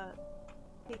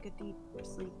take a deep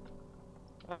sleep.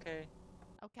 Okay.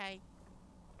 Okay.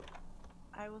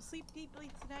 I will sleep deeply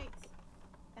tonight,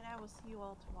 and I will see you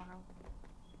all tomorrow.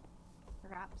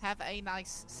 Perhaps. Have a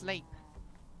nice sleep.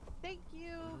 Thank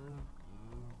you.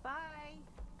 Bye.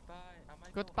 Bye. I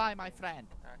might Goodbye, my friend.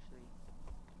 Actually.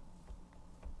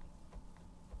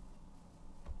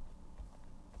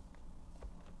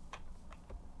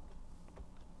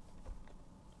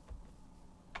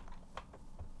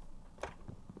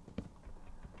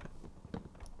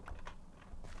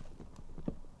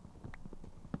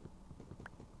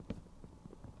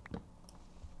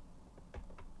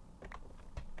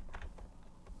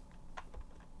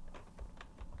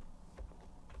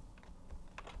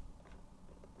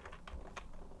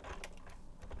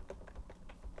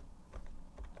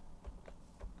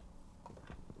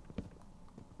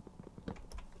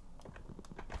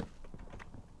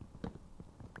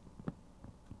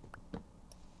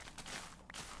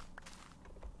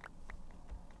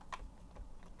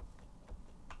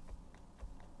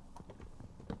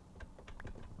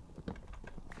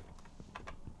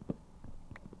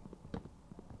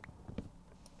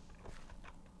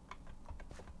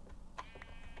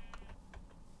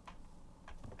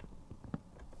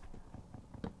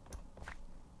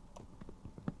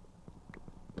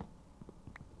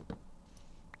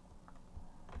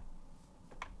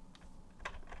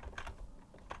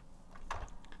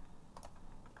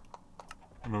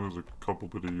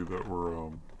 couple bit of you that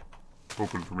were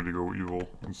hoping for me to go evil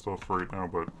and stuff right now,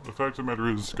 but the fact of the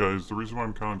matter is, guys, the reason why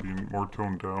I'm kind of being more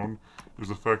toned down is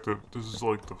the fact that this is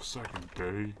like the second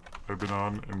day I've been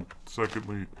on, and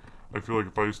secondly, I feel like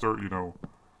if I start, you know,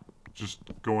 just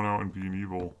going out and being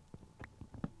evil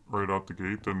right out the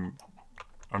gate, then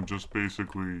I'm just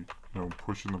basically, you know,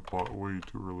 pushing the plot way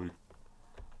too early.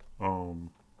 I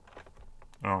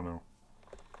don't know.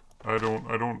 I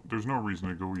don't, there's no reason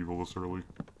to go evil this early.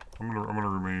 I'm gonna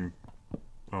remain,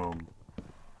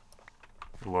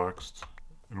 relaxed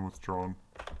and withdrawn.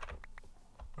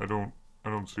 I don't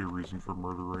see a reason for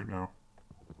murder right now.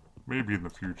 Maybe in the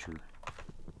future.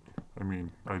 I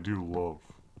mean, I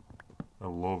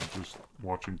love just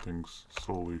watching things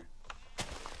slowly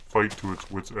fight to its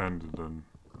wit's end and then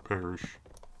perish.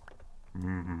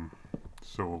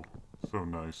 So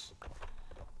nice.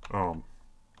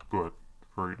 But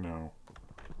for right now,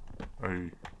 I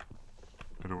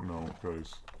don't know,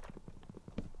 guys.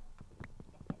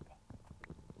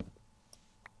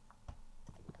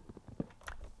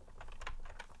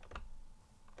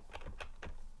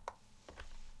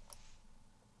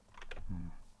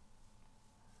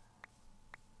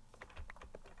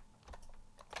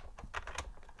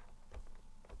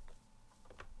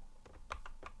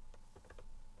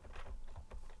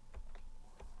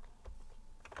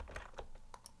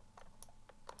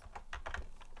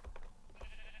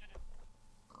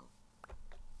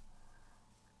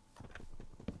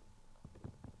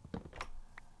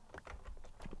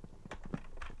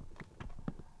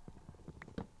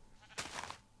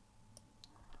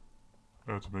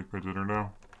 I have to make my dinner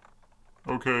now.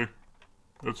 Okay,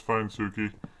 that's fine,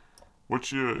 Suki. What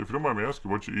you, if you don't mind me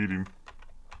asking, what you eating?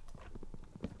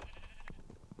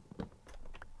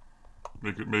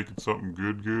 Make it something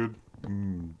good.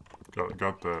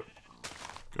 Got that.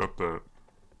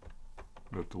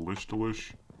 That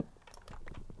delish.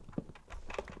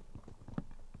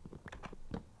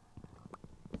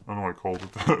 I don't know why I called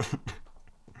it that.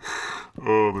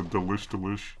 Oh, the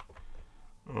delish.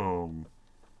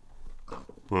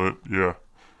 But yeah.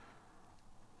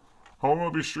 How long will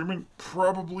I be streaming?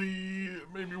 Probably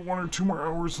maybe 1 or 2 more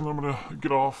hours, and I'm gonna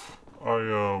get off.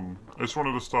 I just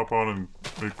wanted to stop on and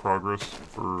make progress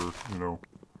for, you know,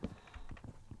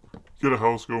 get a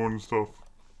house going and stuff.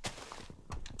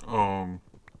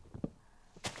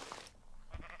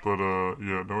 But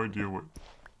yeah, no idea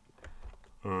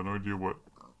what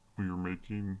we were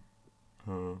making.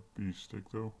 Beef steak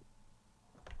though.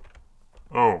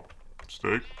 Oh,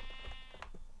 steak.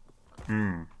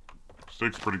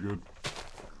 Steak's pretty good.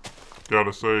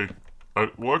 Gotta say,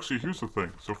 well, actually, here's the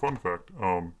thing. So, fun fact.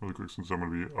 Really quick, since I'm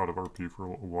gonna be out of RP for a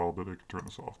while, but I can turn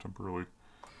this off temporarily.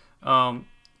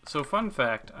 So fun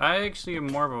fact. I actually am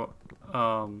more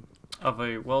of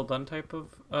a well done type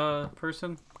of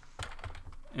person,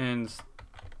 and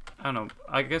I don't know.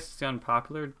 I guess it's the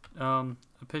unpopular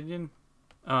opinion.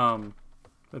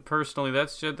 But personally,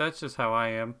 that's just how I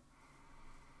am.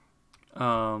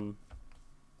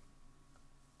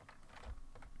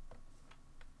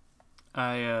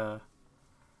 I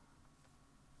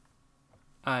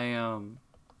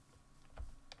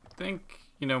think,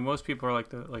 you know, most people are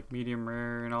like medium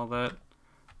rare and all that,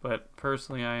 but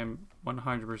personally I am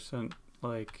 100%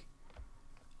 like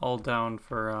all down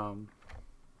for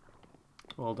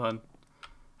well done.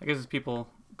 I guess as people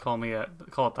call it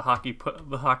the hockey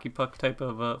puck type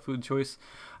of food choice.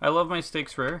 I love my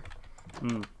steaks rare.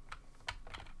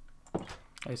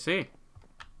 I see.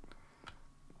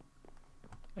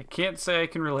 I can't say I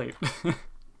can relate.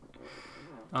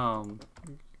 I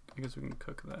guess we can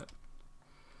cook that.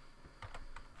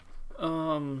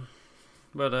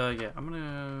 But yeah, I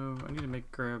need to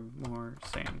grab more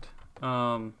sand.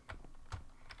 Unless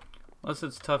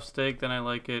it's tough steak, then I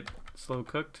like it slow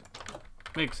cooked.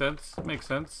 Makes sense.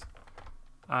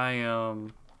 I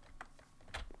don't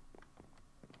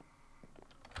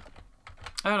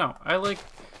know. I like.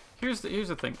 Here's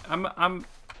the thing.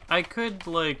 I could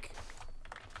like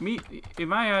meat in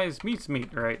my eyes. Meat's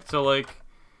meat, right? So like,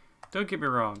 don't get me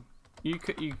wrong. You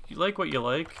like what you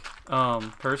like.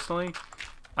 Personally,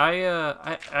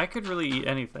 I could really eat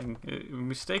anything.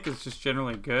 Steak is just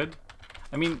generally good.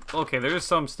 I mean, okay, there's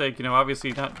some steak, you know,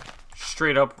 obviously not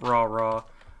straight up raw.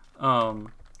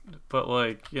 But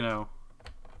like, you know,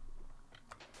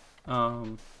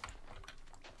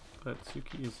 but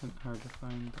Suki isn't hard to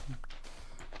find.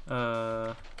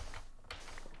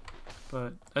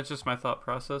 But that's just my thought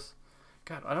process.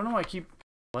 God, I don't know why I keep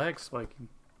lag spiking.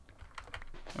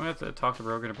 I'm gonna have to talk to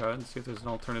Rogan about it and see if there's an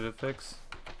alternative fix.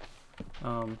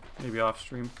 Maybe off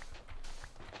stream.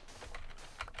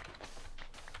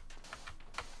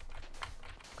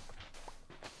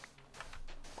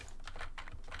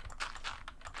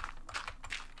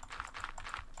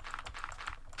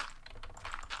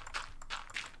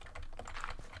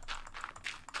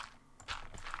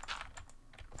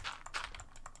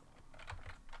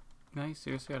 Nice,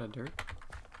 seriously out of dirt.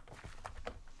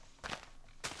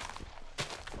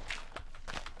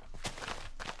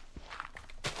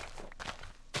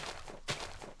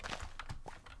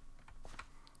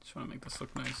 Just want to make this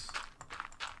look nice.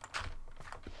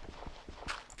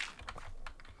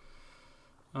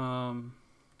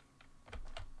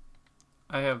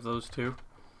 I have those two.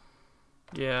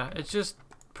 Yeah, it's just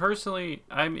personally,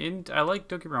 I like,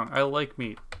 don't get me wrong, I like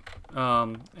meat.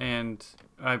 And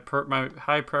my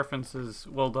high preference is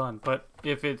well done. But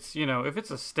if it's, you know, if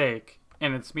it's a steak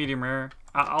and it's medium rare,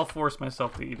 I'll force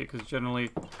myself to eat it because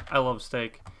generally I love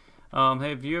steak. Hey,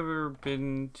 have you ever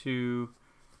been to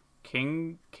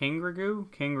Kangaroo?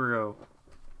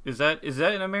 Is that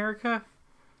in America?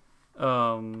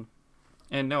 And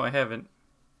no, I haven't.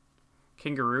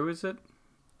 Kangaroo, is it?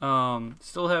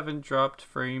 Still haven't dropped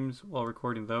frames while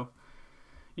recording though.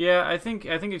 Yeah, I think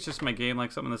it's just my game,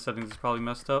 like some of the settings is probably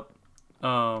messed up.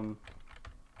 But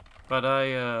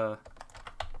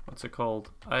what's it called?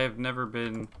 I have never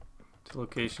been to the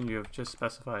location you have just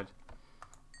specified.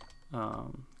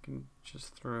 Can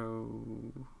just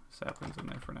throw saplings in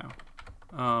there for now.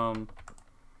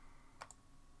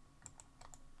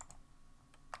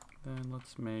 Then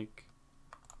let's make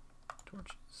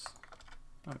torches.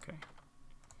 Okay.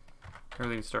 I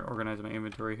really need to start organizing my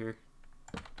inventory here.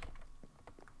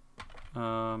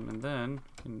 And then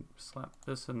we can slap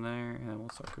this in there and then we'll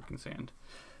start cooking sand.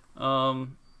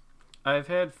 I've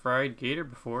had fried gator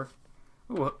before.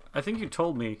 Ooh, I think you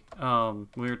told me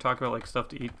we were talking about like stuff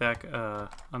to eat back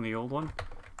on the old one.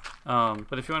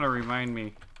 But if you want to remind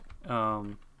me,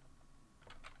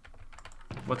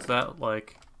 what's that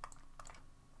like?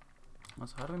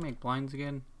 So how do we make blinds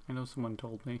again? I know someone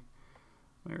told me.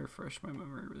 Let me refresh my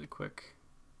memory really quick.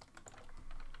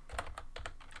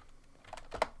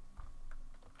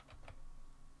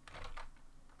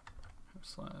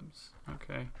 Slabs.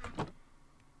 Okay.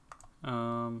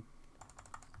 Let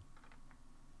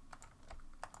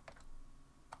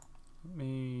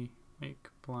me make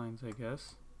blinds, I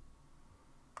guess.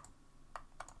 I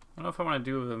don't know if I want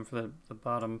to do them for the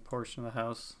bottom portion of the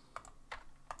house.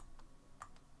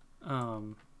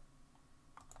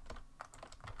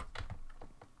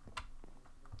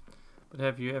 But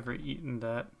have you ever eaten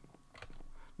that?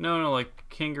 No, like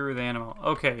kangaroo the animal.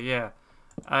 Okay, yeah.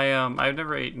 I've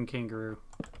never eaten kangaroo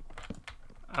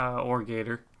or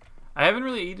gator. I haven't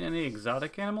really eaten any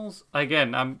exotic animals.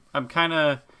 Again, I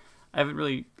haven't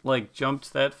really like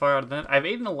jumped that far out of that. I've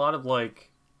eaten a lot of like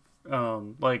I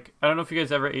don't know if you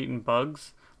guys ever eaten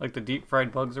bugs, like the deep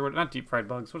fried bugs or what? Not deep fried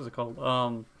bugs. What is it called?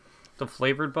 The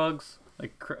flavored bugs,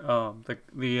 like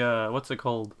the what's it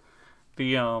called?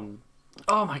 The oh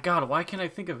my god, why can't I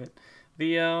think of it?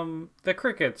 The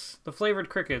crickets, the flavored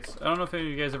crickets. I don't know if any of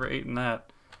you guys ever eaten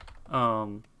that.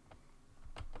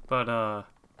 But I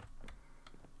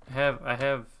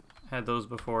have had those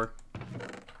before.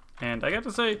 And I got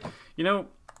to say, you know,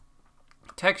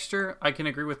 texture, I can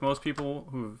agree with most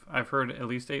people I've heard at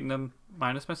least eaten them,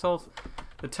 minus myself.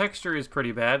 The texture is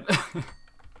pretty bad.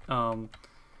 I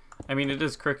mean, it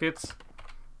is crickets.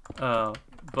 But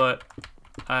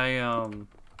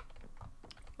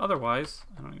otherwise,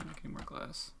 I don't need to make any more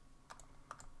glass.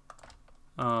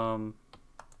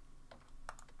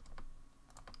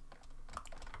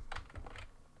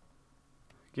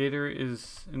 Gator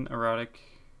is an erotic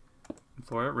in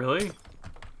Florida. Really?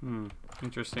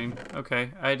 Interesting.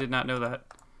 Okay, I did not know that.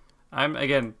 A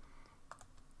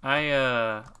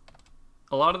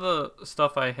lot of the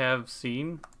stuff I have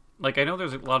seen, like I know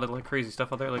there's a lot of like crazy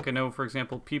stuff out there. Like I know, for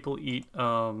example, people eat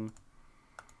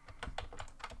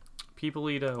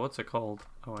what's it called?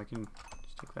 Oh, I can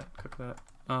just take that, cook that.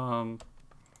 Oh,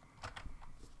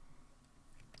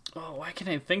 why can't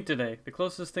I think today? The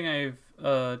closest thing I've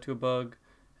to a bug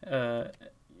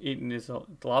eaten is a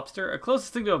lobster. A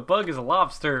closest thing to a bug is a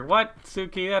lobster. What,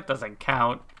 Suki? That doesn't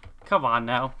count. Come on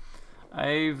now.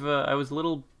 I was a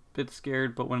little bit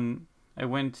scared, but when I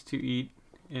went to eat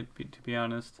it, to be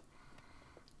honest.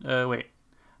 Wait.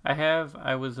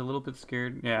 I was a little bit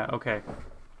scared. Yeah, okay.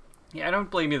 Yeah, I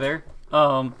don't blame you there.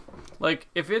 Like,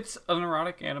 if it's an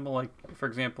erotic animal, like, for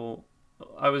example,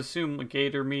 I would assume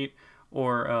gator meat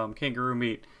or kangaroo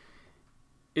meat,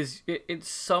 it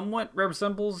somewhat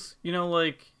resembles, you know,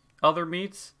 like, other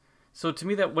meats. So to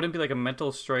me, that wouldn't be like a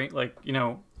mental strain, like, you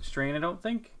know, strain, I don't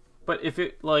think. But if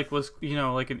it, like, was, you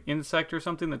know, like an insect or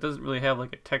something that doesn't really have,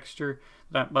 like, a texture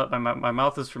that my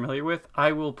mouth is familiar with,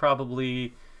 I will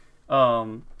probably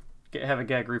have a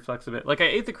gag reflex a bit. Like, I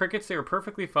ate the crickets. They were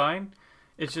perfectly fine.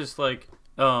 It's just, like,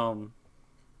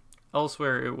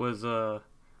 elsewhere it was a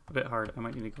bit hard. I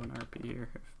might need to go in RP here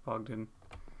if Bogdan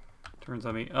turns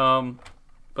on me.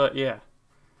 But, yeah.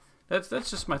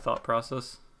 That's just my thought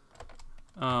process.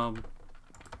 Dump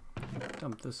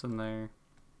this in there.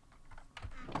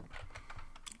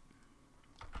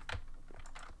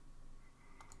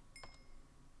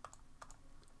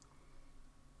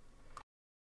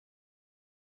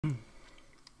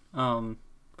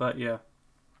 But yeah.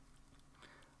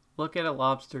 Look at a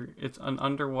lobster. It's an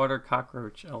underwater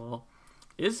cockroach, lol.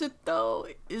 Is it though?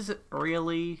 Is it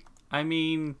really? I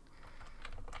mean,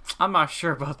 I'm not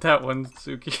sure about that one,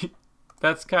 Suki.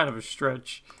 That's kind of a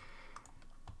stretch.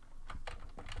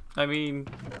 I mean,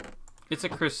 it's a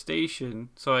crustacean,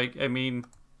 so I mean,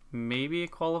 maybe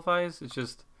it qualifies. It's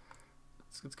just,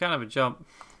 it's kind of a jump.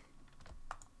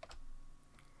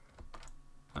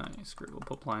 Screw it, we'll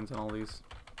put blinds on all these.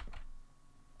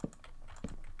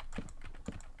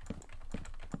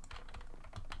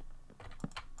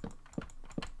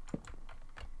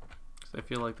 I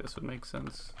feel like this would make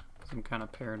sense. I'm kind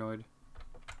of paranoid.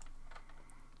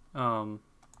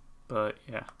 But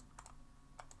yeah.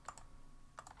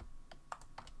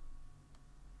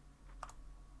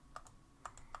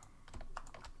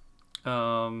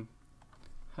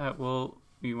 Well,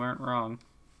 you weren't wrong.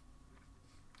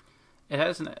 It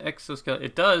has an exoskeleton.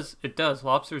 It does. It does.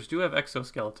 Lobsters do have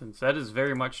exoskeletons. That is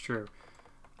very much true.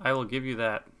 I will give you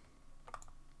that.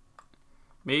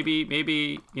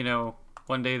 Maybe you know,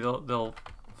 one day they'll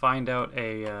find out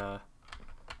a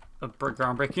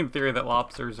groundbreaking theory that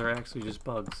lobsters are actually just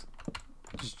bugs,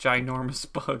 just ginormous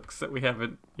bugs that we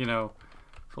haven't, you know,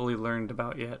 fully learned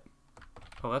about yet.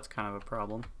 Oh, that's kind of a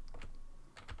problem.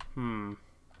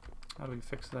 How do we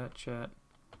fix that, chat?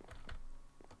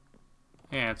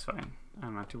 Yeah, it's fine.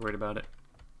 I'm not too worried about it.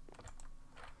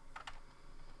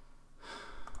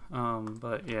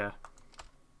 But yeah.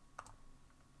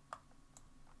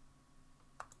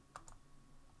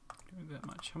 That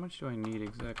much. How much do I need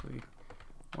exactly?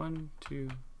 1, 2,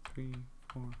 3,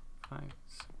 4, 5,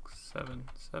 6, 7,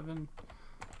 7.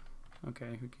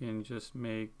 Okay, we can just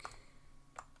make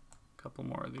a couple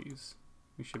more of these.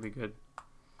 We should be good.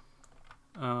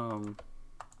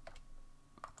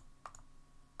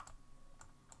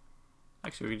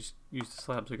 Actually, we just use the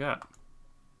slabs we got.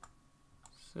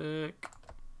 Sick.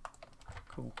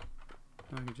 Cool.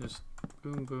 Now we just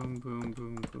boom, boom, boom,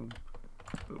 boom, boom,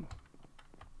 boom.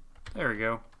 There we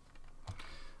go.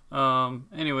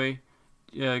 Anyway,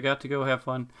 yeah, I got to go have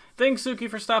fun. Thanks, Suki,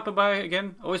 for stopping by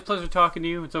again. Always pleasure talking to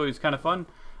you. It's always kind of fun.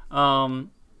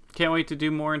 Can't wait to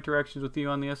do more interactions with you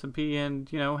on the SMP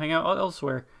and, you know, hang out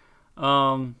elsewhere.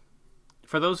 For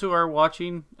those who are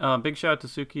watching, big shout out to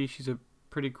Suki. She's a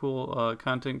pretty cool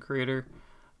content creator.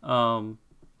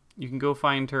 You can go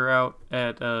find her out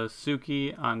at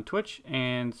Suki on Twitch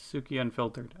and Suki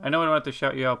Unfiltered. I know I don't have to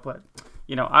shout you out, but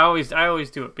you know, I always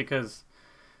do it because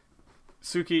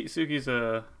Suki's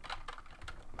a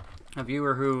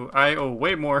viewer who I owe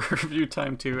way more review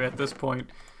time to at this point,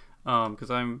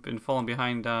 because I've been falling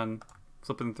behind on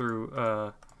flipping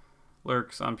through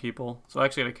lurks on people, so I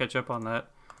actually got to catch up on that.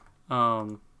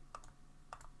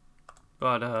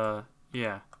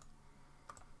 Yeah.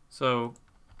 So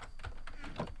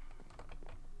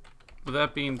with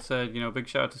that being said, you know, big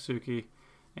shout out to Suki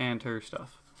and her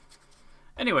stuff.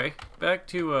 Anyway, back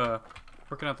to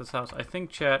working out this house. I think,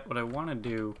 chat, what I want to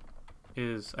do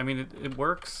is, I mean, it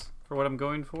works for what I'm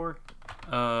going for.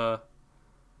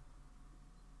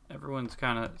 Everyone's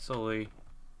kind of slowly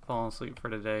falling asleep for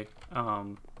today. I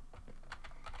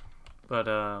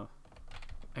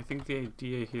think the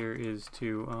idea here is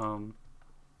to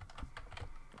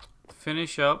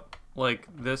finish up like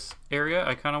this area.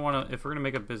 I kind of want to, if we're gonna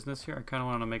make a business here, I kind of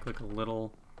want to make like a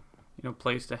little, you know,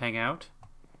 place to hang out.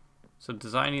 So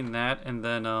designing that, and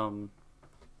then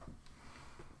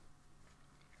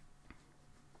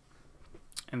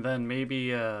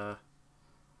maybe I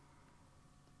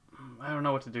don't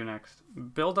know what to do next.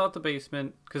 Build out the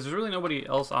basement, because there's really nobody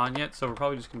else on yet, so we're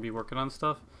probably just gonna be working on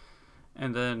stuff.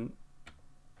 And then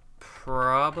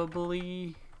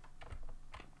probably,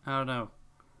 I don't know.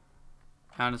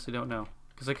 I honestly don't know,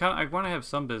 because I want to have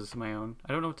some business of my own.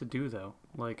 I don't know what to do though,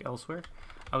 like elsewhere.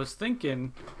 I was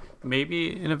thinking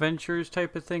maybe an adventures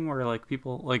type of thing where like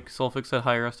people like Sulfix that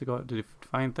hire us to go out to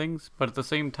find things, but at the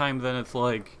same time then it's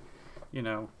like, you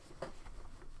know,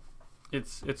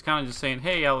 it's kind of just saying,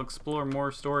 hey, I'll explore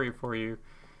more story for you,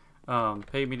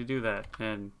 pay me to do that,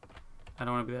 and I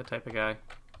don't want to be that type of guy.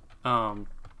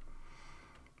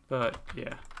 But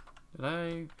yeah, did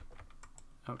I?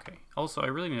 Okay. Also, I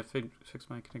really need to fix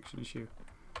my connection issue,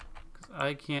 because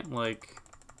I can't like,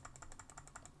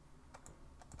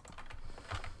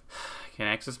 I can't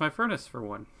access my furnace for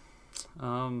one.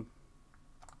 Oh,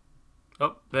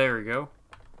 there we go.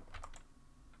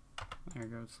 There we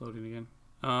go. It's loading again.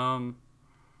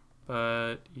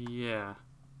 But yeah.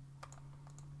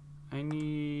 I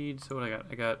need, so what I got,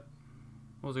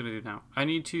 what was I gonna do now? I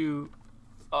need to,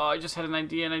 oh, I just had an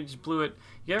idea and I just blew it.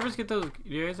 You guys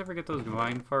ever get those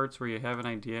mind farts where you have an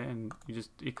idea and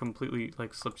it completely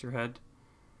like slips your head?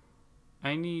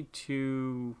 I need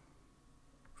to,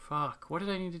 fuck, what did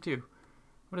I need to do?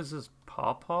 What is this,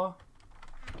 pawpaw?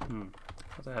 I'll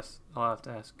have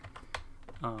to ask,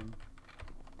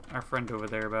 our friend over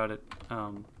there about it,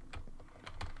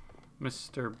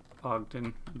 Mr.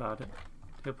 Ogden about it.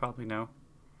 He'll probably know.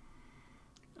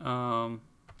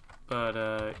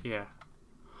 Yeah.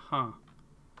 Huh.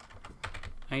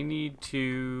 I need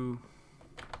to...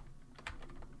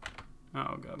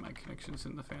 Oh god, my connection's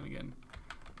in the fan again.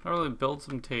 I'll really build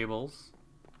some tables.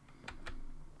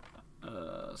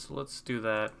 So let's do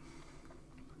that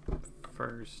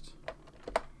first,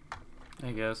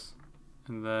 I guess.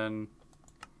 And then...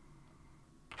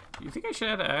 You think I should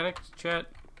add an attic, chat?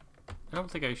 I don't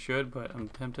think I should, but I'm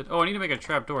tempted. Oh, I need to make a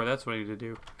trap door. That's what I need to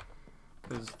do.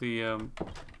 Because the,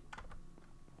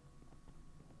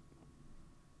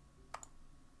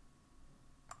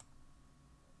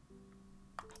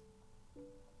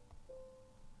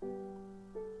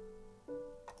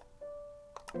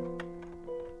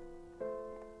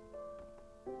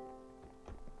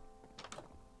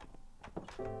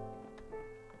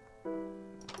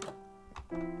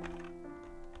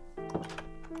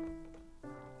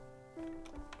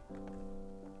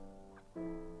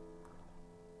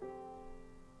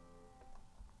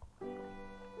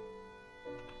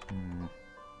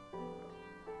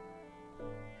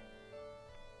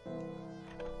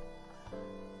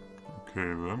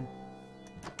 Okay then.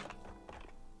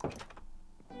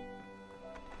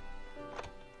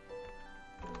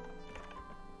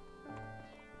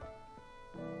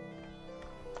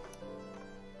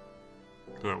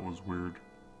 That was weird.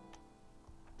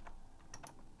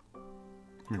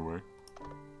 Anyway.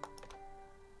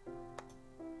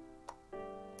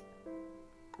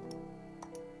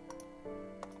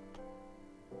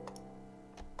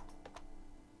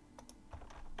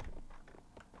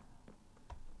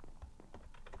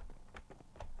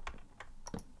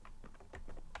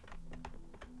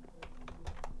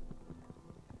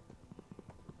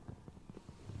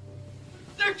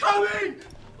 They're coming!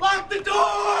 Lock the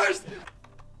doors!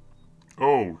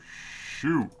 Oh,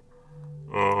 shoot.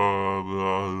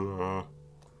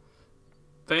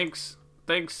 Thanks,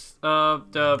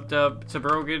 to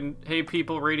Brogan. Hey,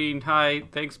 people rating, hi.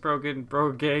 Thanks, Brogan.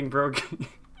 Brogan.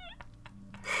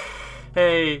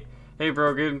 Hey,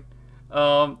 Brogan.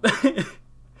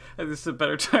 This is a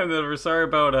better time than ever. Sorry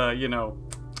about, you know,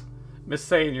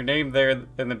 missaying your name there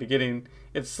in the beginning.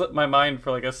 It slipped my mind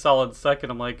for like a solid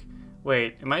second. I'm like,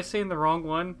 wait, am I saying the wrong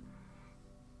one?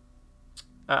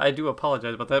 I do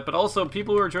apologize about that. But also,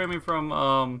 people who are joining me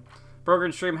from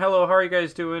Brogan stream, hello, how are you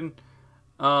guys doing?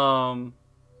 We're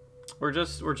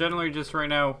generally just right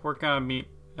now working on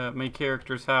my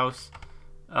character's house.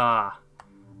 We're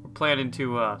planning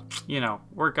to, you know,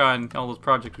 work on all those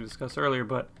projects we discussed earlier,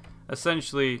 but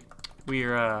essentially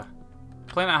we're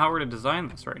planning out how we're gonna design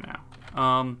this right now.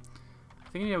 I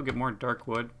think I need to get more dark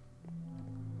wood.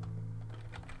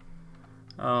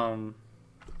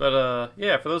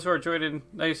 Yeah, for those who are joining,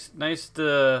 nice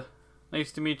to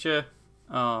meet you.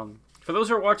 For those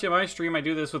who are watching my stream, I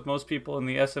do this with most people in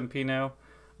the SMP now.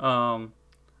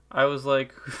 I was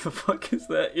like, who the fuck is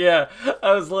that? Yeah,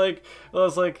 I was like,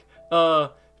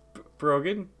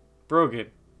 Brogan,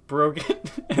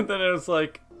 and then I was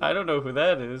like, I don't know who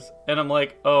that is, and I'm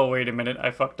like, oh wait a minute,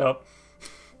 I fucked up.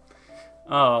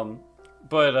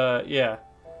 Yeah.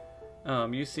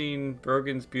 You seen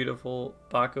Brogan's beautiful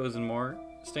Bacos and more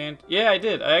stand? Yeah, I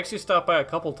did. I actually stopped by a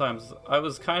couple times. I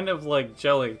was kind of like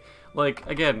jelly. Like,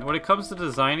 again, when it comes to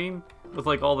designing with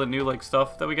like all the new like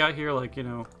stuff that we got here, like, you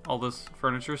know, all this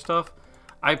furniture stuff,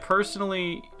 I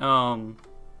personally, I'm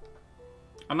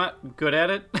not good at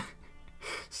it.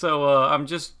 So, I'm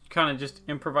just kind of just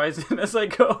improvising as I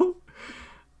go.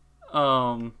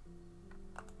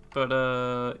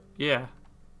 Yeah.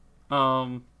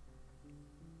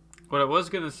 What I was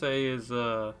gonna say is,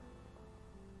 for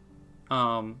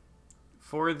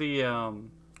the,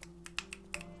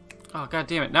 oh, god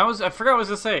damn it. I forgot what I was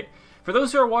gonna say. For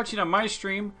those who are watching on my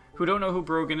stream, who don't know who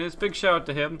Brogan is, big shout out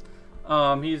to him.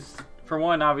 He's, for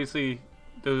one, obviously,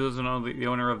 doesn't know the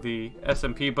owner of the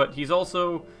SMP, but he's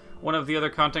also one of the other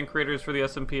content creators for the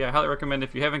SMP. I highly recommend,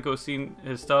 if you haven't go seen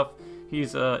his stuff,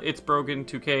 he's, It's Brogan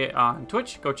 2K on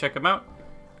Twitch. Go check him out.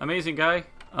 Amazing guy.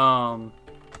 Yeah.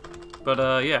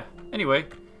 Anyway,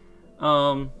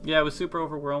 yeah, I was super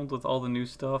overwhelmed with all the new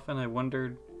stuff, and I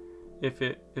wondered if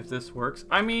this works.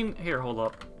 I mean, here, hold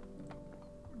up,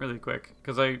 really quick,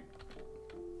 because okay,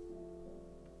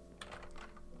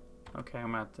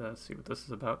 I'm gonna have to see what this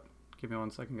is about. Give me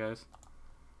 1 second, guys.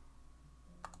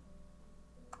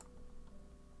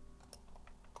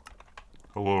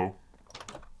 Hello.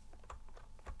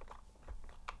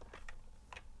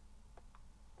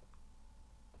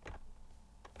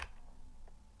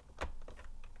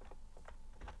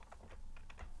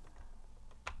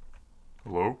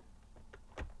 Hello?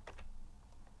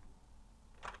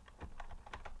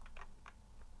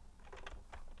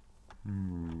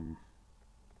 Hmm.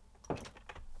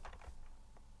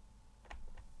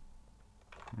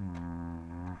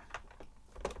 Hmm.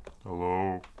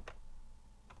 Hello?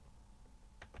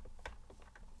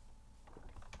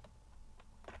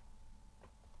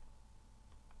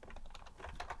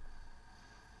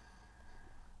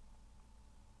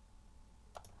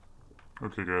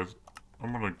 Okay, guys.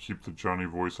 I'm gonna keep the Johnny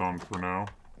voice on for now.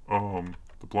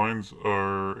 The blinds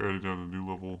are added on a new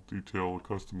level detail,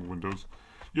 custom windows.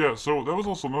 Yeah, so that was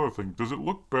also another thing. Does it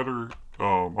look better?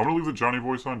 I'm gonna leave the Johnny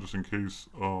voice on just in case,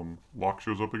 Locke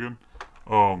shows up again.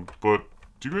 But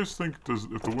do you guys think,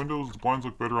 if the windows, the blinds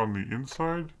look better on the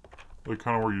inside? Like,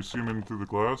 kind of where you see them in through the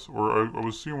glass? Or I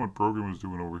was seeing what Brogan was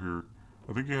doing over here.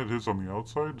 I think he had his on the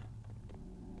outside?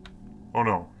 Oh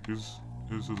no, his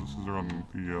are on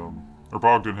the, or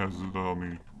Bogdan has it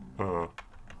on the,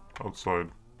 outside.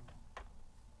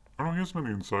 Oh no, he has them on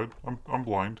the inside. I'm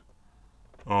blind.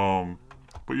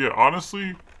 But yeah,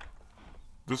 honestly,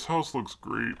 this house looks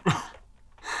great.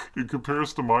 In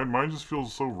comparison to mine, mine just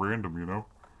feels so random, you know?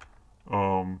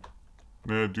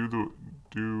 Yeah, do the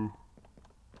new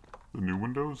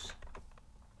windows?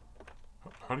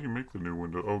 How do you make the new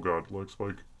window? Oh god, lag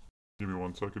spike. Give me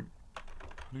 1 second.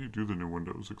 How do you do the new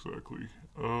windows exactly?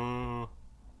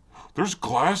 There's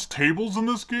glass tables in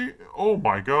this game? Oh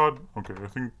my god. Okay, I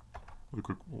think the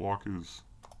quick lock is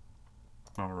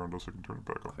not around us. I can turn it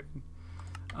back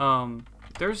on.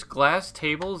 There's glass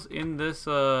tables in this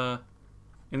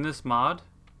mod?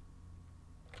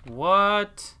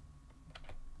 What?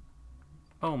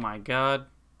 Oh my god.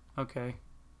 Okay.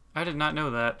 I did not know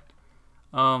that.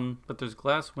 But there's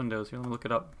glass windows. Here, let me look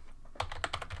it up.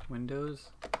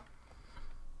 Windows?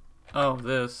 Oh,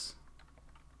 this.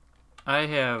 I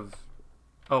have...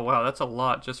 Oh wow, that's a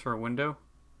lot just for a window.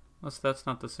 Unless that's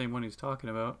not the same one he's talking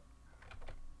about.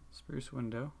 Spruce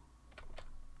window.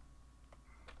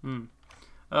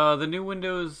 The new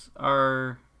windows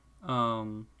are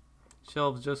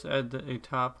shelves just add a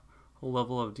top whole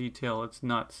level of detail. It's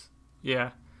nuts.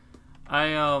 Yeah.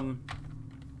 I don't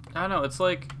know, it's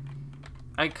like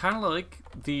I kind of like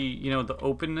the the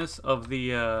openness of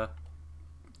the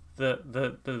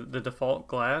default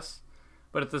glass,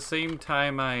 but at the same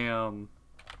time I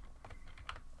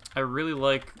really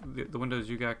like the windows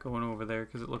you got going over there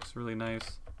because it looks really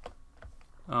nice.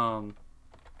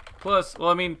 Plus, well,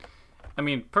 I mean,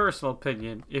 personal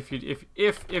opinion. If you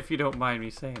don't mind me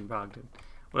saying, Bogdan,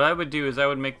 what I would do is I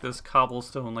would make this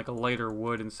cobblestone like a lighter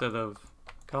wood instead of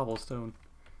cobblestone.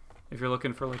 If you're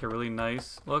looking for like a really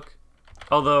nice look,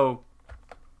 although,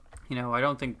 I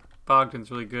don't think Bogdan's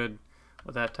really good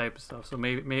with that type of stuff. So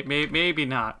maybe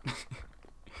not.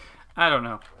 I don't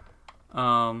know.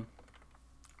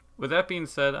 With that being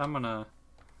said, I'm gonna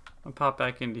pop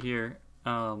back into here.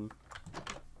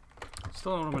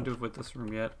 Still don't know what I'm gonna do with this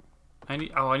room yet. I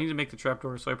need to make the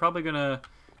trapdoor, so I'm probably gonna...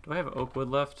 Do I have oak wood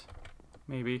left?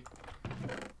 Maybe.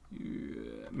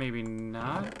 Maybe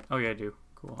not. Oh yeah, I do.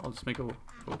 Cool. I'll just make a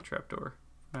oak trapdoor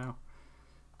now.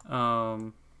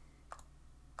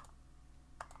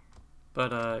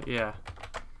 Yeah.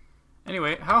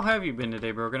 Anyway, how have you been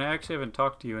today, Brogan? I actually haven't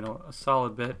talked to you in a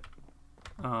solid bit.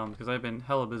 Because I've been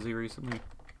hella busy recently. Is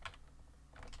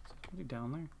somebody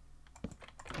down there?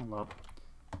 Hold up.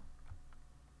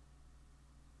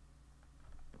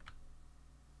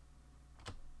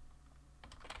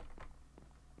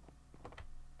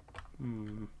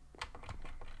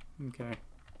 Okay.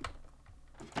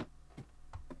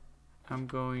 I'm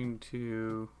going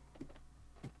to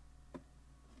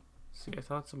see. I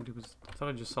thought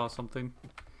I just saw something.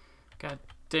 God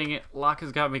dang it, Locke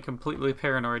has got me completely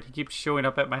paranoid. He keeps showing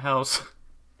up at my house.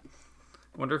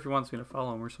 I wonder if he wants me to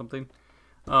follow him or something.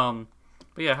 But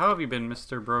yeah, how have you been,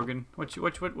 Mr. Brogan?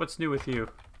 What's new with you?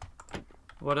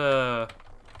 What's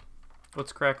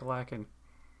crack-a-lackin'?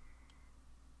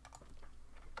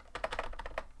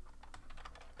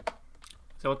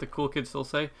 Is that what the cool kids still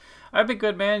say? I've been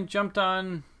good, man. Jumped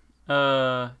on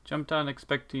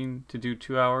expecting to do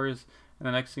 2 hours, and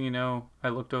the next thing you know, I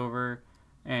looked over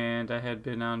and I had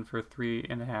been on for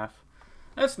 3.5.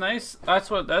 That's nice.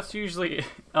 That's usually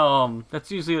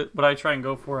what I try and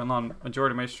go for on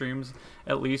majority of my streams,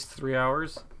 at least 3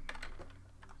 hours.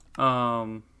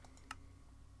 Hold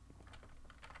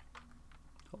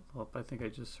up, I think I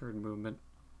just heard movement.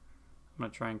 I'm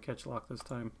gonna try and catch lock this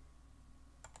time.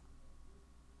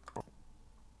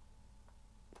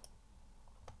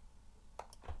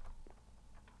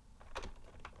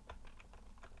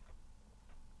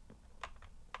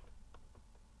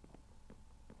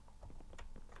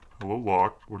 Hello,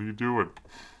 Locke. What are you doing?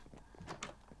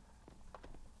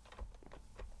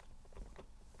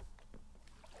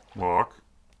 Locke?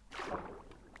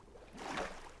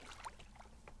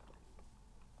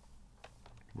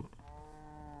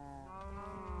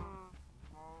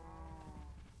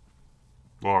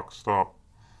 Locke, stop.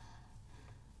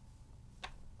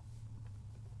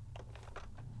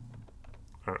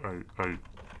 I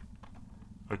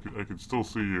can still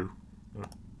see you.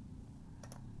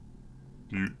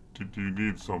 Do you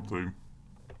need something?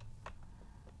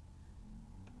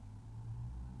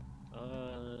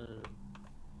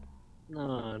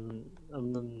 No,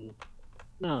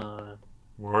 no.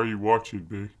 Why are you watching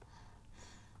me?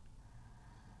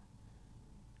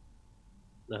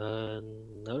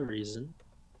 No reason.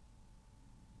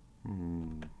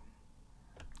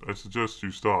 I suggest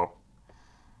you stop.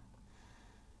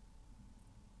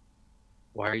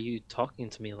 Why are you talking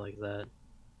to me like that?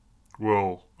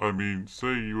 Well, I mean,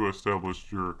 say you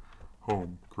established your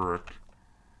home, correct?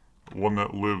 One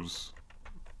that lives,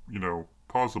 you know,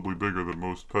 possibly bigger than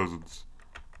most peasants.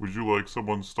 Would you like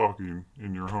someone stalking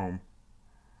in your home?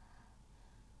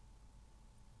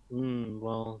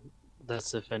 Well,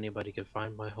 that's if anybody could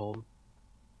find my home.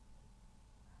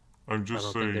 I'm just I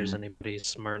don't saying... think there's anybody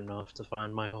smart enough to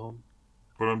find my home.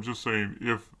 But I'm just saying,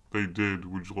 if they did,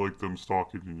 would you like them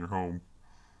stalking in your home?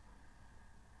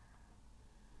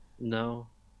 No.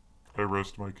 I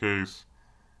rest my case.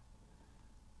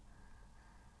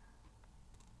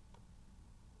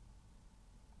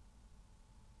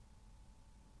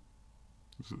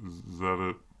 Is that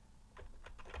it?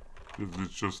 Is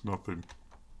it just nothing?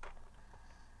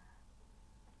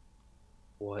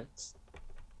 What?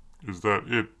 Is that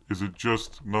it? Is it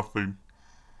just nothing?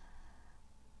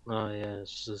 Oh yeah,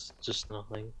 it's just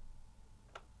nothing.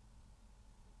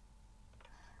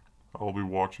 I'll be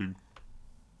watching.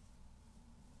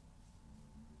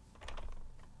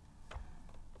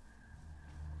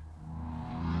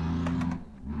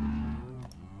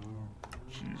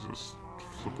 Jesus.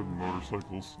 Flipping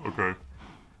motorcycles. Okay.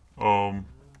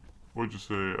 What'd you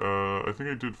say? I think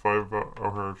I did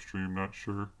 5-hour stream, not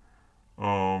sure.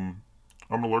 I'm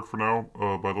gonna lurk for now,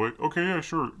 by the way. Okay, yeah,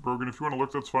 sure. Brogan, if you wanna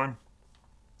lurk, that's fine.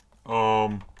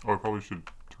 Oh, I probably should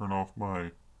turn off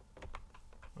my,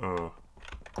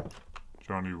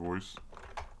 Johnny voice,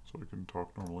 so I can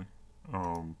talk normally.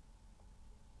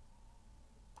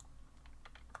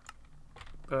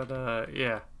 But,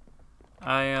 yeah.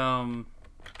 I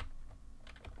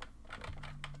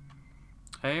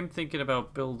am thinking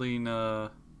about building,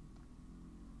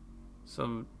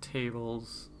 some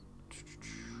tables.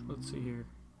 Let's see here.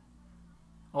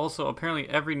 Also, apparently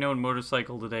every known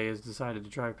motorcycle today has decided to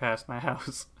drive past my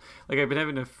house. Like, I've been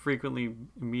having to frequently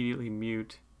immediately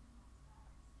mute.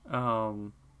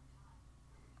 While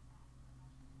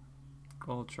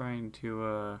trying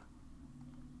to,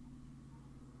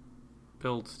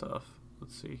 build stuff.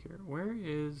 Let's see here. Where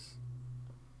is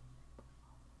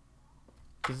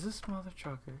this mother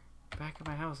trucker back at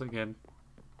my house again?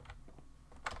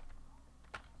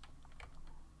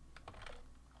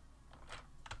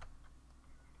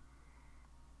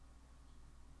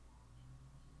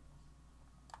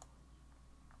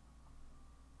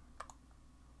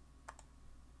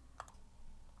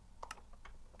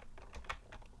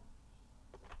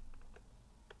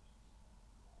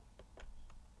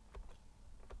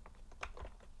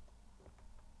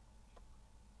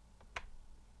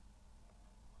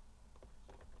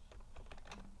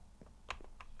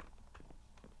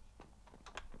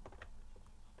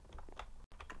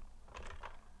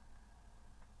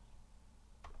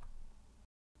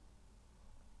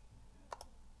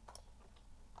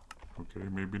 Okay,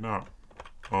 maybe not.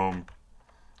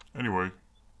 Anyway.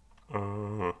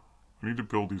 I need to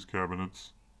build these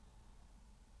cabinets.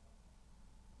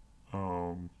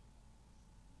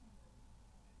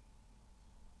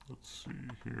 Let's see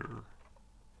here.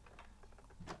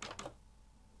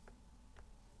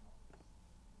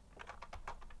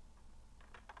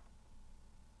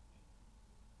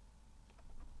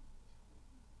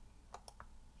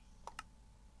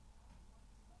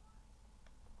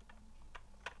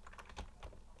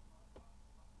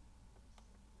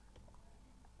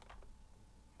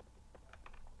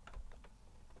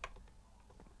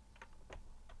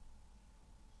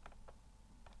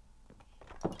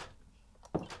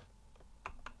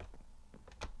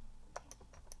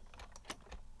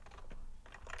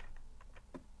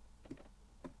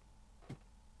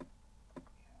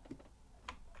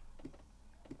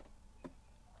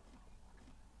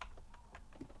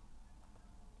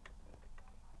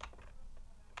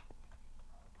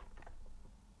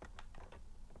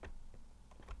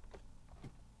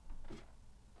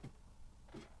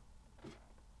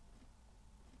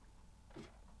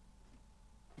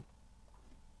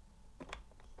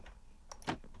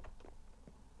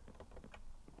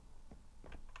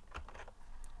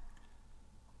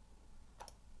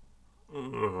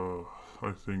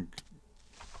 I think...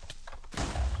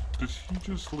 Did he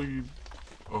just leave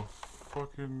a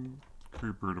fucking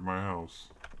creeper to my house?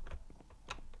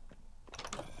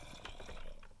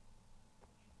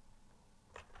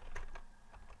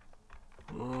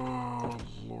 Oh,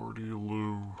 lordy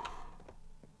Lou.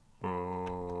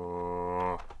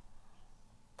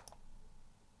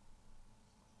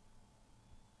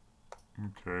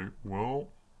 Okay, well...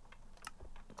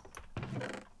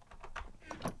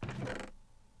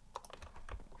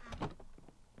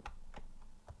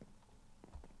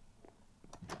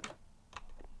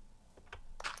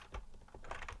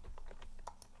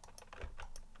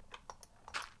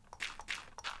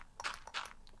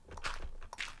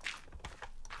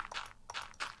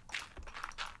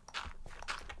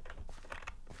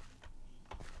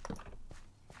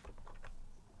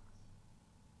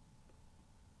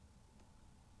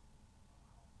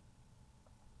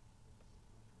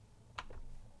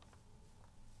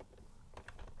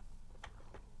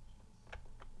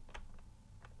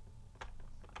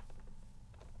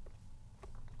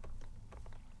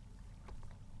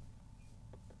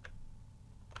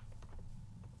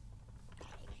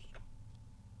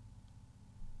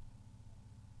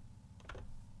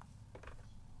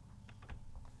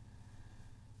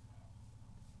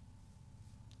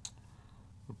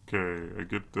 Okay, I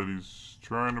get that he's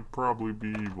trying to probably be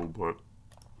evil, but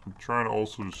I'm trying to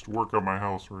also just work on my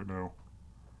house right now.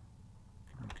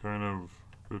 I'm kind of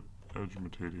a bit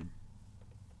agitating.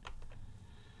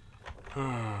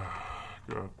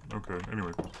 God, okay,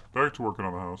 anyway, back to working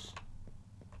on the house.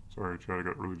 Sorry, Chad, I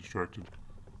got really distracted.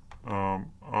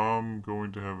 I'm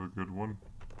going to have a good one.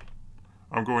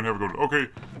 I'm going to have a good one.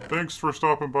 Okay, thanks for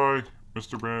stopping by,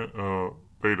 Mr.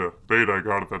 Beta. Beta, I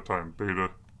got it that time.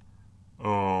 Beta.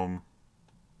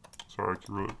 Sorry,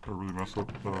 I really messed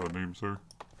up names there.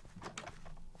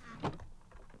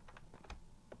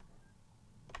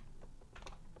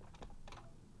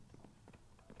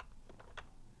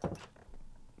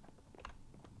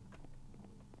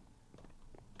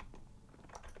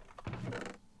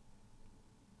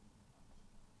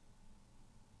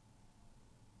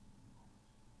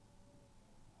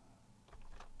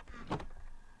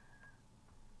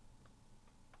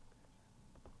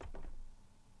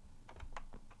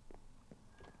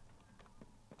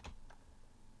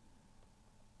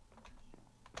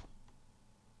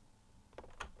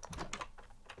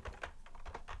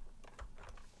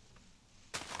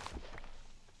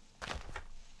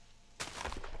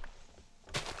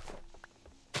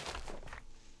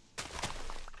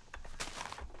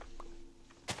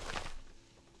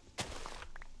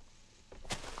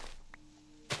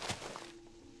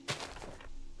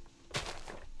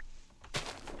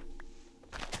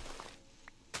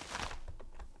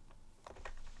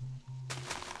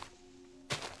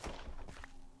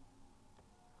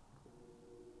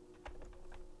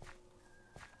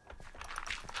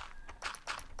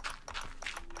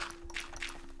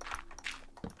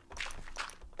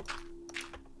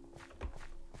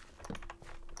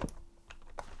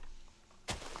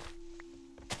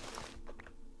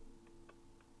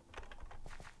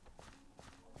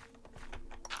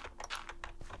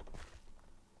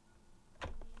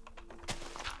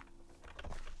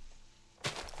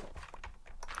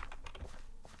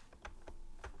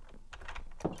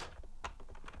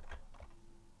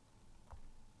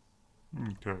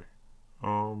 Okay.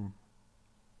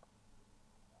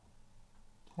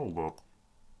 Hold up.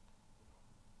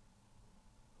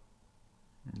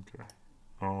 Okay.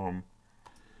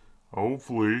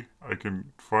 Hopefully I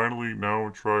can finally now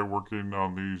try working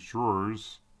on these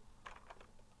drawers.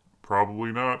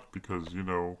 Probably not, because, you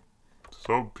know,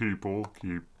 some people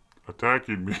keep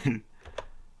attacking me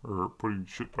or putting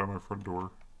shit by my front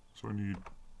door. So I need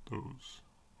those.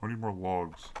 I need more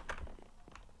logs.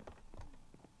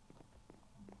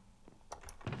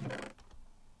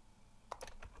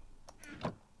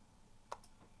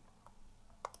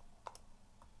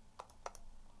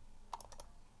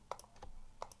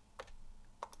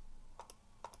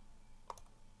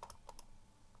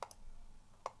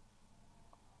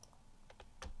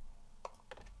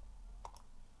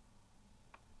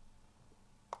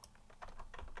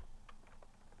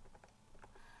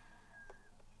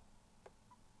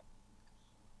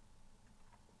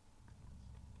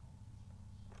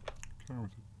 With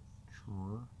a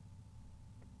drawer.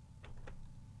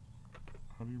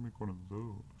 How do you make one of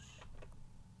those?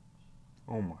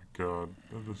 Oh my god,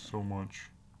 that is so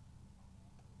much.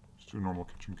 Let's do a normal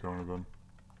kitchen counter then.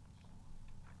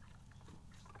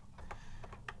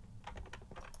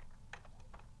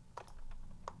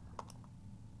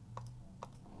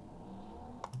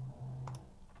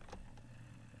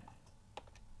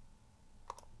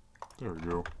 There we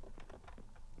go.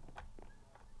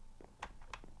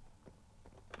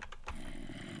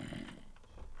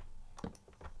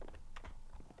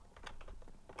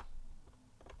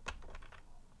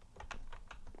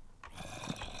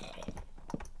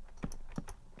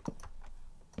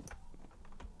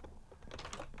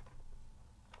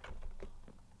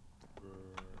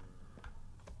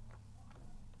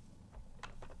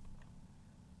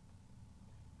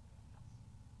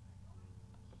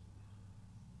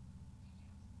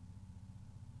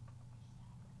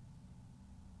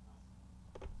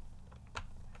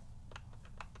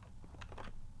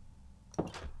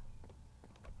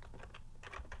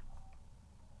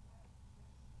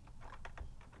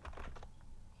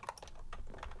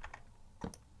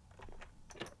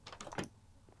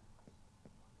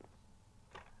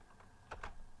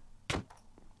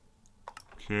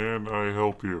 Can I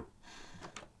help you?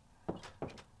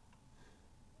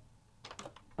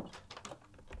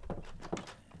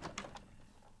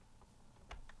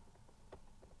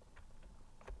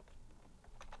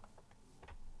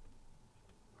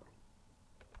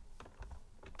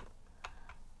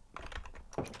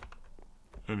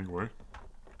 Anyway,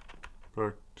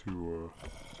 back to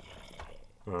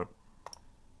that.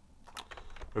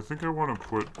 I think I want to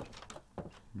put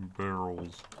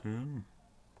barrels in.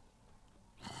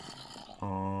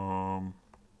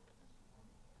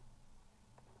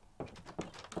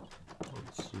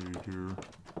 Let's see here.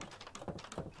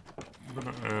 I'm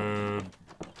gonna add.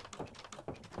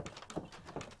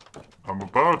 I'm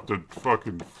about to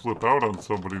fucking flip out on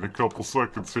somebody in a couple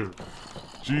seconds here.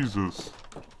 Jesus.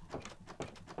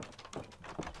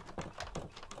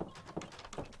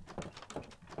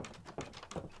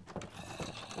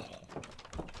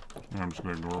 I'm just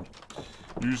gonna ignore them.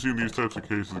 Usually in these types of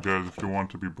cases, guys, if you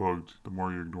want to be bugged, the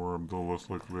more you ignore them, the less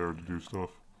likely they are to do stuff.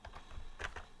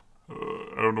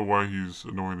 I don't know why he's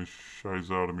annoying the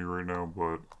shiz out of me right now,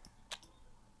 but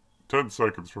 10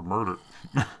 seconds for murder.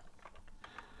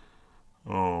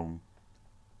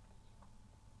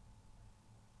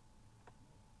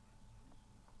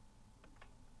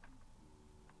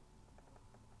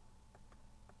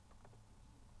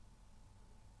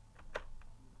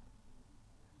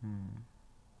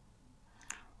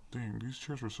 Dang, these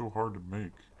chairs are so hard to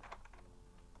make.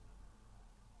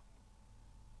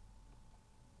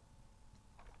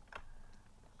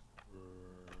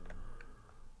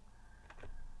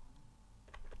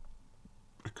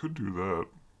 I could do that.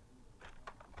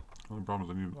 The only problem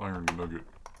is I need an iron nugget.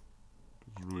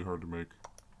 It's really hard to make.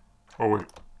 Oh wait.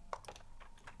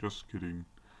 Just kidding.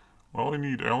 I only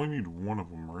need one of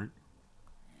them, right?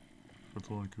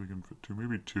 That's all I can fit two.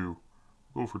 Maybe two.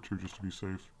 We'll go for two just to be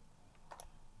safe.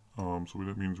 So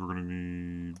that means we're gonna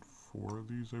need 4 of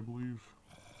these, I believe.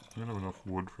 I don't have enough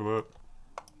wood for that.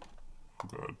 Oh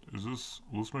god.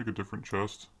 Let's make a different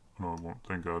chest. No, it won't,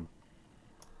 thank god.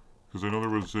 Because I know there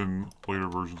was in later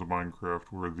versions of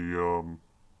Minecraft where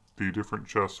the different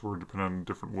chests were dependent on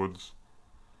different woods.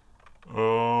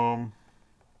 What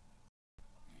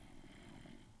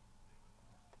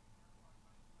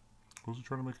was it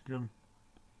trying to make again?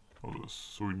 Oh, this.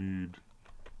 So we need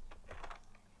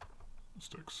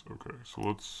sticks. Okay, so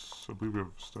let's. I believe we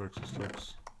have stacks of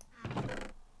sticks.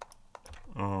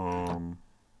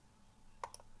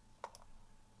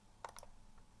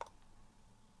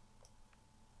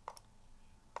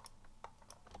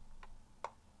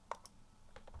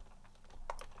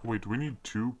 Wait, do we need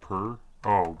 2 per?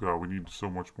 Oh god, we need so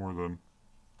much more then.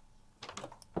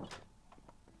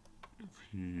 If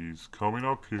he's coming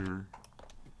up here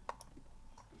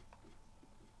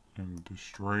and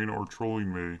destroying or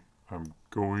trolling me, I'm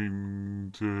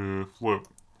going to flip.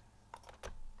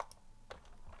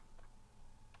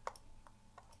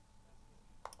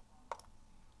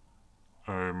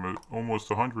 I'm almost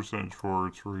 100% sure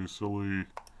it's for a silly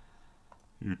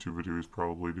YouTube video he's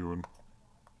probably doing.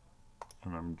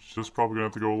 And I'm just probably gonna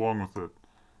have to go along with it.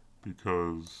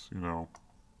 Because, you know,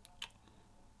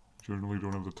 generally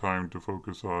don't have the time to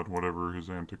focus on whatever his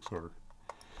antics are.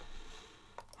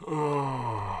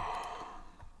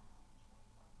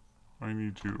 I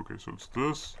need to, okay, so it's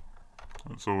this,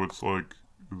 and so it's like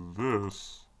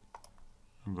this,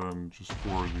 and then just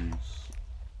 4 of these.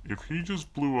 If he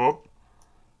just blew up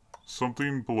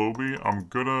something below me, I'm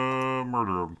gonna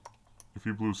murder him. If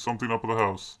he blew something up in the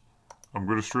house, I'm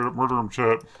gonna straight up murder him,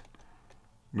 chat.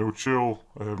 No chill,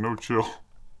 I have no chill.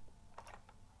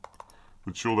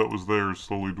 The chill that was there is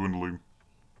slowly dwindling.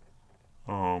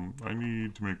 I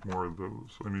need to make more of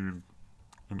those. I need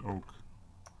an oak.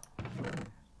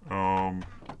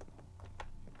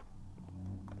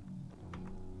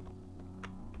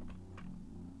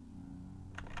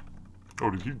 Oh,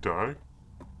 did he die?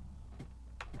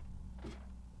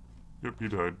 Yep, he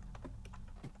died.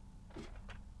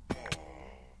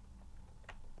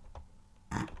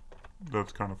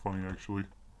 That's kind of funny, actually.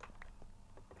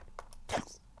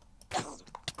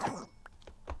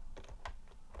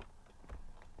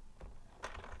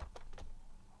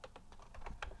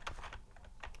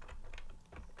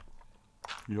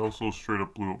 He also straight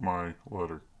up blew up my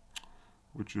ladder,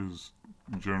 which is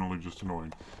generally just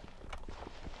annoying.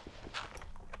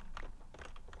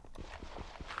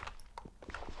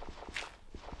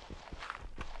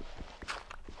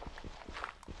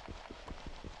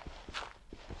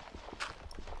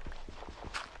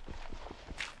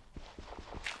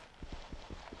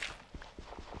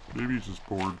 Maybe he's just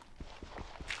bored.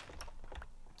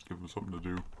 Give him something to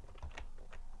do.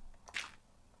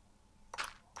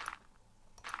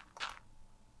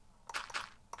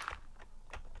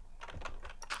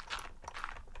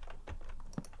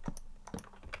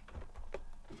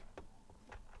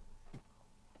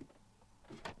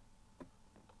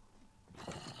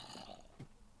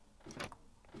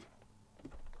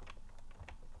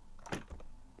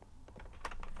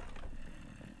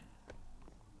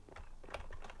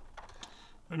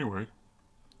 Anyway,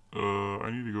 I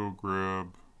need to go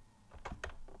grab...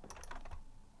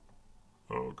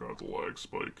 Oh god, the lag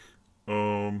spike.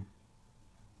 I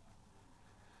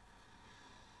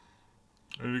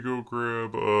need to go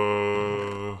grab,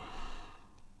 I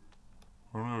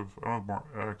don't have more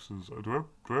axes. Do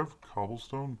I have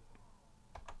cobblestone?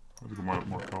 I think I might have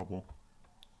more cobble.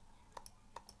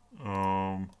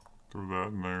 Throw that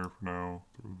in there for now.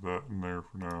 Throw that in there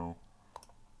for now.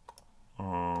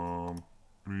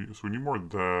 So we need more of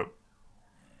that.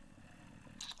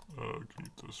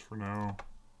 Keep this for now.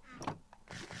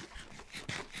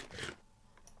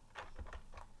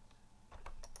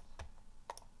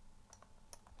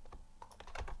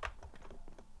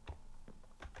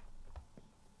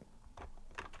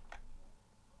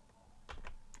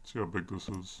 See how big this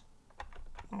is.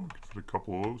 Oh, we could fit a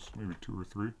couple of those, maybe 2 or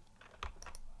 3.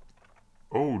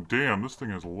 Oh, damn, this thing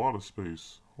has a lot of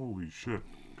space. Holy shit.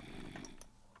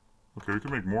 Okay, we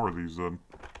can make more of these then.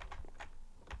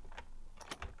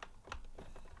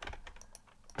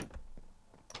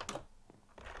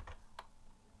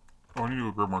 Oh, I need to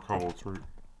go grab more cobble, that's right.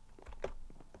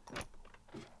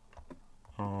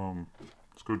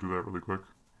 Let's go do that really quick.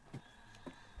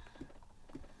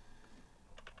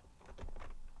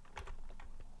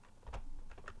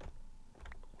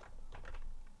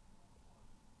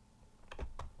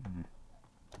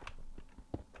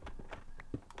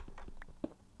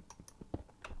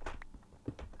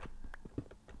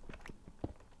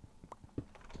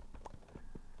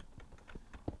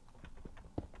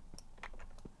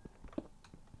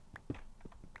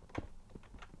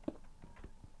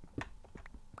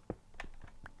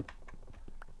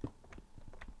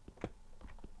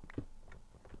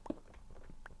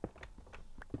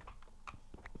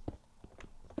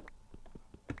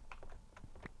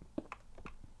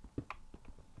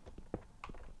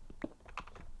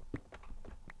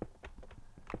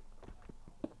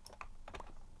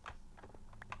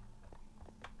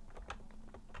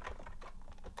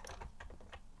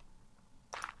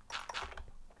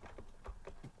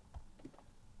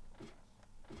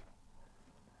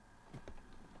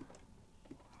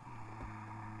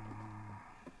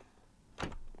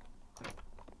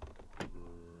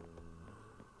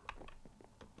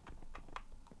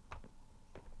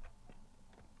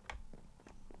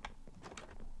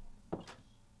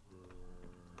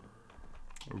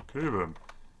 Okay then.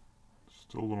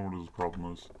 Still don't know what his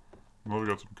problem is. Now we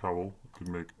got some cobble. We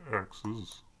can make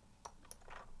axes.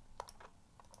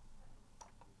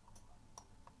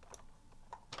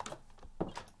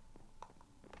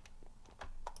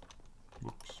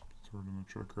 Whoops. Throw it in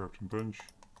the truck crafting bench.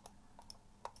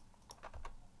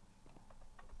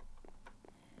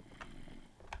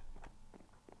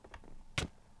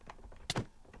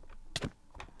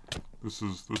 This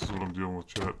is what I'm dealing with,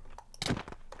 chat.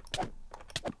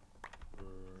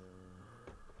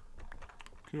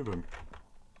 Okay then.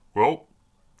 Well,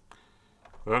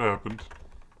 that happened.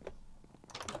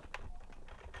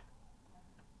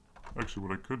 Actually,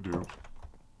 what I could do...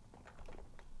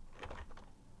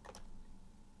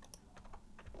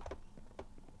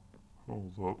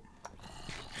 Hold up.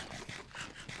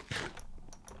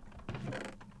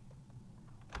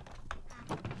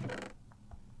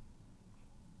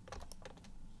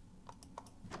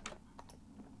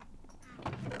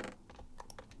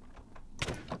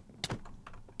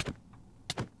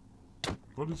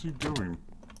 What is he doing?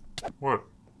 What?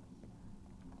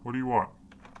 What do you want?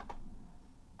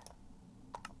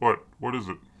 What? What is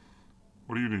it?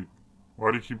 What do you need?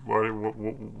 Why do you keep...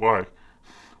 Why?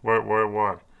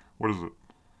 What is it?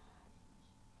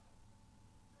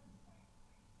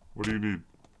 What do you need?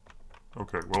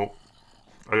 Okay, well,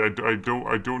 I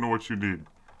don't know what you need.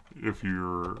 If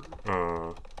your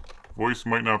voice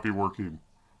might not be working,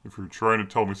 if you're trying to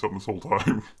tell me something this whole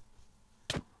time.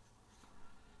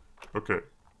 Okay.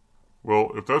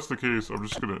 Well, if that's the case, I'm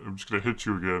just gonna hit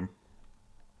you again.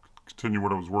 Continue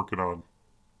what I was working on.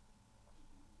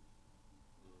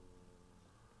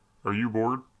 Are you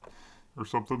bored? Or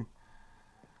something?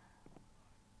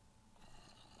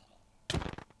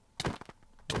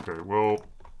 Okay, well,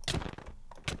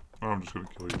 I'm just gonna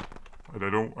kill you. I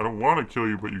don't want to kill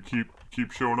you, but you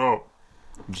keep showing up.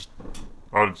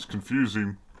 It's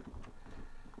confusing.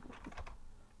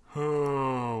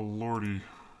 Oh lordy.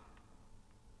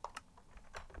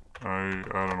 I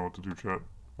don't know what to do, chat.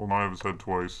 Well, now I have his head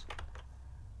twice.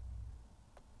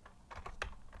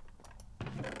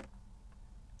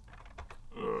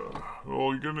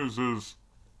 Well, the good news is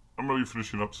I'm gonna be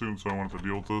finishing up soon, so I wanted to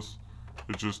deal with this.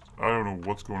 It's just I don't know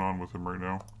what's going on with him right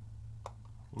now.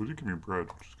 Well, he did give me bread,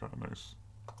 which is kind of nice.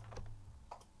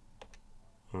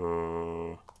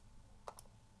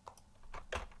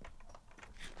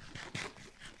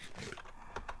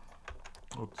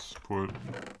 Let's put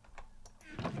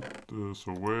this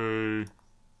away.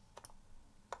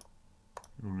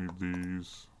 You don't need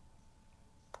these.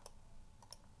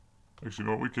 Actually,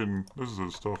 you know what, we can... This is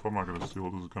his stuff. I'm not going to steal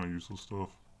it. This is kind of useless stuff.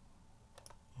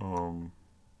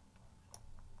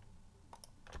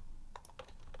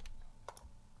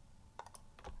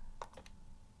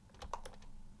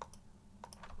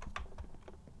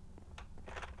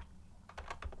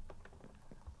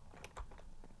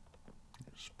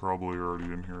 He's probably already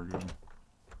in here again.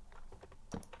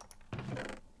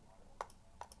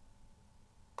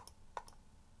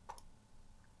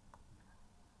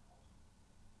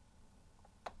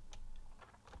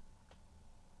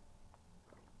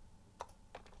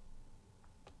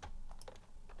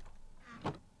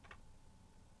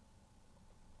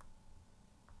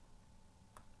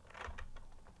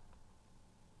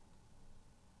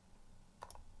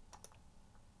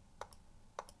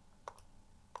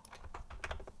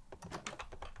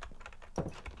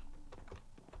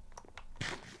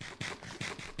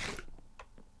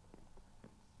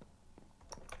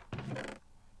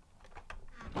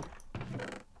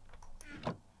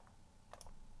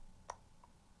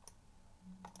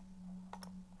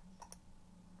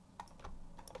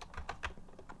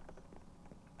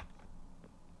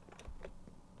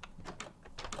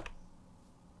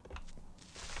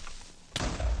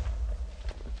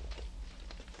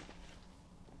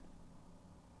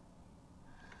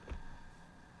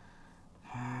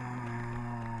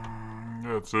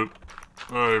 That's it.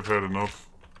 I've had enough.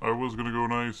 I was gonna go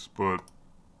nice, but...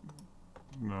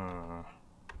 Nah.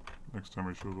 Next time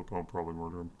he shows up, I'll probably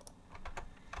murder him.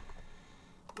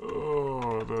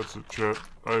 Oh, that's it, chat.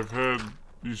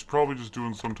 He's probably just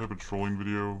doing some type of trolling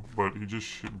video, but he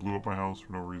just blew up my house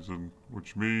for no reason.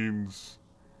 Which means...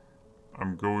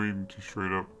 I'm going to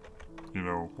straight up... You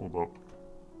know, hold up.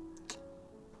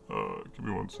 Give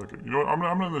me 1 second. You know what, I'm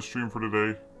gonna end the stream for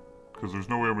today. Because there's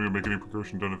no way I'm going to make any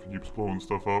progression done if he keeps blowing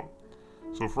stuff up.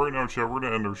 So for right now, chat, we're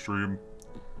going to end our stream.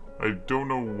 I don't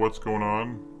know what's going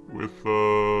on with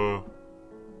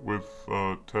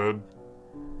Ted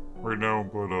right now,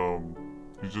 but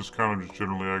he's just kind of just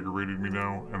generally aggravating me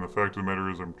now. And the fact of the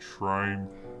matter is I'm trying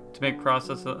to make progress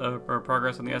on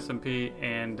the SMP,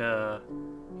 and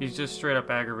he's just straight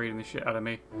up aggravating the shit out of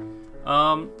me.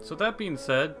 So that being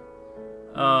said,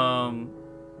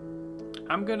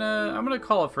 I'm gonna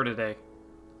call it for today.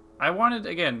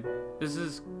 Again, this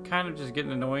is kind of just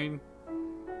getting annoying.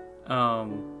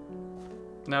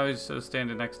 Now he's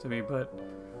standing next to me, but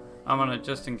I'm gonna,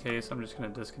 just in case, I'm just gonna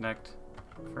disconnect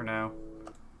for now.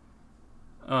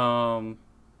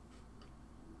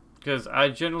 Because I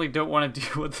generally don't want to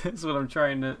deal with this when I'm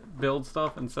trying to build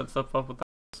stuff and set stuff up with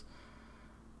this.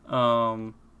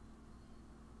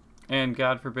 And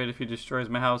God forbid if he destroys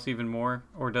my house even more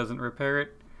or doesn't repair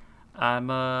it, I'm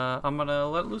gonna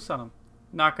let loose on him.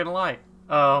 Not gonna lie.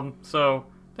 So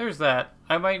there's that.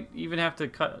 I might even have to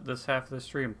cut this half of the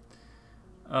stream.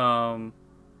 So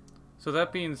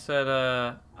that being said,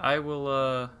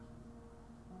 I'll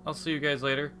see you guys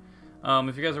later.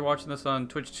 If you guys are watching this on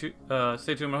Twitch, stay tuned. I'm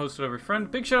gonna host it over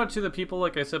friend. Big shout out to the people,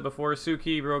 like I said before,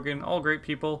 Suki, Brogan, all great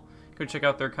people. Go check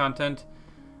out their content.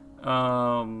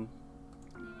 On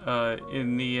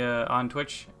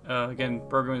Twitch. Again,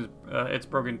 Brogan is it's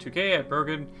Brogan2K at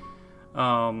Brogan.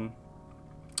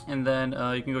 And then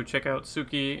you can go check out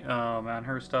Suki on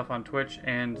her stuff on Twitch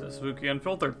and Suki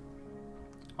Unfiltered.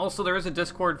 Also, there is a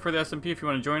Discord for the SMP if you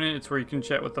want to join it. It's where you can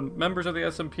chat with the members of the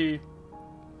SMP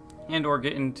and or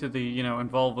get into the, you know,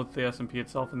 involved with the SMP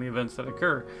itself and the events that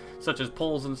occur, such as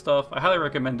polls and stuff. I highly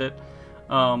recommend it.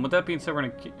 With that being said,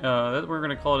 we're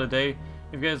gonna call it a day.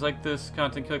 If you guys like this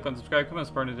content, click on subscribe, comment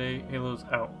on Spartan today. Halo's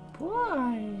out.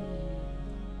 Bye.